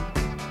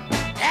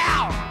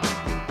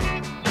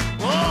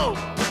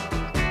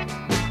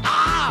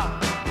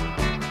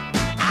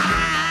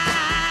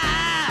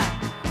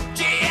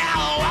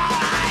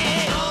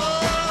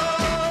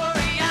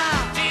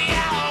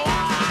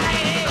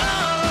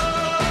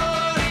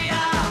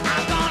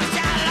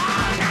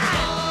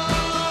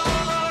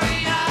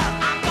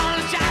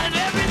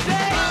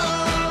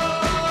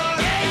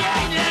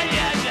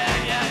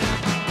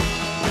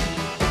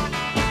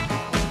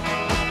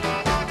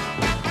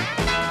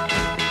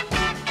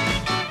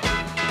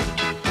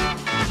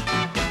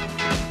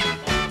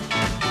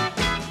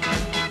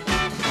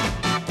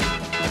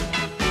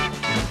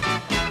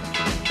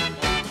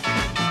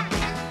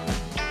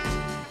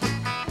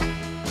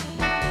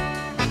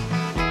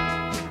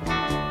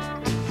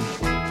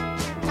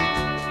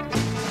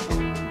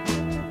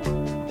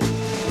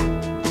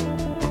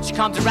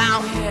 Comes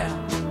around here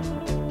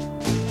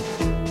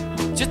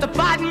just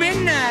about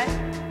midnight.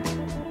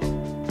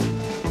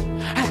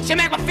 She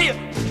make me feel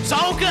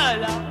so good,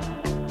 Lord.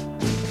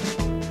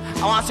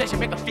 I want to say she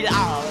make me feel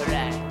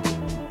alright.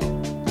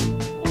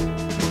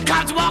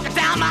 Comes walking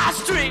down my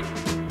street.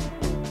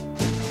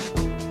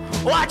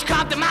 Watch you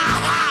come to my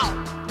house.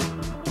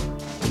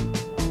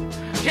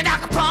 She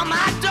knock upon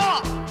my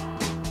door,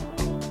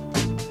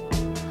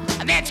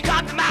 and then she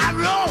comes to my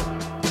room.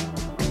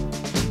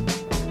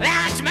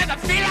 Now she make her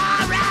feel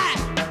alright.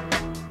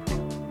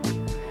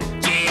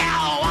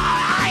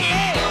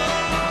 G-L-Y-A.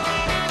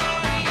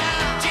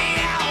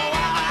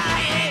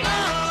 G-L-Y-A.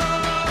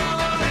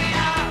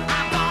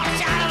 I'm gonna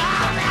shout it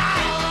all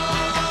night.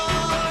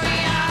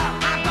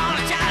 I'm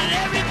gonna shout it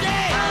every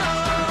day.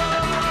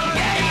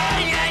 Yeah.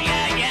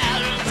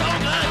 So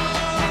good.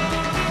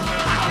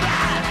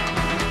 Alright.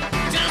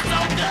 Just so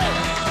good.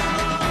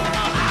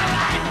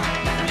 Alright.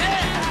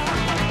 Yeah.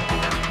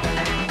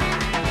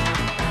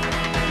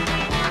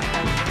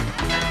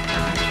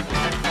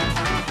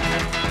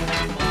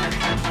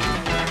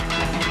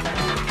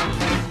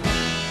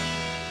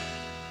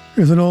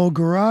 Here's an old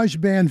garage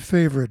band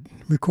favorite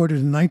recorded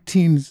in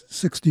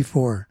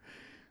 1964,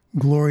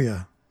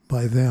 Gloria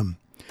by them.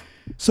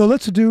 So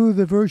let's do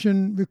the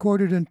version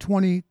recorded in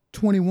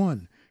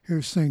 2021.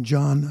 Here's St.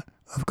 John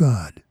of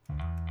God.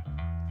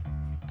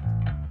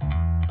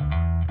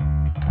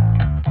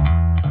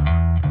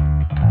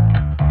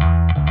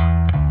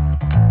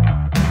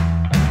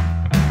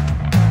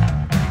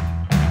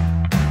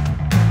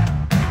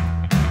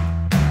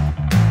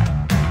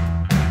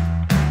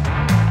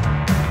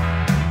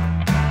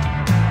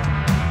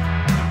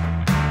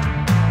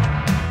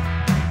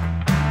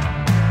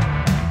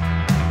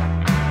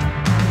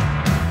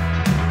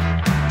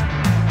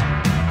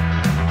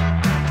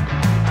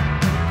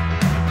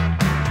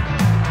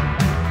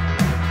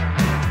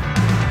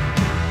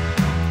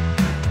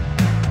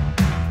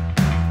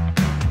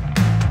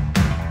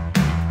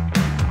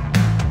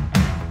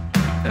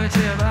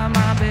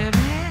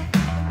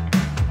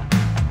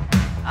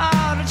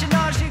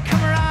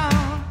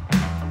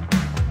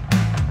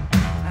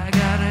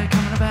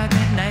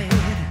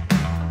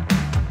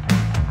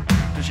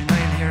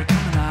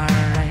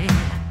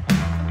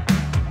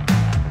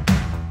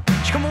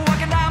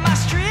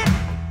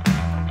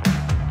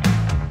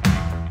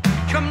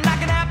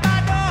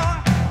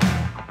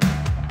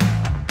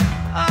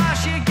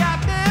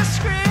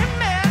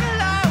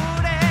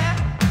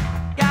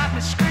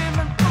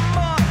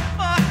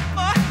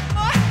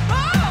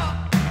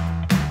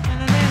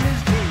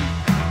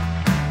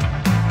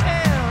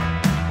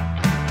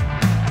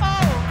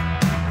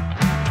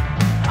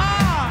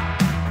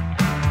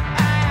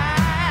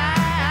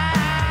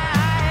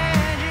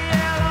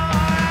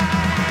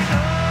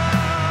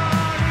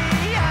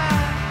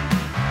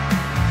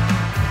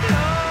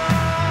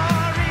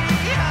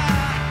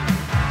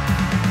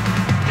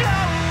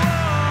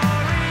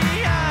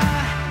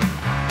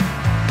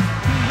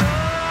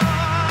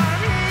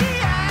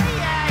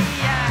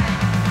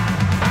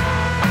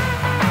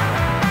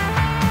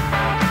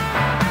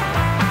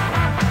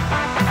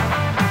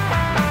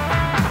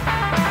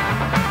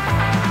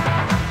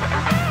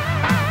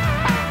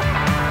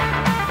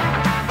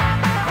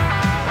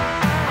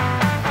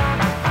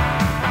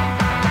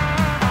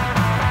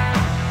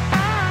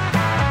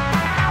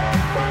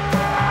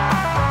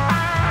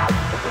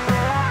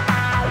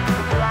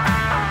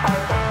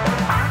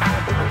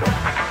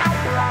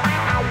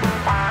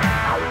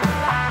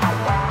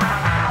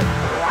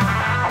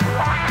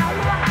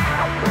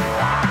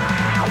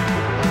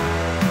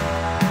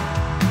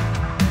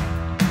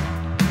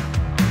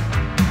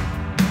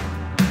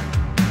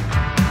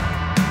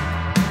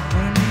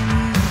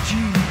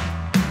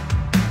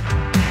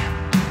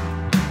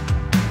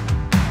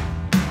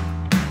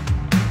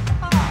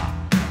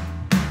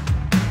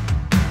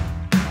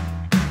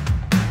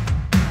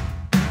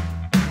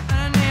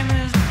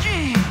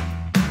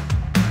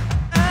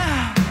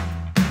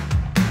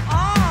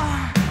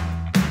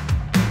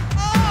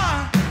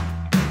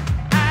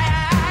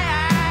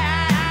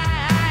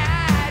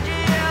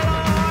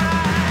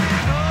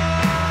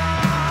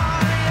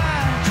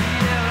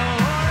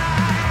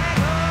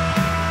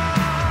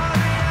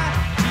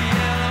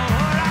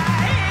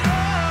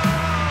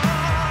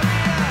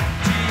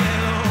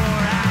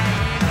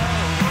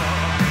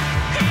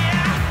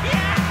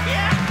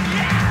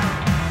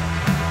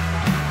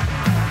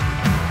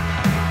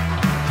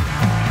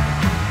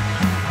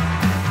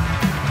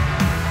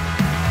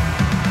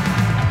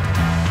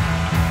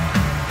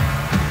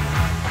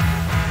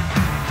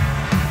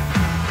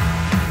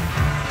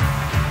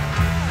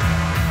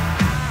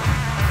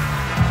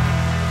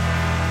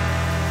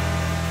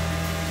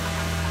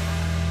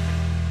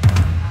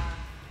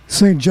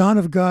 St. John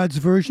of God's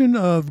version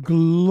of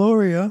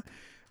Gloria.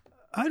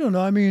 I don't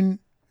know. I mean,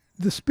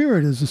 the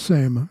spirit is the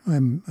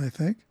same, I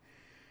think.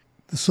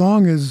 The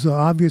song is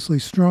obviously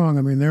strong.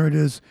 I mean, there it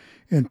is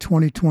in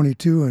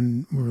 2022,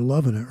 and we're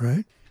loving it,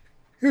 right?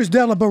 Here's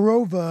Della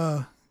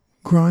Barova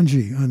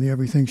Grangi on the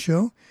Everything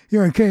Show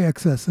here on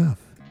KXSF.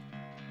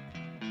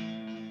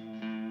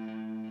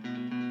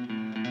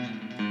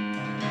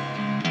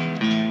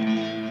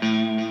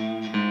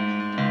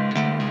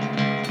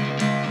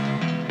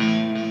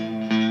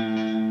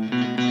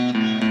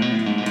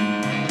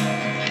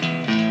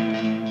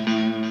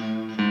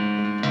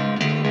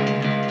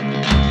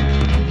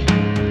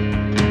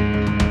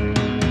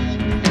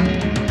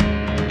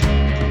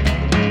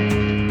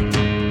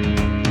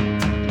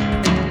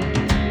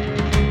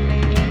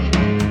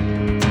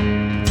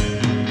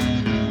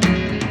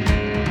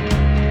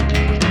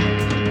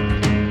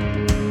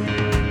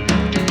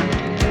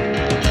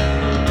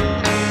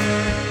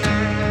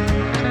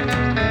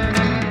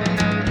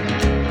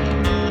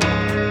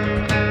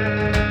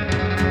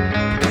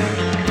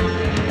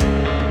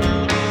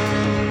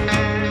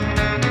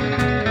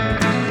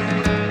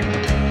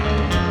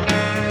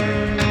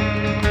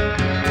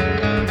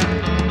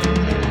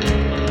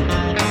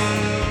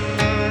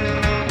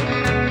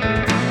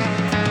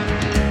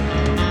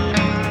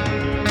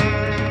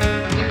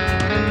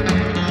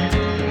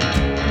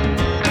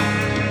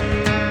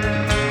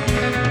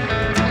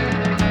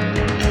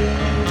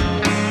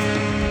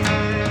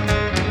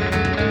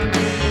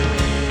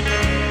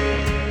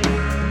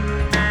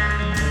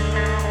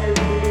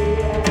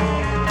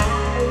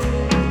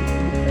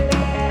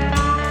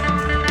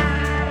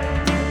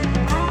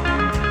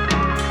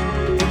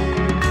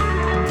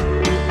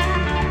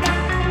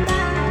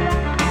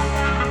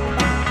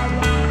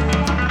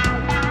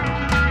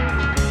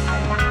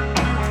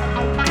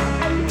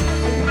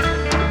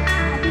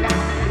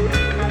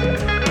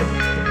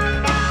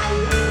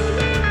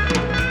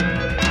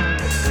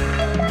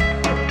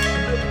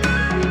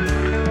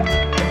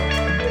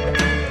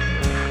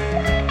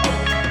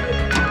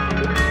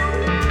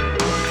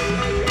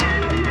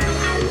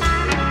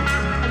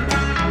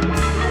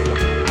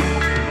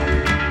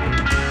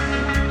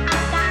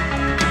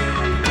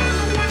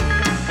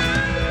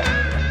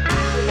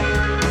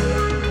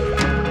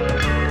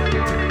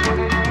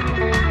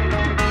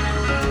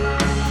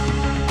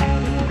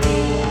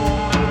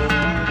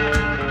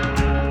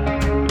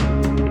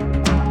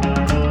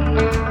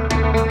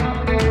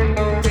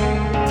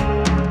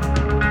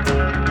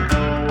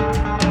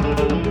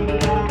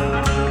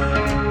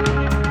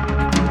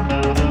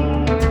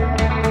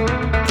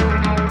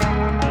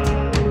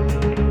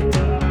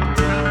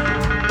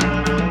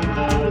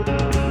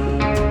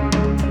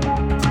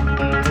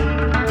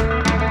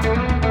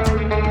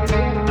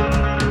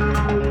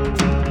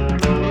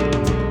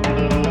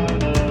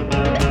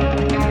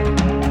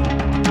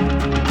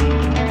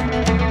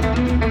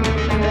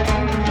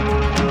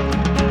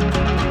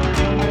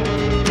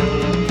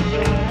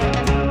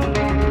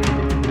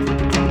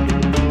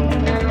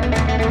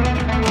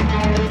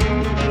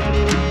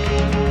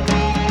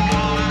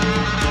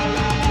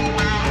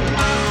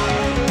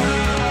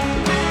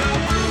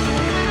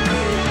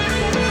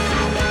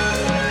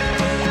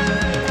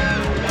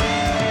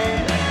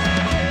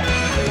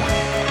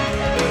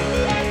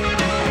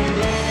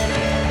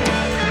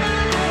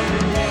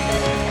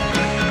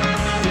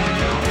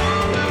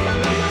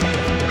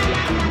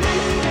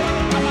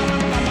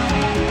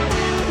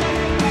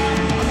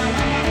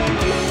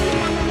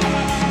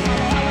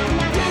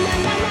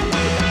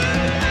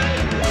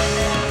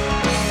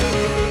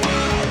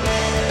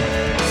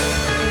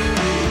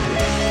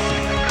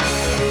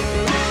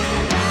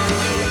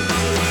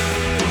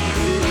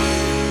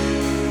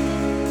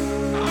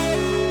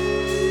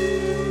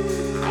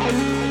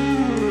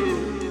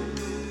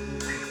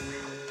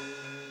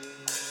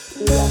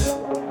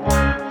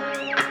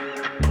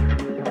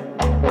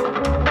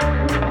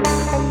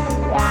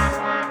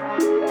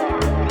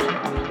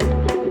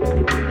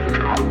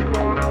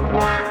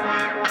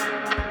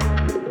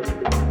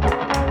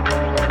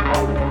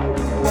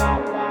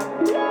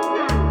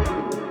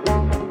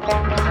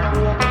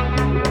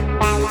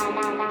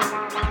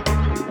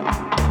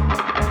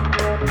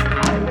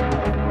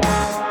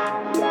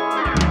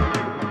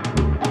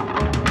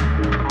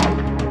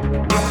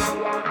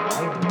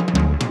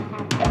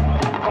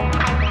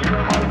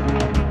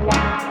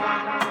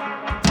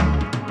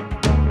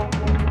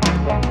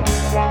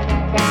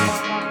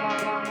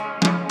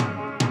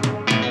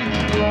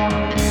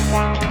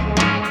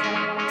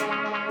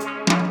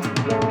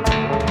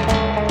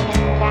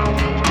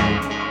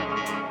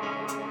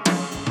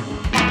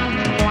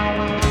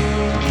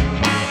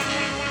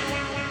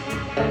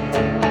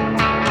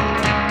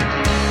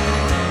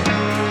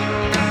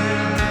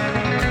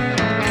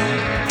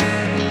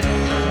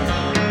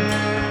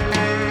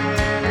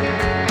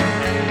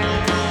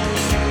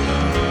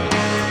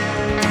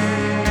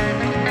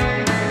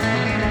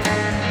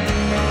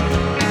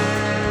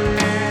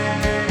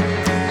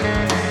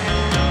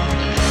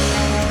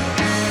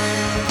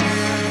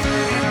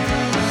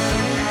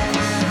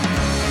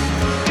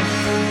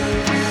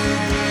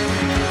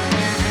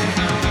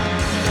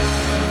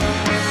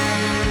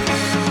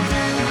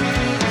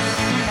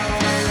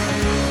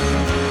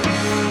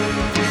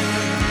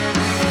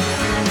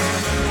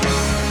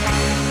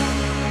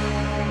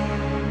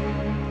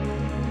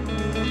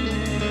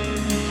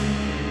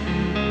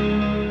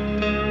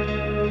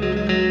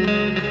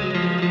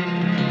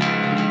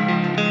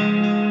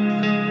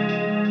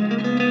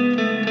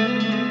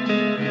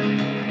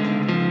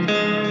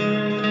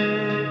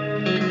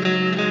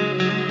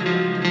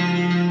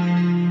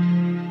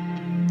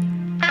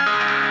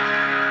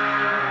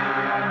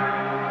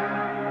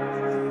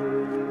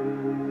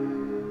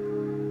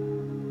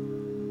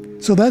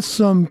 So that's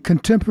some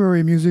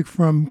contemporary music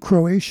from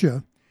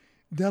Croatia.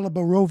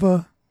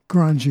 Delabarova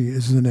Granji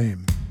is the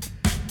name.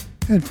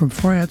 And from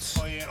France.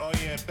 Oye,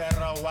 oye,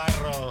 perro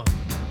guarro,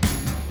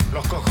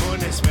 los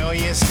cojones, ¿me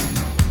oyes?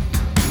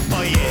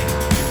 Oye,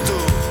 tú,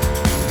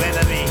 ven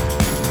a mí.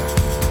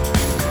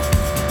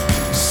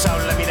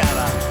 Saúl la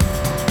miraba.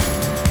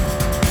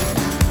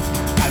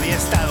 Había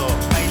estado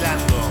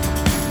bailando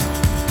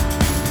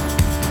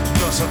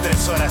 2 o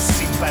 3 horas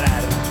sin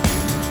parar.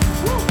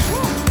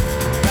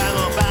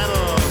 Vamos,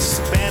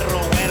 vamos, perro,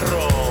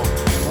 güerro,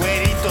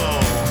 güerito.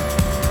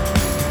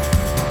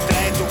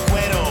 Trae tu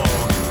cuero.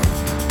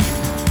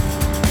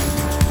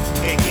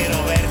 Que quiero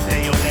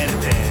verte y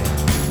olerte.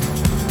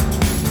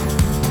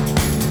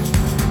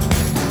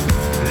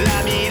 La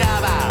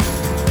miraba,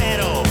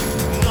 pero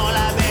no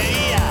la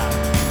veía.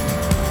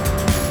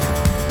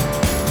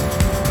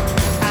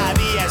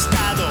 Había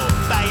estado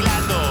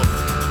bailando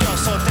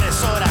 2 o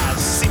 3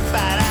 horas sin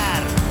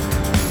parar.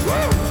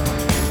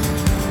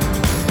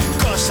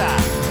 Cosa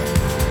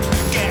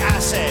que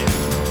hace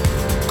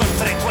con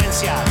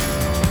frecuencia,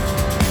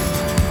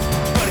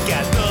 porque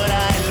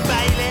adora el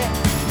baile.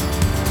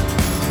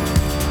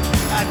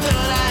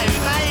 Adora el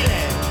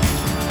baile.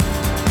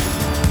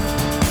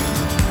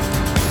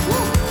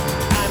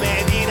 A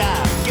medida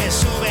que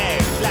sube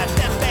la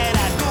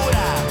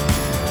temperatura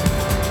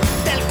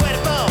del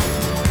cuerpo,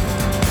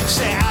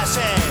 se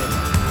hace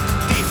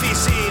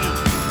difícil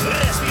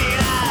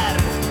respirar.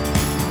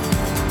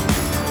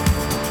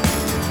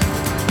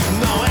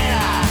 No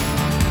era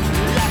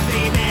la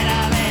primera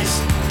vez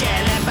que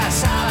le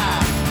pasaba.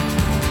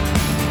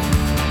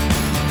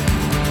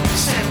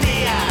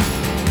 Sentía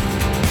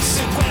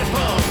su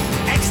cuerpo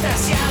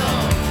extasiado.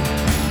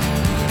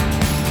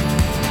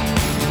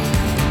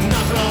 No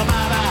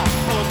probaba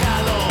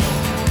bocado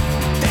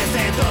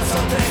desde 2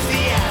 o 3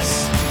 días.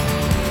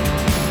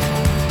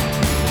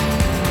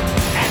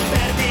 El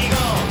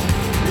vértigo,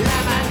 la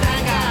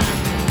mandanga,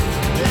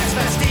 las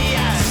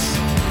pastillas,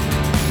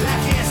 la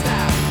fiesta.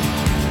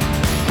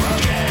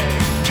 ¡Qué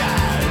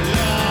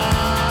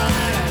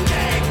calor!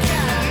 ¡Qué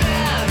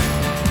calor!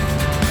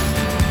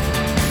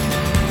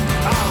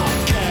 ¡Oh,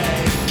 qué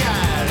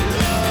calor!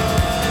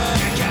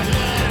 ¡Qué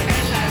calor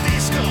en la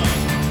disco!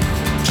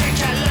 ¡Qué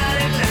calor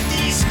en la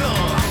disco!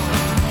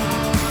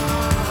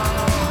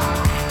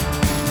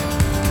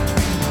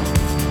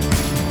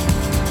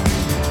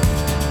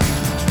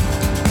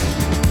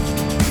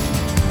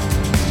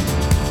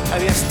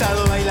 Había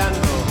estado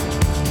bailando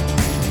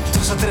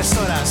 2 o 3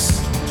 horas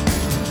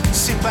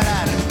sin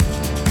parar,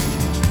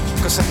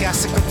 cosa que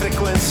hace con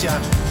frecuencia,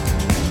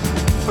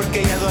 porque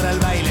ella adora el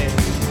baile.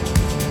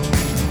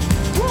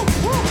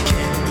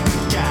 ¡Qué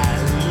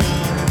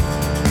calor!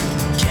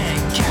 ¡Qué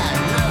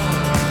calor!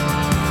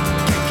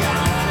 ¡Qué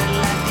calor en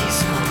la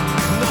disco!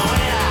 No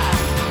era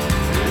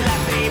la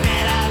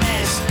primera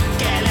vez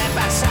que le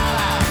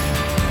pasaba.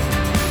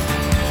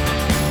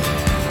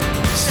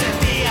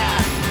 Sentía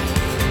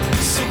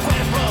su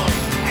cuerpo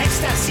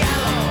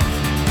extasiado.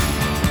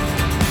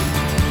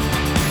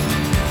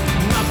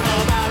 No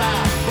probaba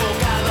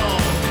bocado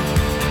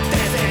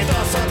desde 2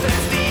 o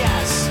 3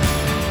 días.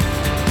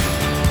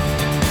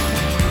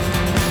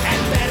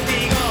 El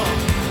vértigo,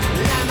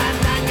 la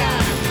mandanga,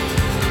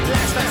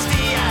 las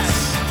pastillas,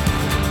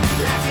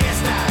 la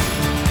fiesta.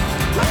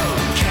 ¡Oh,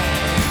 qué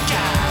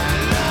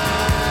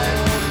calor!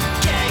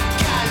 ¡Qué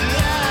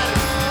calor!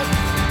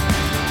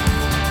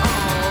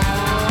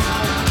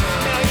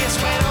 ¿Me oyes,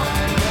 güero?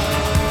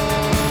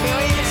 ¿Me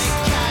oyes?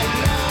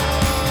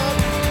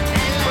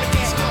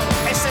 Porque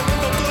ese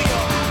mundo tuyo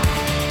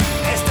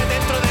está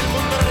dentro del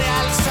mundo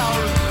real,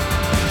 Saúl.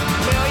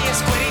 ¿Me oyes,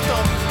 güerito?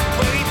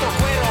 Güerito,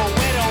 güero,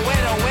 güero,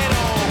 güero,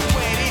 güero,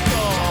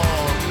 güerito.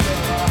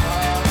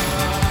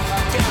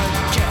 ¡Qué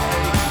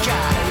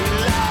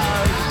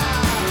calor!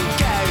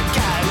 ¡Qué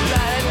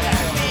calor en la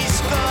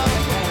disco!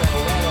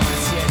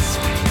 Así es,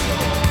 güerito.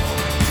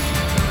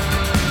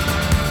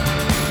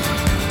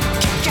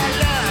 ¡Qué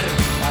calor!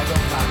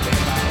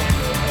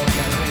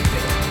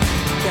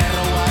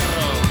 Perro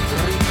guarro,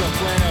 rico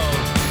cuero,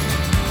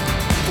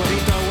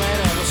 cuerito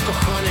güero, los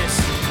cojones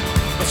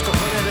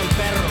del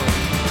perro.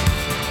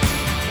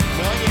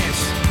 ¿Me oyes?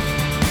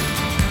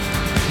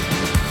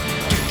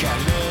 ¡Qué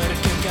calor,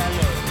 qué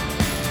calor!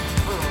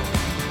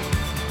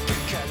 ¡Qué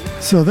calor!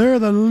 So there are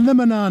the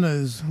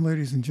Limananas,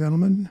 ladies and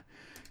gentlemen,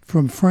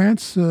 from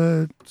France,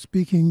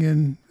 speaking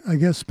in, I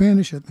guess,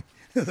 Spanish at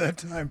that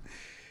time.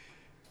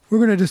 We're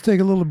going to just take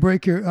a little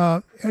break here.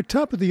 At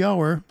top of the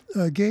hour,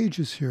 Gage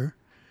is here,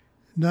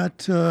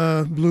 not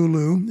Blue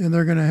Lou, and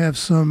they're going to have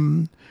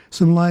some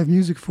live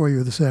music for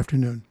you this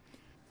afternoon.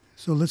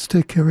 So let's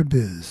take care of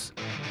biz.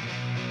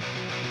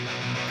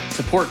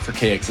 support for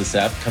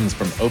KXSF comes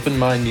from Open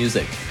Mind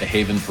Music, a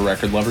haven for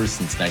record lovers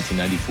since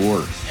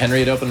 1994.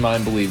 Henry at Open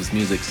Mind believes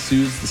music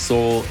soothes the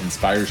soul,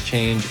 inspires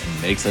change,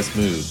 and makes us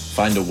move.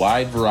 Find a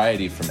wide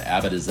variety from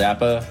ABBA to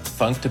Zappa,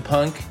 funk to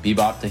punk,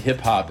 bebop to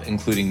hip-hop,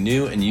 including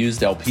new and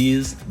used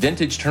LPs,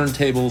 vintage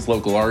turntables,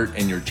 local art,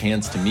 and your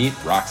chance to meet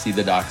Roxy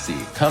the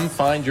Doxy. Come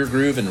find your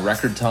groove in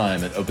record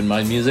time at Open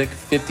Mind Music,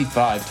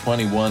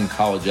 5521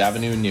 College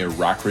Avenue near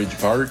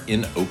Rockridge BART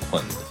in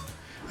Oakland.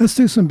 Let's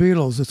do some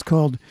Beatles. It's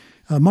called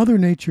Mother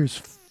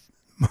Nature's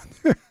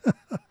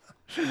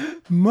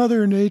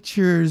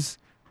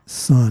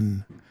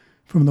Son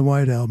from the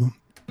White Album.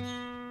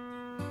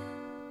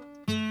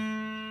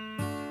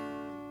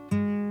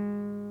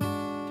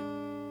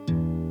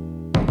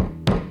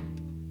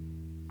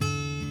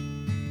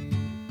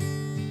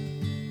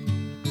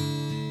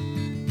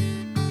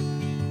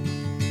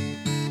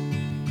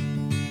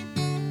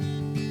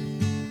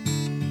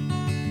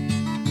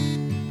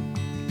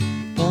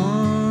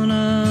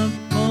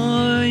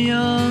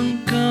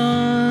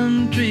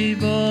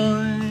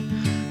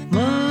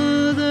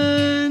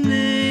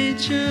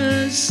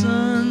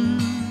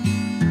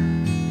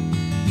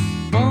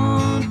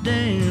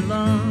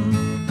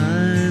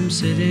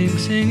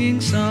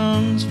 Singing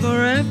songs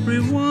for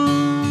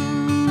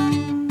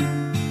everyone.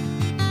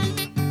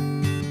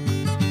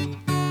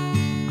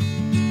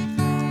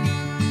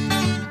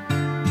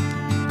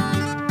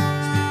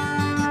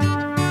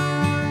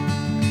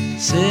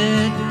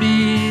 Sit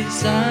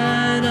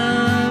beside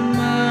a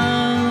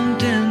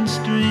mountain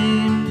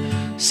stream,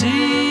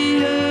 see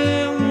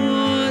her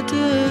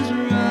waters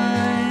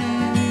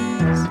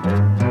rise.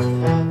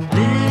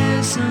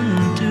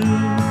 Listen to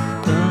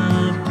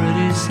the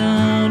pretty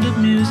sound of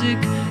music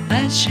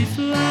as she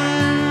flies.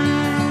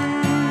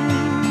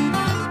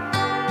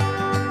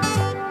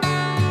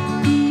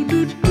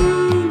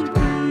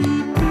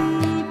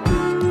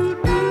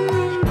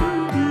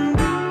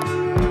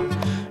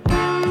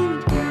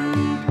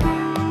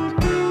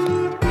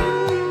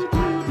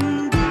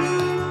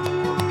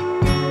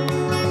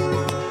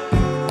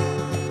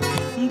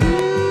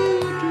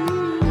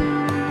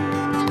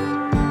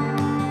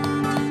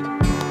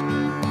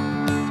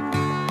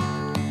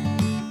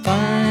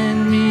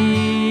 Find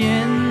me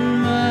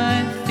in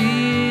my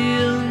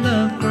field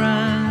of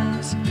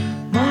grass,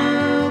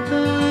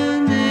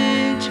 Mother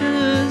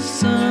Nature's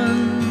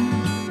son.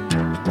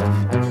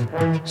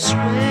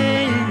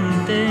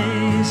 Swaying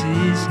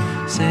daisies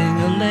sing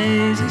a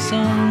lazy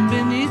song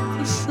beneath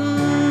the sun.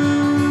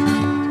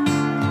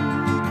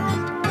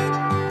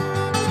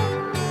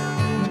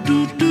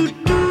 Do, do, do.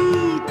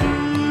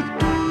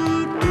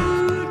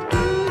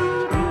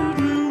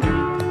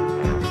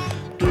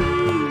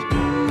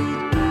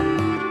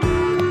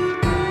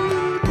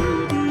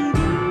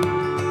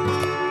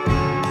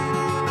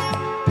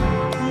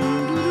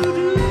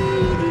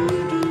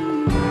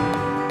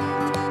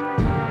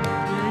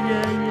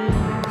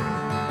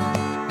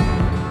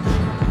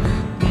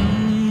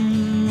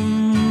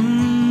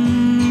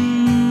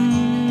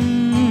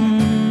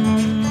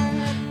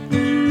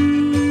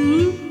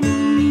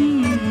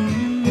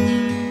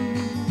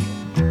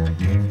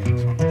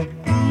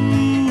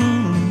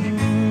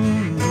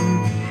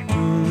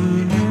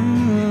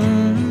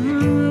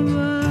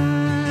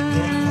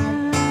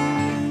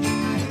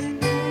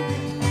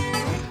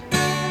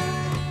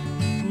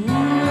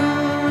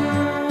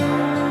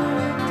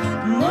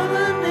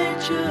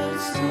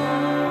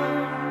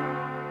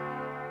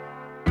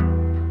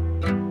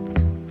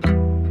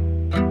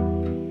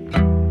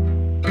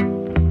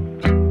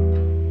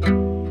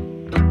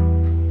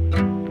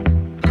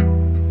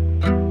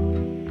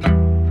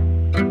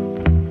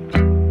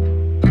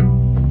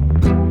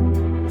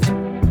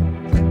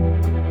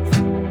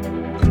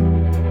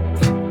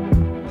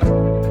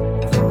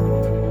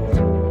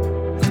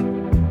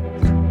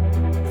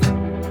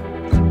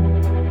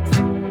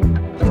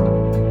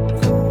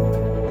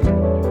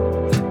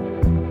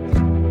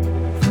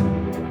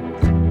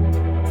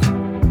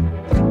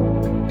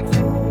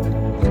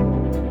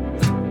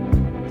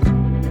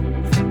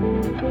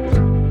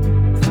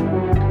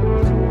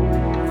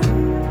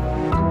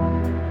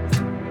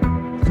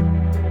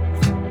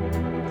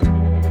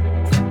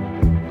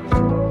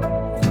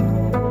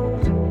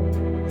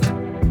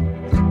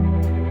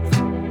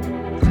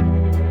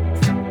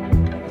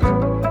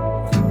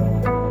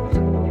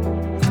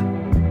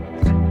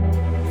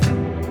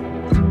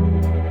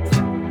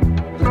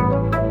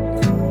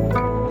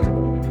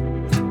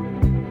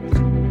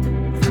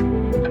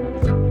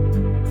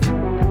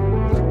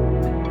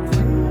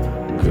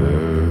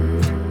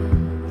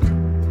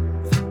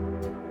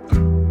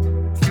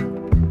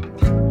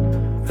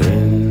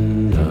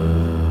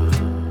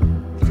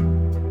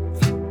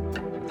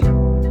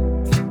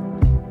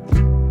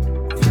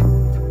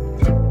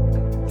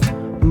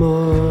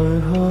 My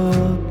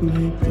heart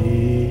may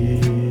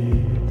be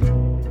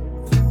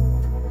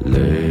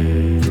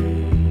late,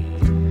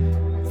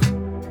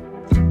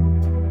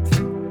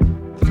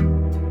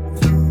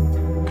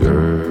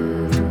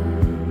 girl.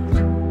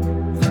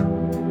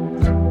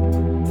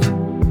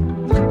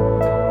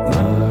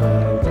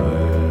 My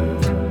way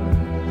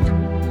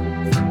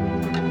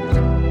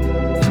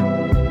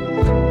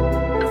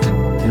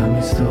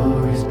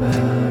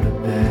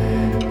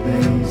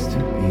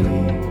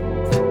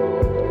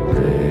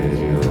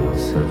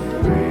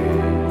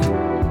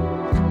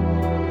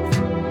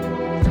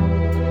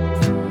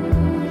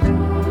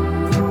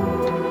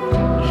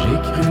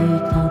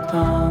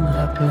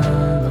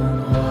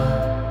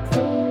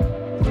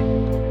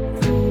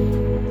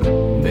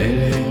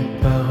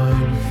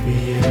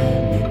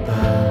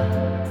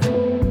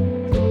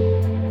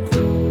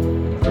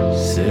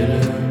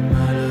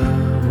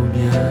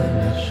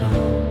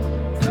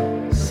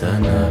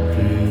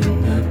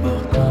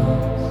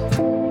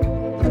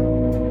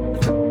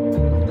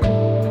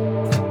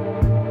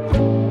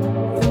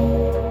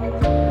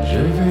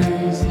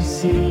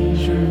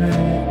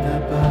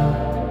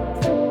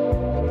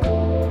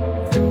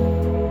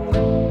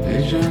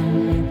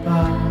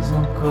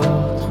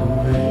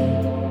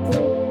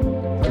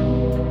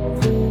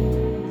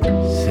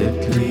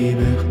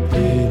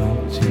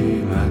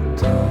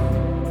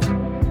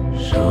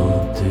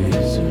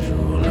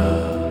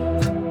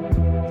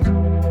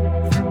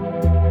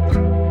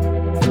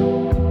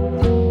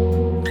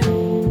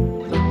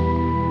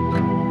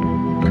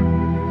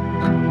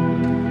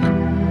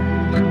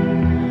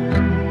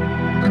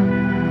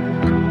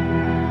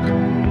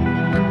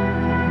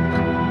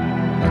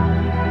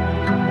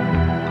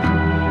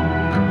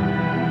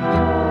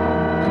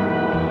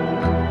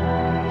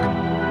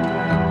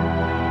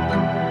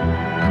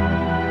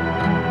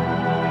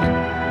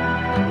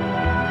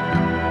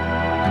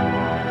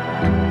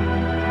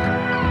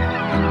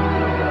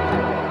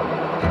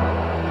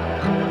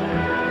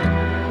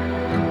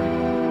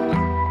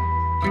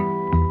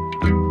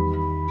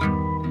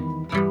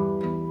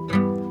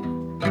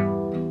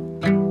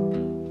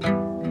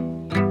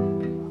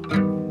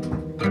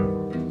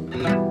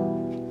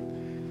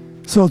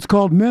So it's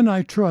called Men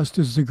I Trust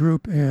is the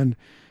group, and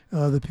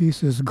the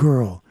piece is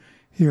Girl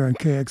here on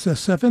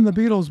KXSF. And the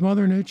Beatles,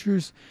 Mother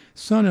Nature's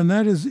Son. And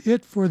that is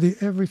it for the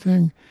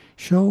Everything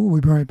Show.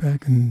 We'll be right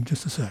back in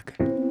just a sec.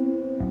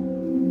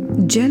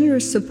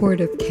 Generous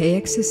support of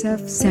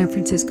KXSF San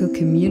Francisco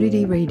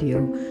Community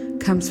Radio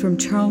comes from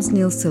Charles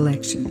Neal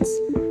Selections.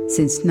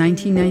 Since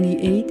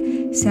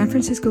 1998, San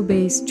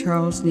Francisco-based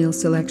Charles Neal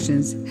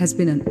Selections has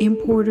been an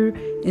importer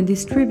and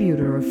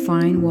distributor of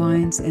fine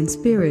wines and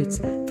spirits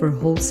for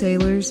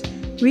wholesalers,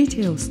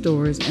 retail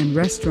stores, and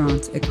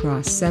restaurants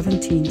across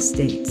 17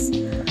 states.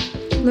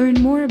 Learn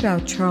more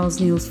about Charles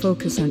Neal's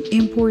focus on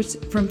imports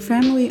from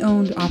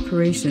family-owned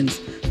operations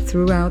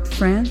throughout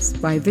France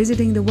by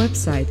visiting the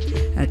website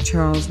at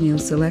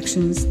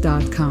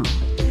charlesnealselections.com.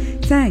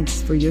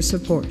 Thanks for your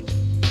support.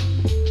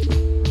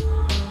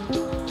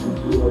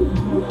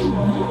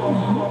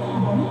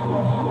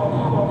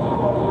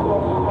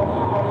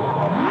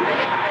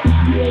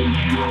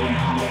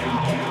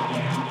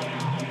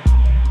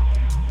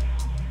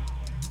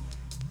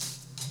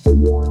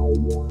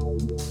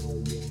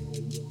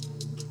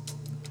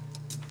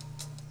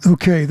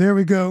 Okay, there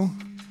we go.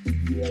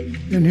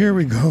 And here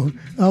we go,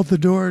 out the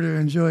door to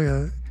enjoy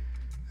a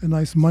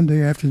nice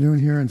Monday afternoon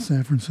here in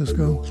San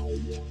Francisco.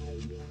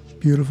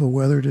 Beautiful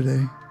weather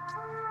today.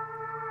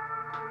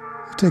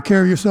 Take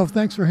care of yourself.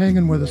 Thanks for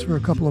hanging with us for a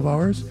couple of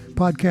hours.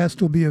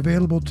 Podcast will be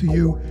available to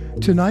you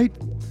tonight,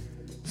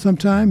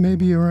 sometime,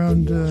 maybe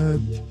around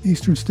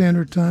Eastern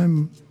Standard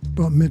Time,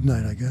 about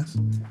midnight, I guess.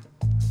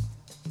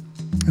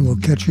 And we'll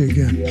catch you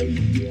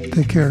again.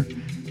 Take care.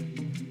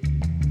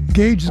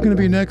 Gage is going to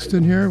be next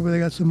in here, where they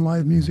got some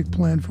live music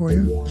planned for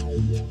you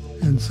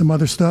and some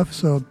other stuff,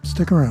 so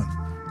stick around.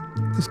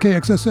 This is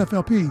KXSF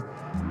LP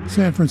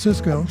San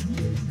Francisco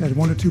at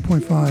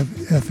 102.5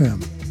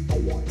 FM.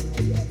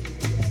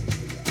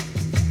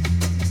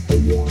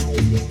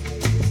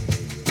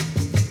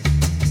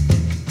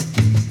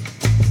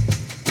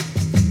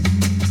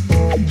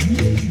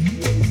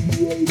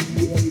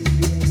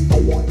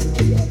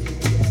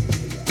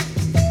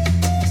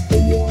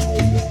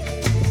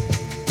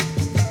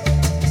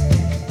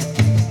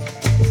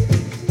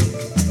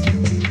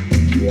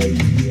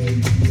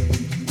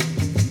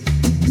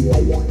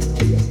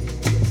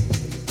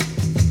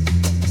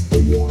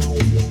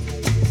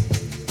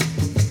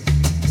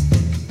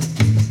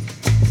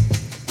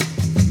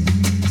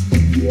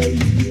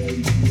 Yeah.